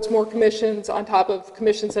boards, more commissions on top of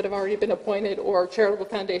commissions that have already been appointed or charitable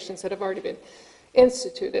foundations that have already been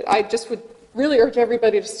instituted. I just would really urge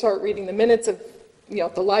everybody to start reading the minutes of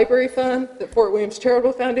the Library Fund, the Fort Williams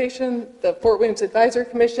Charitable Foundation, the Fort Williams Advisory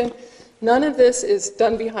Commission. None of this is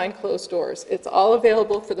done behind closed doors. It's all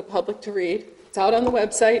available for the public to read. It's out on the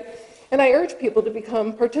website. And I urge people to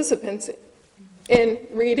become participants in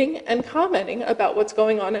reading and commenting about what's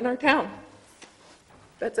going on in our town.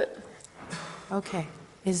 That's it. Okay.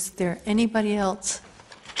 Is there anybody else,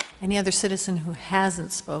 any other citizen who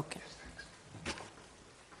hasn't spoken?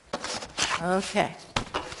 Okay.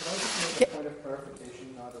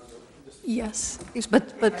 Yes,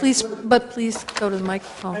 but please go to the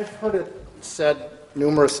microphone. I've heard it said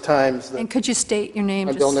numerous times that... And could you state your name?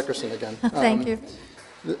 I'm Bill Nickerson again. Thank you.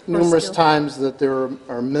 Numerous times that there are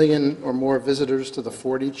 1 million or more visitors to the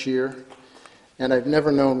fort each year, and I've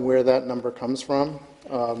never known where that number comes from.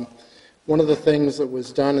 One of the things that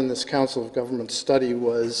was done in this Council of Government study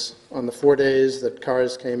was on the 4 days that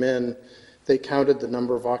cars came in, they counted the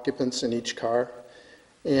number of occupants in each car,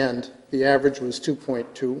 and the average was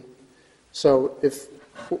 2.2. So if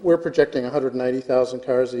we're projecting 190,000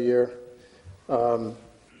 cars a year, so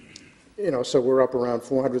we're up around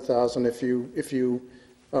 400,000. If you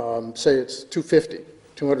say it's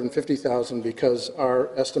 250,000 because our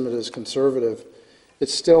estimate is conservative,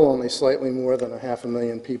 it's still only slightly more than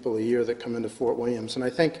 500,000 people a year that come into Fort Williams. And I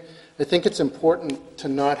think it's important to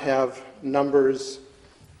not have numbers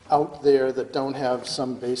out there that don't have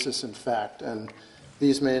some basis in fact. And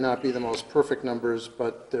these may not be the most perfect numbers,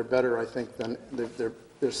 but they're better, I think, than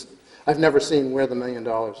I've never seen where the $1 million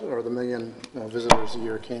or the million visitors a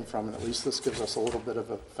year came from, and at least this gives us a little bit of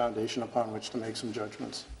a foundation upon which to make some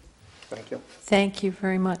judgments. Thank you. Thank you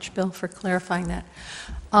very much, Bill, for clarifying that.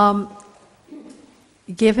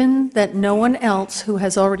 Given that no one else who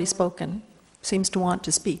has already spoken seems to want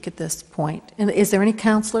to speak at this point, and is there any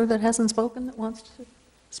counselor that hasn't spoken that wants to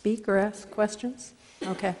speak or ask questions?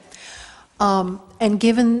 Okay. And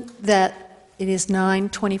given that it is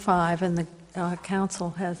 9:25 and the council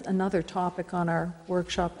has another topic on our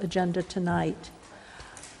workshop agenda tonight,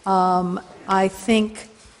 I think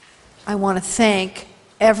I want to thank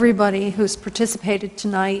everybody who's participated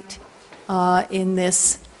tonight in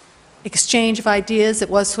this exchange of ideas. It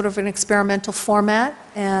was sort of an experimental format,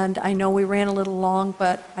 and I know we ran a little long,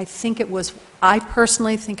 but I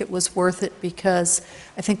personally think it was worth it because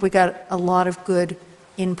I think we got a lot of good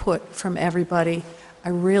input from everybody. I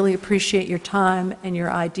really appreciate your time and your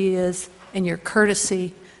ideas and your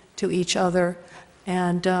courtesy to each other,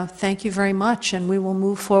 and thank you very much, and we will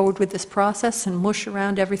move forward with this process and mush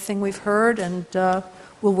around everything we've heard, and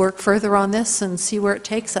we'll work further on this and see where it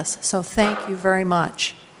takes us. So thank you very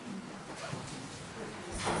much.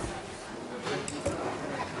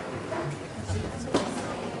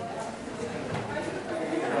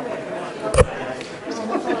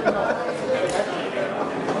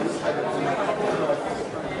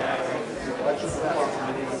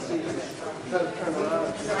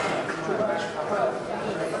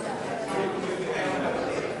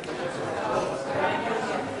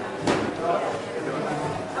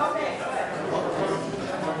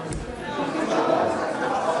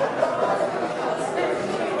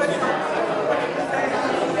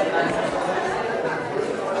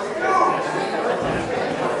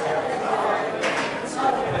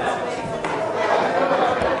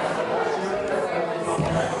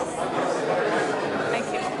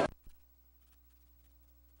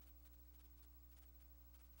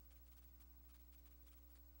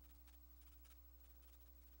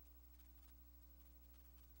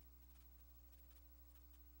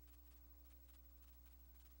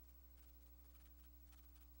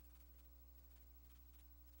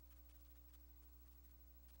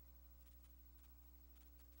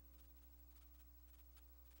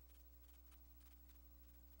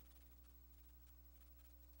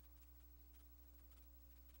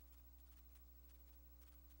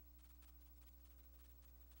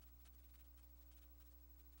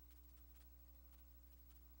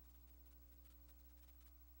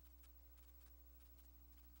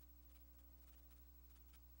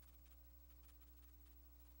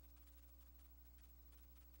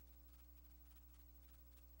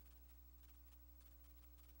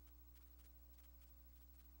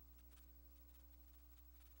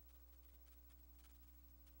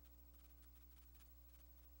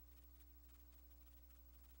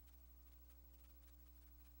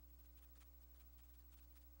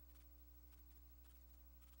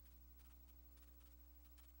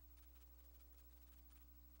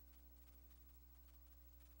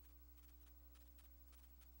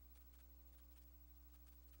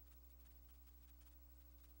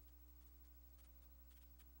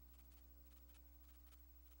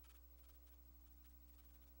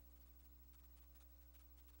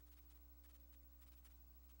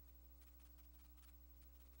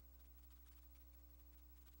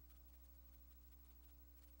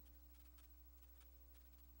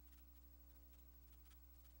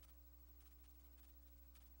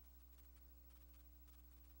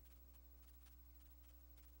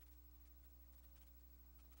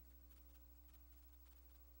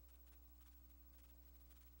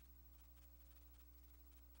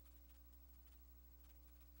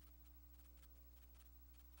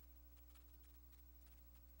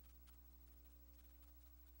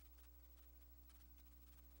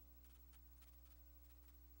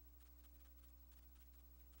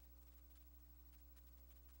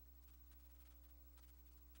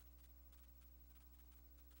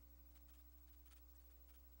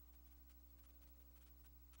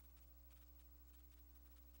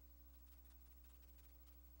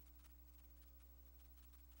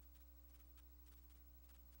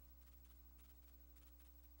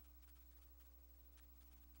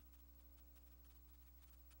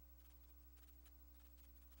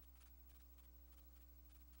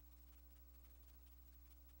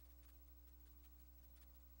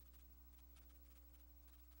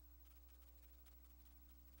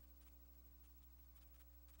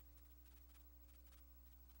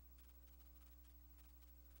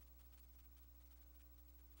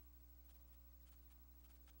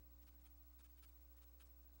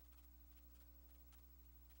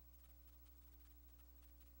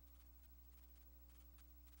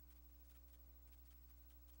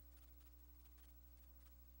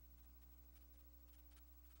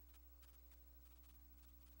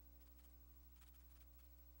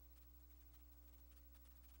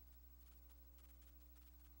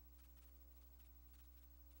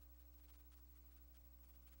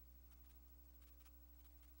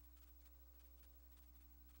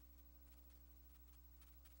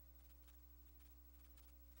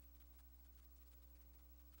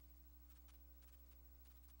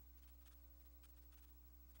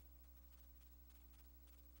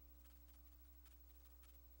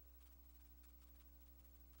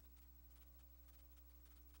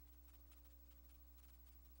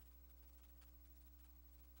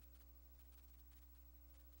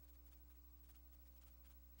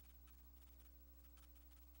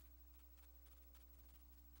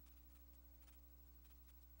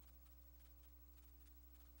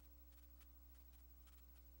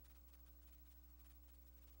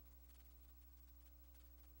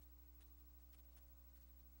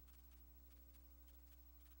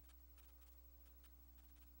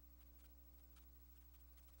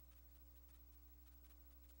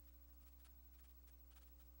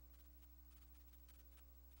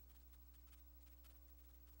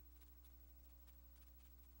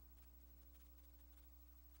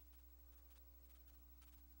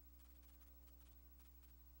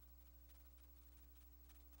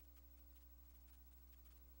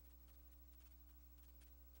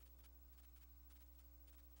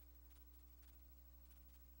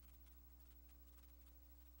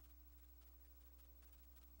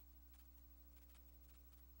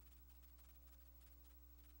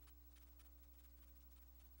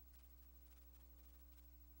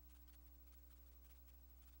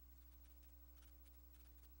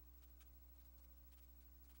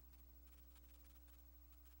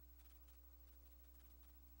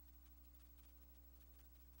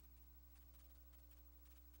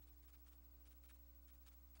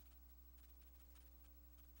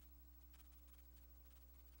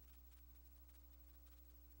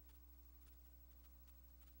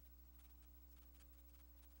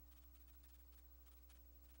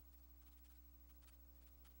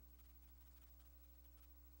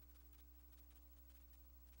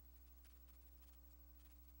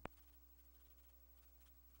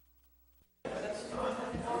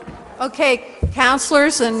 Okay,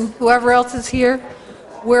 counselors and whoever else is here,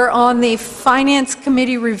 we're on the Finance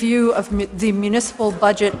Committee review of the municipal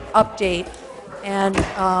budget update, and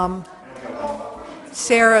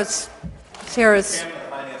Sarah's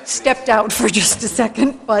stepped out for just a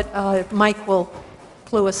second, but Mike will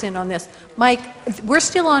clue us in on this. Mike, we're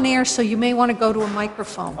still on air, so you may want to go to a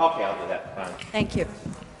microphone. Okay, I'll do that. Fine. Thank you.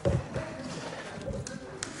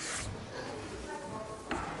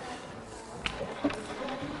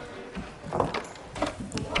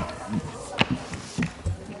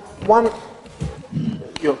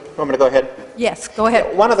 You want me to go ahead? Yes, go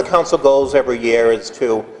ahead. One of the council goals every year is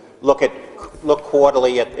to look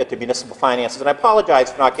quarterly at the municipal finances. And I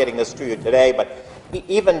apologize for not getting this to you today, but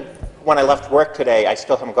even when I left work today, I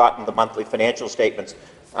still haven't gotten the monthly financial statements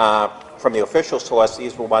from the official source.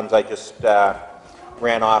 These were ones I just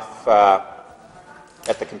ran off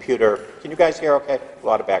at the computer. Can you guys hear okay? A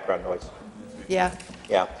lot of background noise. Yeah.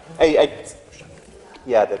 Yeah.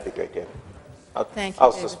 Yeah, that'd be great, David. Thank you,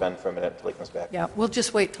 I'll David. suspend for a minute until he comes back. Yeah, we'll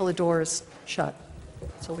just wait till the door is shut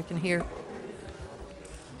so we can hear.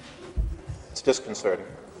 It's disconcerting.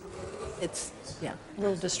 It's, yeah, a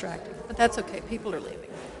little distracting, but that's okay. People are leaving.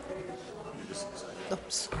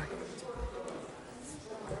 Oops, sorry.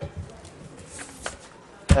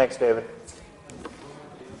 Thanks, David.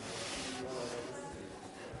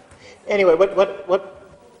 Anyway,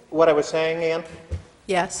 what I was saying, Ann?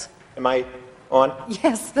 Yes. Am I on?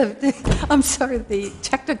 Yes, I'm sorry, the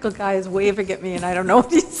technical guy is waving at me and I don't know what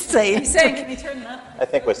he's saying. He's saying, can you turn that? I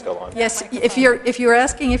think we're still on. Yes, if you're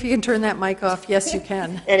asking if you can turn that mic off, yes, you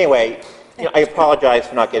can. Anyway, I apologize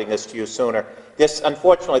for not getting this to you sooner.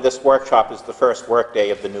 Unfortunately, this workshop is the first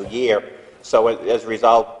workday of the new year, so as a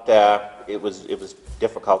result, it was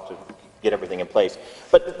difficult to get everything in place.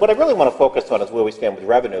 But what I really want to focus on is where we stand with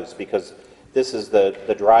revenues, because this is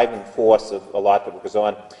the driving force of a lot that goes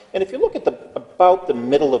on. And if you look at about the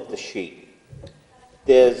middle of the sheet,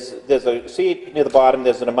 there's see near the bottom,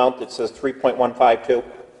 there's an amount that says 3.152.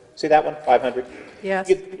 See that one, 500?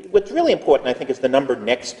 Yes. What's really important, I think, is the number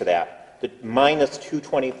next to that, the minus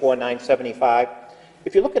 224,975.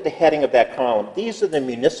 If you look at the heading of that column, these are the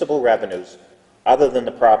municipal revenues other than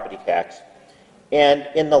the property tax. And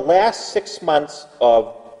in the last 6 months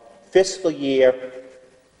of fiscal year,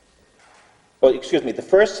 well, excuse me, the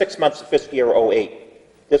first 6 months of fiscal year 08,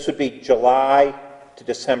 this would be July to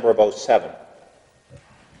December of 07.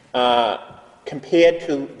 Compared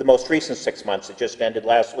to the most recent 6 months that just ended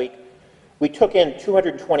last week, we took in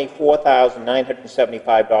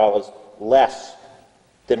 $224,975 less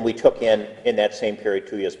than we took in that same period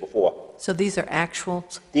 2 years before. So these are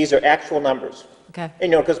actuals? These are actual numbers. Okay.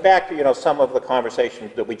 And, it goes back to, some of the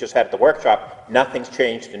conversations that we just had at the workshop. Nothing's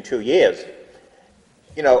changed in 2 years.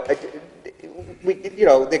 There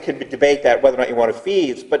could be debate that whether or not you want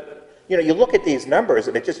fees, but, you look at these numbers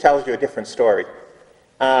and it just tells you a different story.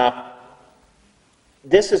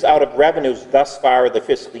 This is out of revenues thus far of the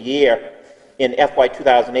fiscal year. In FY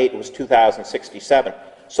 2008, it was 2,067.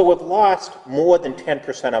 So we've lost more than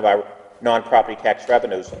 10% of our non-property tax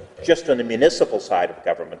revenues just on the municipal side of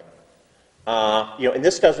government. And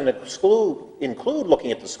this doesn't include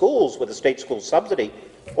looking at the schools with the state school subsidy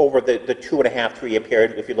over the 2.5, 3 year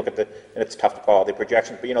period. If you look at and it's tough to call the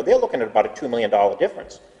projections, but they're looking at about a $2 million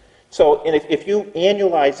difference. So, and if you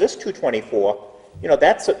annualize this 224,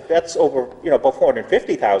 that's over about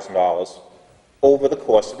 $450,000 over the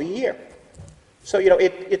course of a year. So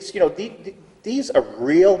these are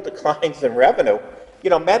real declines in revenue.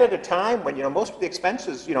 Met at a time when most of the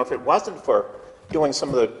expenses, if it wasn't for doing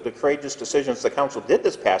some of the courageous decisions the council did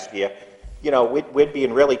this past year, we'd be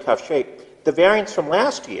in really tough shape. The variance from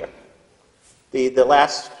last year, the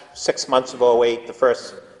last 6 months of 08, the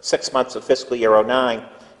first 6 months of fiscal year 09,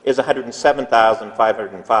 is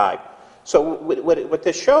 $107,505. So what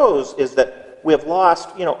this shows is that we've lost,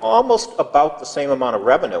 almost about the same amount of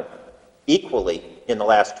revenue equally in the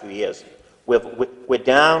last 2 years. We're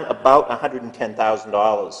down about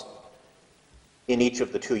 $110,000 in each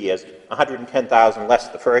of the 2 years, $110,000 less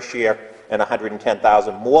the first year and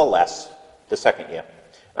 $110,000 more less the second year.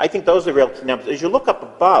 I think those are real key numbers. As you look up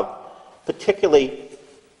above, particularly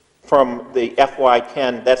from the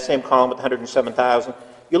FY10, that same column with $107,000,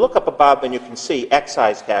 you look up above and you can see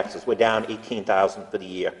excise taxes were down $18,000 for the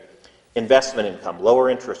year. Investment income, lower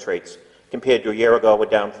interest rates compared to a year ago, we're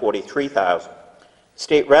down $43,000.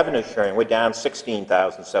 State revenue sharing, we're down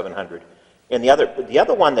 $16,700. And the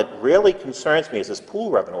other one that really concerns me is this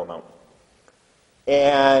pool revenue amount.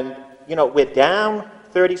 And, we're down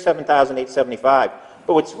 $37,875.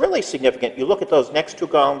 But what's really significant, you look at those next two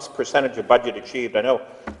columns, percentage of budget achieved. I know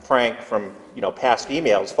Frank from, past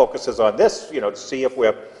emails focuses on this, to see if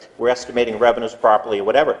we're we're estimating revenues properly or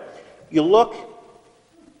whatever. You look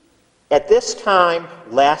at this time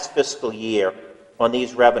last fiscal year on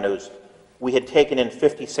these revenues, we had taken in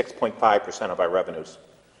 56.5% of our revenues.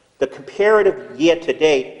 The comparative year to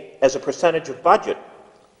date as a percentage of budget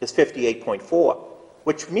is 58.4,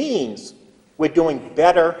 which means we're doing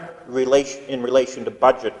better in relation to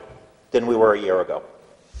budget than we were a year ago.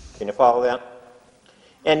 Can you follow that?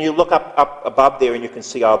 And you look up above there and you can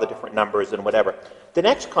see all the different numbers and whatever. The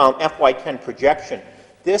next column, FY10 projection,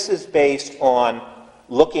 this is based on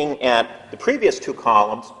looking at the previous two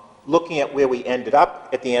columns, looking at where we ended up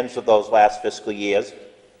at the ends of those last fiscal years,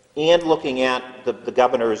 and looking at the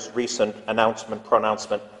governor's recent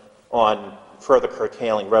pronouncement on further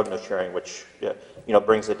curtailing revenue sharing, which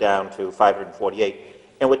brings it down to 548.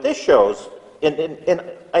 And what this shows, and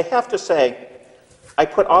I have to say, I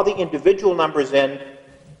put all the individual numbers in,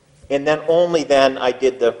 and then only then I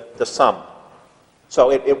did the sum.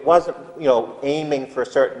 So it wasn't, aiming for a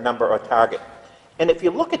certain number or target. And if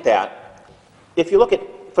you look at that,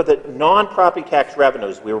 for the non-property tax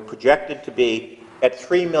revenues, we were projected to be at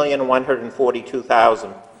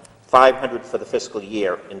 $3,142,500 for the fiscal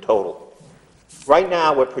year in total. Right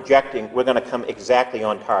now, we're projecting we're going to come exactly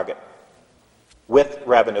on target with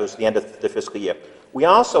revenues at the end of the fiscal year. We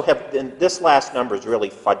also have, and this last number is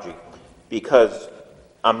really fudgy because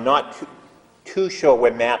I'm not too sure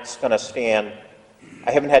where Matt's going to stand.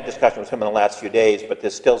 I haven't had discussion with him in the last few days, but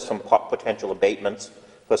there's still some potential abatements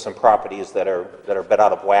for some properties that are a bit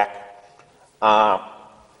out of whack.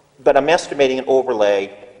 But I'm estimating an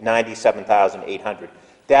overlay $97,800.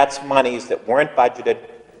 That's monies that weren't budgeted,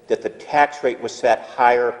 that the tax rate was set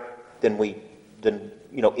higher than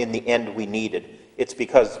in the end we needed. It's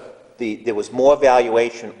because there was more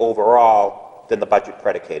valuation overall than the budget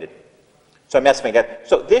predicated. So I'm estimating that.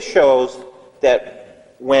 So this shows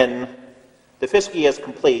that when the fiscal year is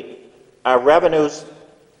complete, our revenues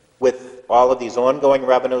with all of these ongoing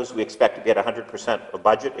revenues, we expect to be at 100% of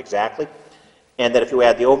budget exactly, and that if you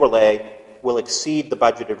add the overlay, we'll exceed the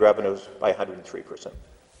budgeted revenues by 103%.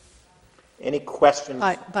 Any questions?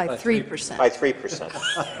 By 3%. By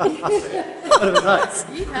 3%. Nice.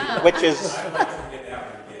 Yeah. Which is,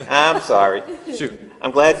 I'm sorry. Shoot.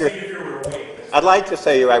 I'm glad you're, I'd like to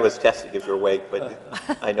say I was testing if you're awake, but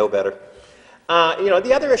I know better.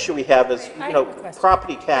 The other issue we have is,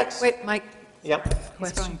 property tax. Wait, Mike. Yep.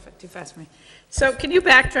 He's going too fast for me. So can you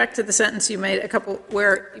backtrack to the sentence you made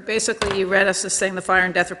where basically you read us as saying the fire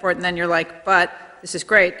and death report, and then you're like, but this is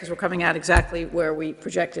great because we're coming out exactly where we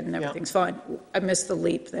projected and everything's fine. I missed the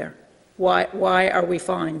leap there. Why are we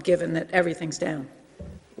fine given that everything's down?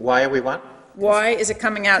 Why are we what? Why is it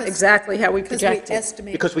coming out exactly how we projected?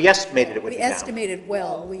 Because we estimated it would be down. We estimated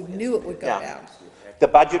well. We knew it would go down. The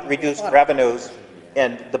budget reduced revenues,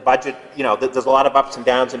 and the budget, there's a lot of ups and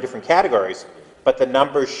downs in different categories, but the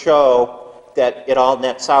numbers show that it all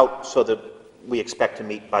nets out so that we expect to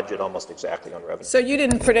meet budget almost exactly on revenue. So you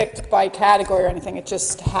didn't predict by category or anything, it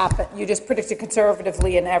just happened, you just predicted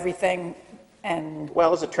conservatively in everything, and...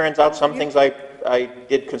 Well, as it turns out, some things I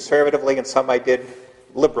did conservatively and some I did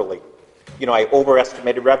liberally. I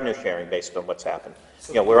overestimated revenue sharing based on what's happened.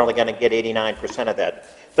 We're only going to get 89% of that.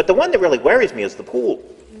 But the one that really worries me is the pool.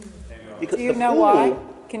 Because do you know why?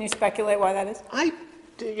 Can you speculate why that is?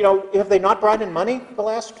 Have they not brought in money the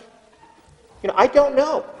last... I don't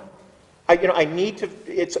know. I need to,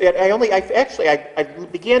 I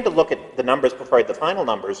began to look at the numbers before I had the final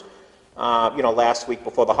numbers, last week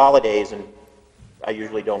before the holidays, and I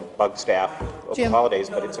usually don't bug staff over the holidays,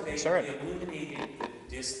 but it's a concern. They eliminated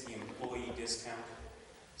the employee discount.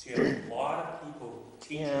 So you have a lot of people,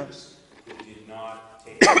 teachers, who did not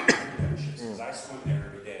take memberships, because I swim there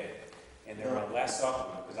every day, and there are less of them,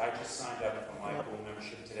 because I just signed up for my pool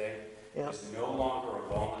membership today. There's no longer a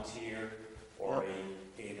volunteer or an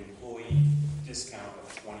employee discount of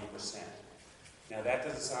 20%. Now that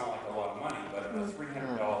doesn't sound like a lot of money, but a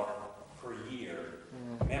 $300 per year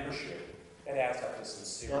membership, that adds up to some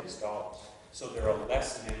serious dollars. So there are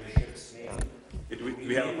less memberships made.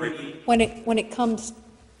 When it comes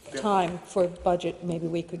time for budget, maybe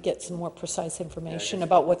we could get some more precise information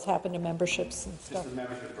about what's happened to memberships and stuff. Just the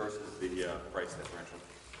membership versus the price differential.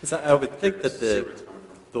 Because I would think that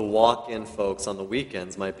the walk-in folks on the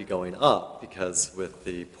weekends might be going up because with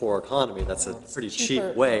the poor economy, that's a pretty cheap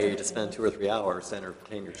way to spend 2 or 3 hours to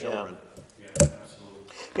entertain your children.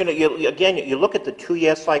 You look at the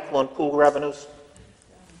 2-year cycle on pool revenues.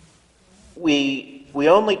 We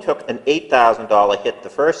only took an $8,000 hit the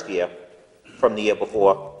first year from the year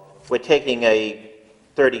before. We're taking a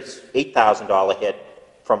 $38,000 hit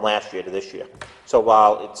from last year to this year. So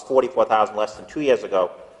while it's $44,000 less than 2 years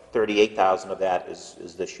ago, 38,000 of that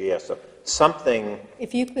is this year. So something,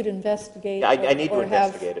 If you could investigate. Yeah, I need to or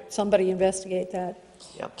have investigate it. somebody investigate that.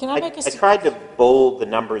 yeah. Can I make a I tried to bold the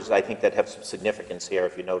numbers, I think, that have some significance here,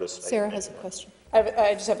 if you notice. Sarah has a question.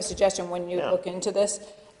 I just have a suggestion when you look into this.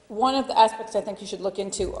 One of the aspects I think you should look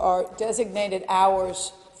into are designated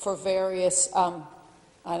hours for various, I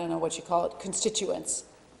don't know what you call it, constituents.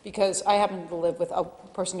 Because I happen to live with a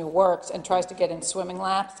person who works and tries to get in swimming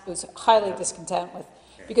laps, who's highly discontent with,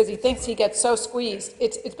 because he thinks he gets so squeezed.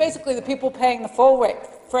 It's basically the people paying the full rate,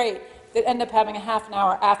 freight that end up having a half an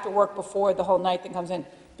hour after work before the whole night thing comes in,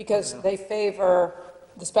 because they favor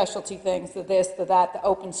the specialty things, the this, the that, the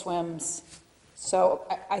open swims. So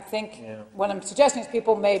I think what I'm suggesting is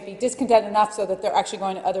people may be discontent enough so that they're actually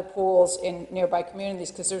going to other pools in nearby communities,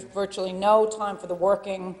 because there's virtually no time for the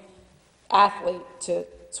working athlete to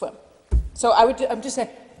swim. So I'm just saying,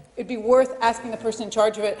 it'd be worth asking the person in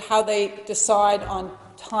charge of it how they decide on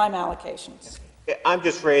time allocations. I'm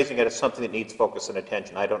just raising it as something that needs focus and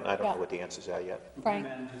attention. I don't know what the answers are yet. Frank?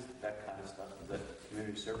 Manages that kind of stuff, is that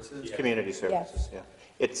community services? Community services, Yes.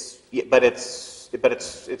 It's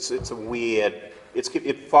a weird,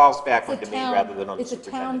 it falls back onto me rather than on the It's a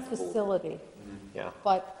town superintendent. facility, Yeah.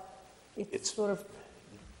 but it's sort of.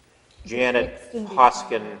 Janet fixed in between.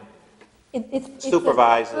 Hoskin It's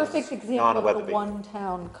supervises a perfect Donna example of the Weatherby.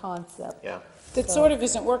 one-town concept. Yeah. That sort of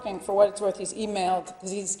isn't working for what it's worth. He's emailed,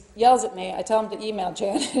 because he yells at me. I tell him to email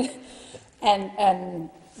Janet and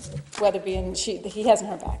Weatherby, and he hasn't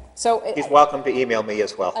heard back. So He's welcome to email me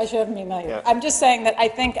as well. I should have him email you. Yeah. I'm just saying that I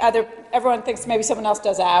think everyone thinks maybe someone else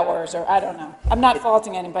does hours, or I don't know. I'm not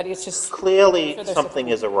faulting anybody, it's just. Clearly, for their something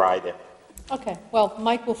is awry there. Okay, well,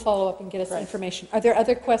 Mike will follow up and get us information. Are there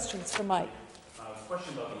other questions for Mike?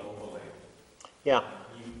 Question about the overlay. Yeah.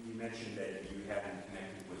 You mentioned that you haven't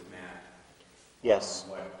connected with Matt. Yes.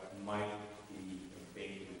 On what might be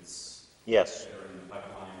abatements. Yes. That are in the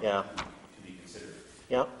pipeline. Yeah. To be considered.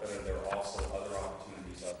 Yeah. But are there also other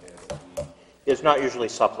opportunities out there that we? There's not usually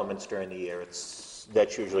supplements during the year.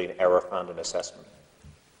 That's usually an error found in assessment.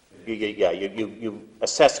 You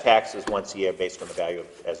assess taxes once a year based on the value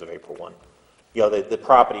as of April 1. The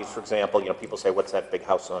properties, for example, people say, what's that big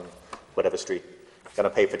house on whatever street going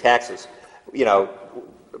to pay for taxes?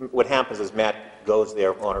 What happens is Matt goes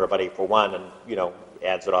there on or about April 1 and,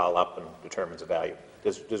 adds it all up and determines a value.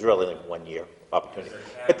 There's really only 1 year opportunity.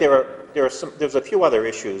 But there's a few other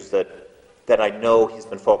issues that I know he's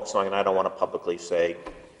been focused on, and I don't want to publicly say,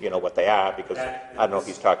 what they are, because I don't know if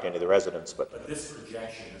he's talked to any of the residents, But this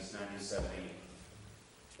projection, this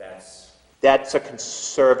 97.8, that's a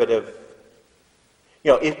conservative,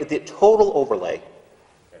 if the total overlay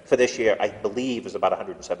for this year, I believe, is about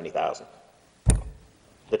 170,000.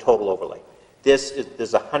 The total overlay.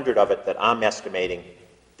 There's 100 of it that I'm estimating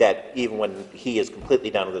that even when he is completely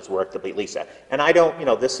done with his work, there'll be at least that. And I don't,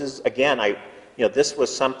 this is, again, this was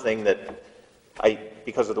something that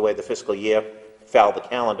because of the way the fiscal year fell, the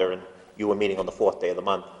calendar, and you were meeting on the 4th day of the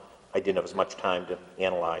month, I didn't have as much time to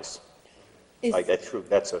analyze.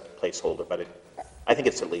 That's a placeholder, but I think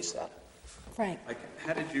it's at least that. Frank?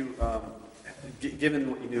 How did you, given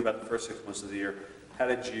what you knew about the first 6 months of the year, how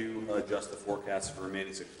did you adjust the forecast for the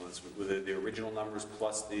remaining 6 months? Were it the original numbers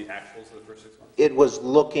plus the actuals of the first 6 months? It was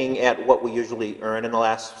looking at what we usually earn in the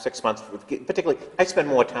last 6 months. Particularly, I spend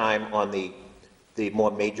more time on the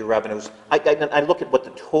more major revenues. I look at what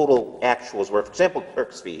the total actuals were. For example,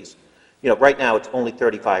 clerk's fees. Right now it's only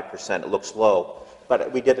 35%. It looks low.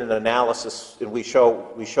 But we did an analysis, and we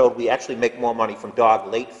showed we actually make more money from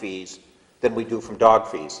dog late fees than we do from dog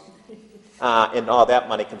fees. And all that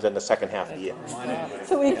money comes in the second half of the year.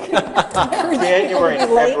 So we January and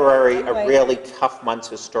February are really tough months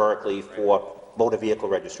historically for motor vehicle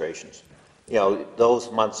registrations.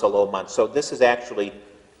 Those months are low months. So this is actually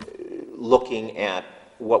looking at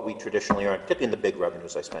what we traditionally earn, particularly in the big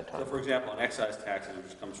revenues I spent So, on. for example, an excise tax,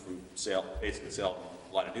 which comes from basically sale of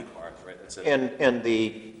a lot of new cars, right? That's it. And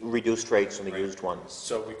the reduced rates and the used ones.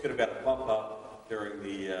 So we could have got a bump up during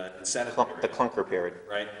the incentive period. The clunker period.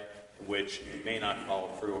 Right, which may not follow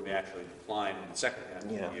through or may actually decline in the second half of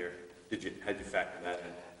the year. Had you factored that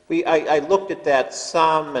in? I looked at that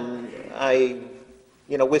some, and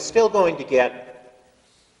we're still going to get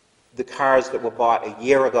the cars that were bought a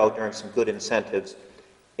year ago during some good incentives.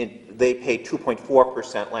 They paid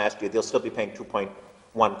 2.4% last year. They'll still be paying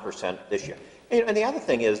 2.1% this year. And the other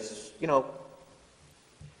thing is,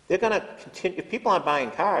 they're going to continue. If people aren't buying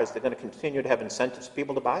cars, they're going to continue to have incentives for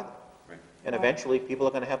people to buy them. Right. And eventually, people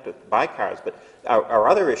are going to have to buy cars. But our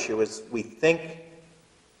other issue is we think,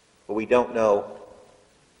 but we don't know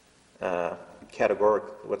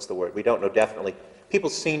categorically, what's the word? We don't know definitely. People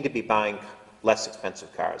seem to be buying less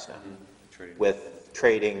expensive cars now. Trading. With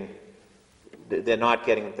trading, they're not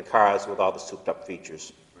getting the cars with all the souped-up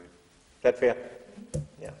features. Right. Is that fair?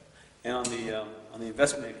 Yeah. And on the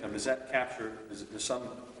investment income, does that capture, is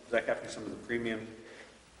that capture some of the premium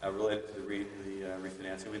related to the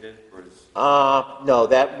refinancing we did? Or is... No,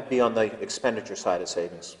 that would be on the expenditure side of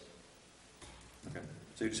savings. Okay.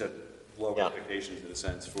 So you just had low expectations, in a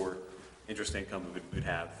sense, for interest income we'd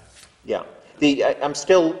have. Yeah. I'm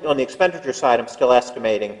still, on the expenditure side, I'm still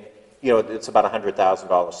estimating, it's about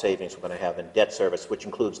 $100,000 savings we're going to have in debt service, which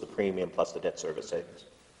includes the premium plus the debt service savings.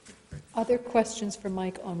 Other questions for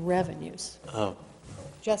Mike on revenues?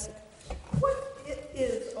 Jessica? What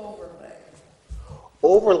is overlay?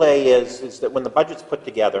 Overlay is that when the budget's put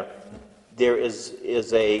together, there's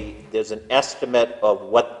an estimate of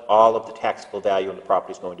what all of the taxable value in the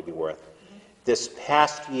property is going to be worth. This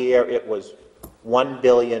past year, it was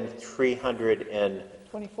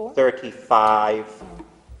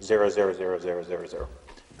 $1,335,000,000.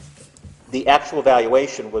 The actual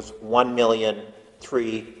valuation was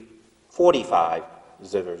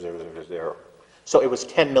 $1,345,000. So it was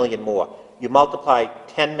 $10 million more. You multiply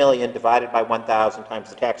 $10 million divided by 1,000 times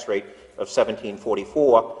the tax rate of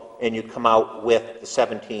 $1,744, and you come out with the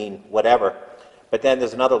 17 whatever. But then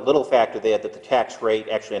there's another little factor there that the tax rate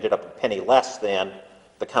actually ended up a penny less than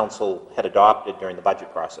the council had adopted during the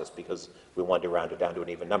budget process because we wanted to round it down to an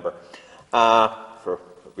even number for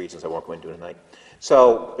reasons I won't go into tonight.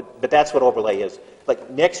 So, but that's what overlay is.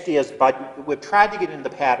 Like next year's budget, we've tried to get into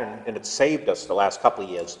the pattern, and it's saved us the last couple of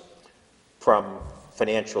years from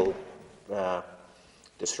financial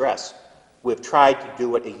distress. We've tried to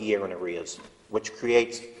do it a year in arrears, which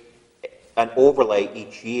creates an overlay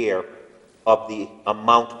each year of the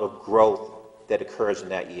amount of growth that occurs in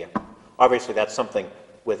that year. Obviously, that's something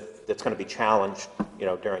that's going to be challenged,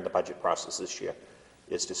 during the budget process this year,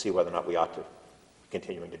 is to see whether or not we ought to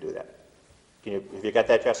continuing to do that. Have you got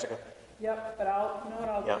that, Jessica? Yep, but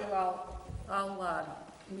I'll do? I'll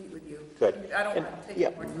meet with you. Good. I don't want to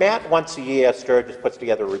take more time. Matt, once a year, Sturgis puts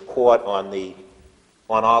together a report on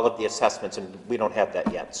all of the assessments, and we don't have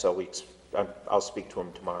that yet. So I'll speak to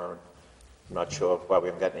him tomorrow. I'm not sure why we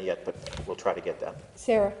haven't gotten it yet, but we'll try to get that.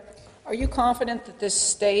 Sarah? Are you confident that this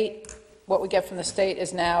state, what we get from the state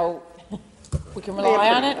is now, we can rely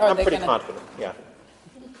on it? Or I'm pretty confident, yeah.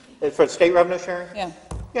 For state revenue sharing? Yeah.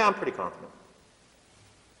 Yeah, I'm pretty confident.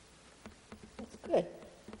 Good.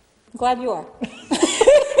 I'm glad you are.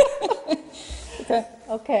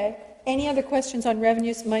 Okay. Any other questions on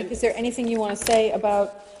revenues? Mike, is there anything you want to say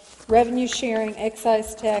about revenue sharing,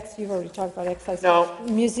 excise tax? You've already talked about excise. No.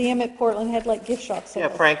 Museum at Portland Headlight gift shop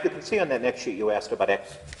sales. Yeah, Frank, you can see on that next sheet you asked about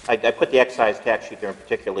I put the excise tax sheet there in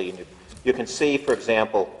particularly, and you can see, for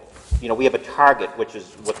example, we have a target, which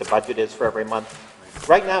is what the budget is for every month.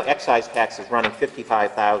 Right now, excise tax is running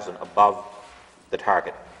 $55,000 above the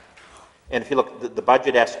target. And if you look at the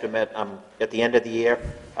budget estimate, at the end of the year,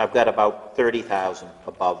 I've got about $30,000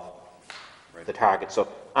 above the target. So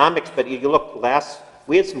but you look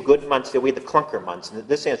we had some good months there. We had the clunker months, and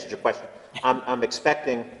this answers your question. I'm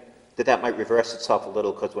expecting that might reverse itself a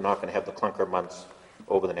little because we're not going to have the clunker months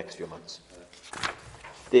over the next few months.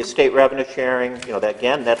 The state revenue sharing,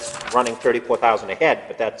 that's running $34,000 ahead,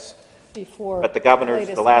 but that's before. But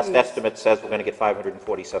the last estimate says we're going to get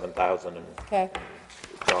 $547,000. Okay.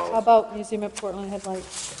 How about Museum at Portland Headlight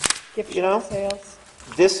gift shop sales?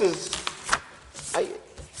 This is,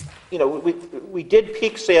 we did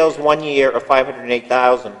peak sales one year of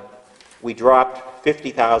 $508,000. We dropped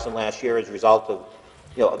 $50,000 last year as a result of,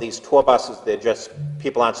 these tour buses.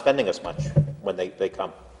 People aren't spending as much when they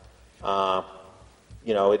come. A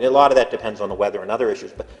lot of that depends on the weather and other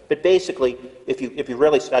issues. But basically, if you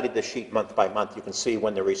really studied the sheet month by month, you can see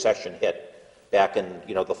when the recession hit back in,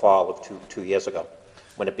 the fall of two years ago,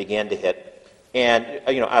 when it began to hit. And,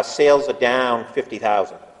 our sales are down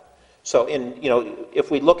 50,000. So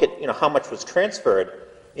if we look at, how much was transferred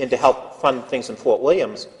in to help fund things in Fort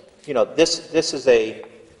Williams, this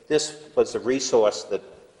was a resource that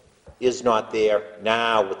is not there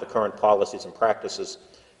now with the current policies and practices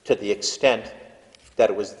to the extent that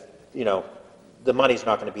it was, the money's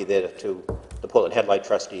not going to be there to the Portland Headlight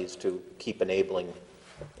trustees to keep enabling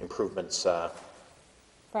improvements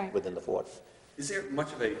within the fort. Is there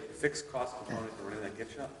much of a fixed cost component to running that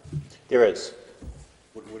gift shop? There is.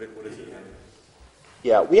 What is it?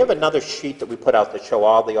 Yeah, we have another sheet that we put out that show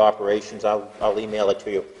all the operations. I'll email it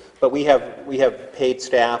to you. But we have paid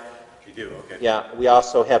staff. You do, okay. Yeah, we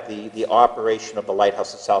also have the operation of the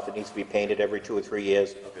lighthouse itself. It needs to be painted every 2 or 3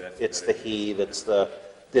 years. Okay, it's the heave. There's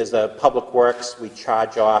the public works. We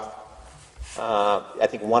charge off I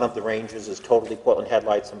think one of the ranges is totally Portland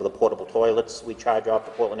headlights. Some of the portable toilets we charge off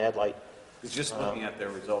the Portland headlight. Because just looking at their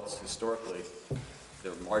results historically,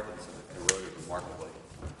 their margins have eroded remarkably.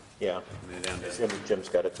 Yeah. I mean, they're down to- Jim's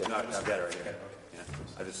got it. No, I've got it right here. Yeah.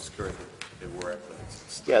 I just was curious if they were actually.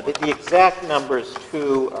 Yeah, the exact numbers,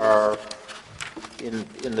 too, are in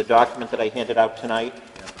the document that I handed out tonight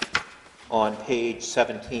on page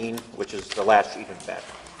 17, which is the last sheet, in fact.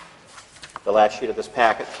 The last sheet of this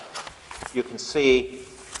packet. You can see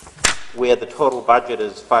where the total budget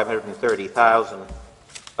is $530,000,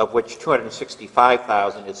 of which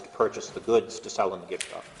 $265,000 is to purchase the goods to sell in the gift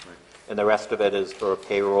shop. Right. And the rest of it is for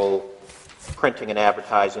payroll, printing and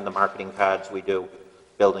advertising, the marketing cards we do,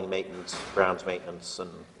 building maintenance, grounds maintenance, and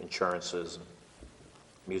insurances, and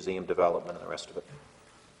museum development, and the rest of it.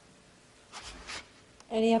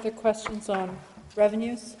 Any other questions on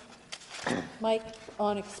revenues? Mike,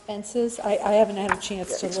 on expenses? I haven't had a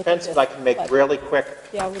chance to look at this. Expenses I can make really quick.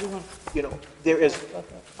 Yeah, what do you want? You know, there is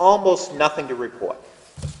almost nothing to report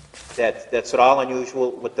that's at all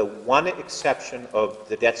unusual, with the one exception of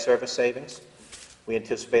the debt service savings. We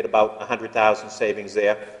anticipate about 100,000 savings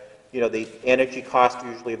there. You know, the energy costs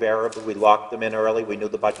are usually variable. We locked them in early. We knew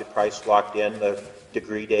the budget price locked in. The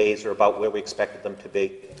degree days are about where we expected them to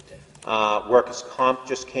be. Workers' comp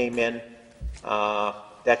just came in.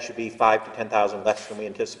 That should be 5,000 to 10,000 less than we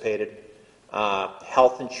anticipated.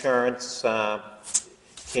 Health insurance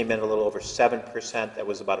came in a little over 7%. That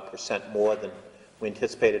was about 1% more than we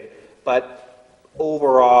anticipated. But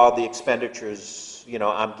overall, the expenditures, you know,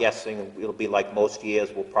 I'm guessing it'll be like most years.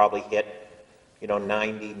 We'll probably hit, you know,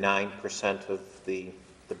 99% of the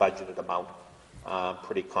budgeted amount.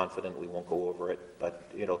 Pretty confident we won't go over it. But,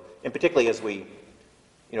 you know, and particularly as we,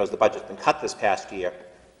 you know, as the budget's been cut this past year,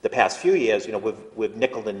 the past few years, you know, we've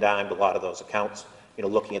nickeled and dimed a lot of those accounts, you know,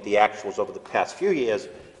 looking at the actuals over the past few years,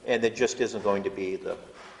 and there just isn't going to be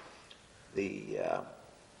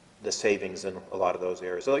the savings in a lot of those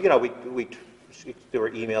areas. So, you know, there were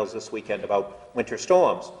emails this weekend about winter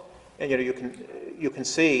storms, and, you know, you can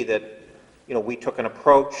see that, you know, we took an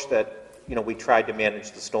approach that, you know, we tried to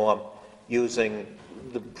manage the storm using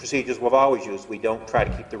the procedures we've always used. We don't try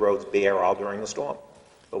to keep the roads bare all during the storm,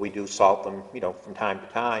 but we do salt them, you know, from time to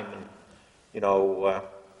time, and, you know,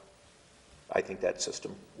 I think that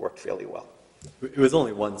system worked fairly well. It was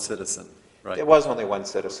only one citizen, right? It was only one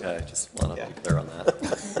citizen. Okay, I just want to be clear on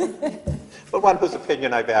that. But one whose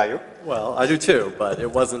opinion I value. Well, I do too, but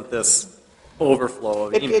it wasn't this overflow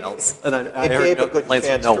of emails. And I it heard gave no a good complaints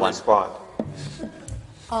from chance no to one. respond.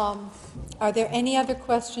 Are there any other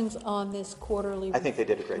questions on this quarterly I think they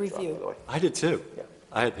did a great review? job, by the way. I did too. Yeah.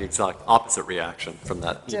 I had the exact opposite reaction from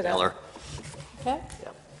that Ditto. emailer. Okay.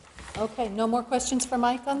 Okay, no more questions for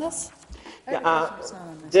Mike on this? Yeah,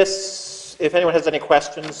 this, if anyone has any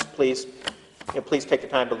questions, please, you know, please take the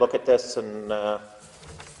time to look at this, and,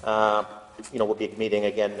 you know, we'll be meeting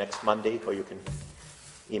again next Monday, or you can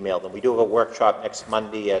email them. We do have a workshop next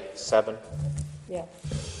Monday at 7. Yeah.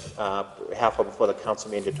 Half hour before the council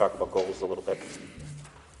meeting to talk about goals a little bit.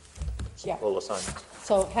 Yeah. Goal assignments.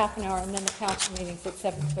 So half an hour, and then the council meeting's at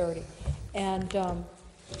 7:30. And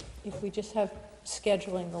if we just have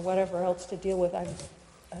scheduling or whatever else to deal with, I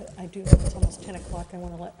do, it's almost 10 o'clock, I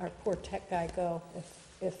want to let our poor tech guy go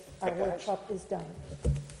if our workshop is done.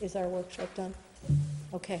 Is our workshop done?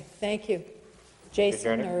 Okay, thank you.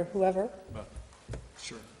 Jason Adjourning? or whoever,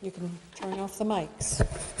 Sure. you can turn off the mics.